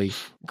probably...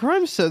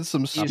 Grimes said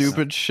some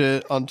stupid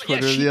shit on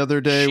Twitter the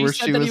other day where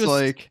she was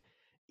like,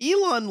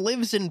 Elon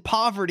lives in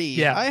poverty.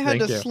 Yeah, I had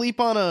to sleep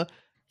on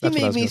he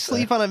made me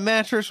sleep on a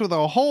mattress with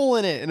a hole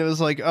in it. And it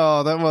was like,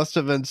 oh, that must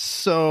have been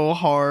so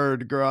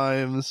hard,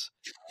 Grimes.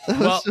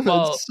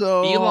 Well,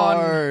 so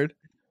hard.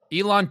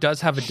 Elon does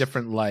have a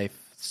different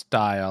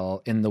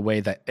lifestyle in the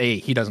way that A,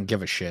 he doesn't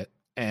give a shit,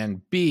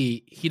 and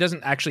B, he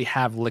doesn't actually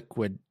have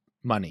liquid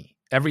money.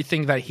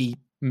 Everything that he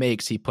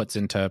makes, he puts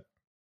into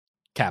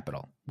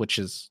capital, which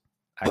is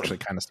actually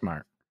kind of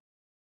smart.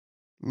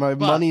 My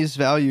money's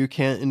value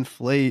can't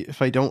inflate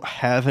if I don't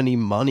have any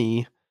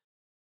money.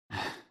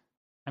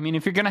 I mean,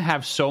 if you're going to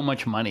have so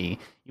much money,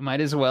 you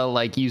might as well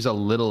like use a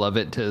little of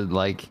it to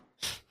like...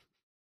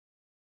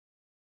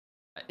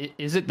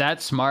 Is it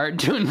that smart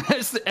to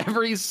invest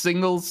every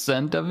single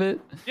cent of it?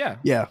 Yeah.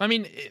 Yeah. I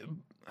mean...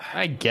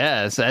 I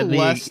guess the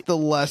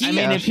less. I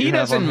mean, if he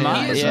doesn't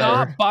mind,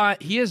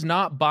 he is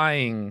not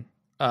buying,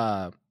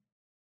 not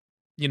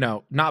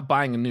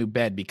buying a new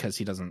bed because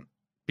he doesn't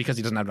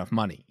have enough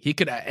money. He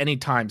could at any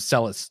time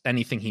sell us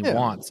anything he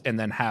wants and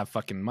then have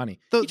fucking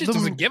money. He just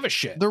doesn't give a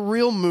shit. The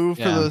real move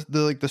for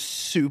the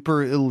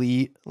super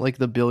elite, like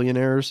the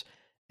billionaires,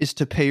 is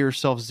to pay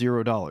yourself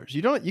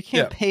 $0. You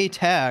can't pay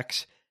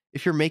tax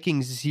if you're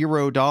making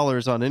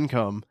 $0 on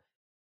income.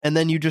 And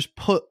then you just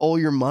put all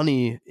your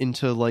money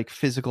into like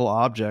physical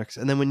objects.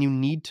 And then when you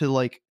need to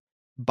like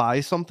buy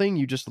something,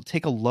 you just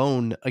take a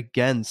loan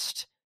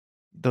against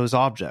those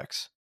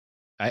objects.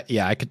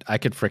 I could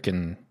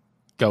freaking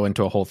go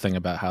into a whole thing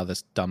about how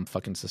this dumb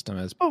fucking system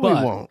is. But we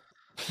won't.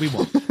 We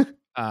won't.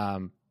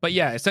 But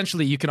yeah,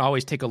 essentially you can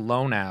always take a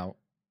loan out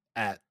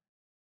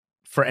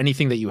for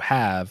anything that you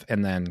have.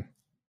 And then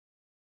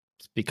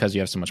because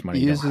you have so much money,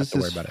 you don't have to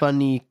worry about it.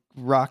 Funny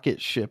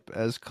rocket ship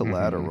as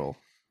collateral.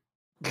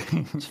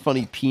 It's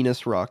funny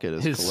penis rocket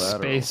as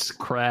collateral.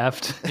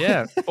 Spacecraft.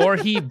 Yeah. Or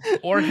he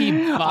buys.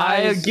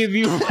 I'll give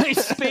you my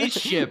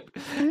spaceship.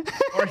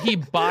 Or he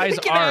buys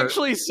I can art.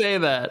 Actually say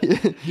that.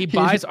 He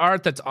buys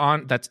art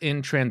that's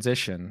in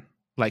transition.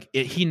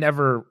 he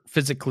never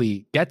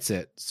physically gets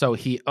it, so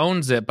he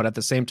owns it, but at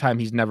the same time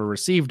he's never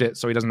received it,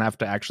 so he doesn't have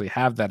to actually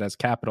have that as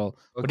capital,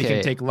 but he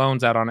can take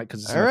loans out on it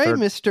because all right,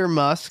 Mr.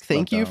 Musk,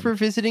 thank you for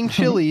visiting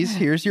Chili's.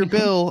 Here's your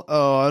bill.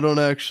 Oh, I don't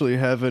actually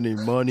have any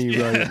money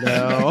right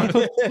now.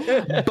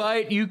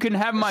 But you can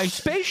have my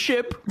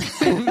spaceship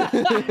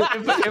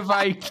if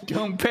I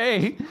don't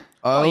pay.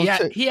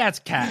 He has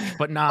cash,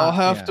 but not. I'll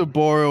have to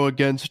borrow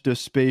against a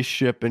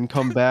spaceship and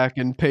come back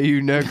and pay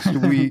you next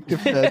week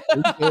if that's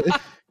okay.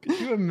 Could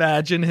you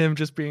imagine him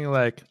just being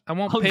like, I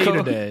won't pay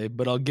today,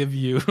 but I'll give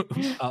you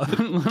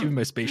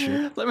my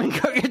spaceship. Let me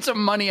go get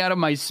some money out of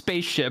my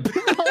spaceship.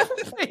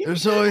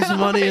 There's always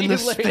money in the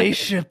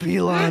spaceship,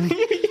 Elon.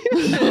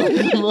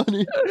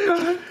 Money.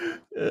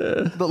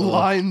 The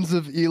lines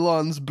of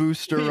Elon's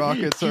booster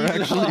rockets are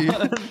actually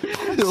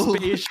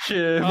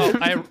spaceship.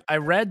 I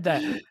read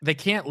that they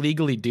can't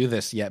legally do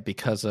this yet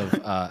because of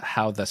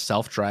how the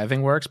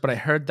self-driving works, but I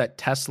heard that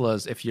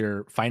Teslas, if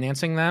you're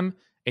financing them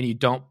and you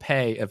don't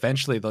pay,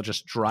 eventually they'll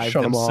just drive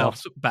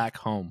themselves back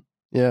home.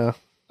 Yeah.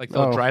 Like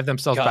they'll drive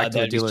themselves back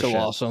to the dealership. So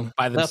awesome.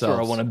 By themselves. That's where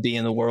I want to be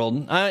in the world.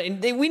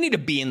 We need to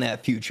be in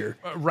that future.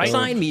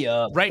 Sign me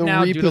up. Right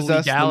now, due to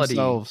legality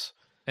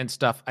and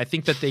stuff, I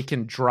think that they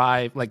can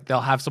drive, like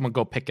they'll have someone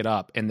go pick it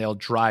up and they'll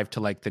drive to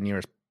like the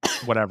nearest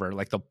whatever,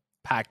 like they'll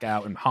pack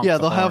out and honk. Yeah,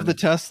 they'll have the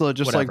Tesla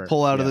just like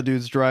pull out of the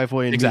dude's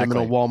driveway and meet him in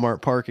a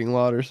Walmart parking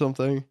lot or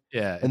something.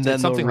 Yeah. And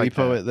then they'll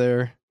repo it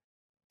there.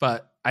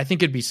 But I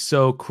think it'd be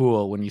so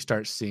cool when you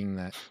start seeing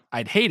that.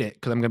 I'd hate it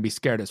because I'm going to be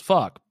scared as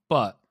fuck,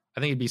 but I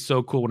think it'd be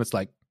so cool when it's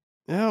like,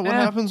 yeah, what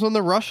happens when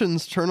the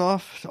Russians turn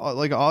off,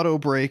 like auto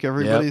brake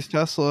everybody's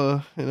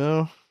Tesla, you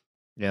know?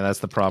 Yeah, that's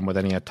the problem with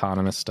any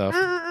autonomous stuff.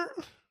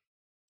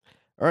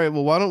 All right,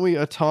 well, why don't we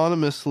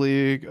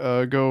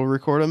autonomously go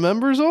record a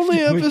members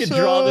only episode? We could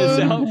draw this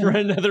out for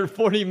another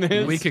 40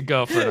 minutes. We could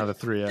go for another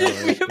 3 hours.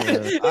 It's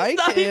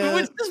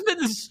just been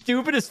the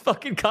stupidest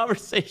fucking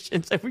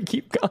conversations if we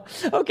keep going.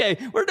 Okay,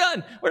 we're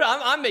done.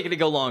 I'm making it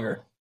go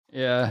longer.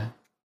 Yeah.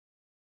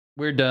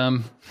 We're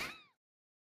dumb.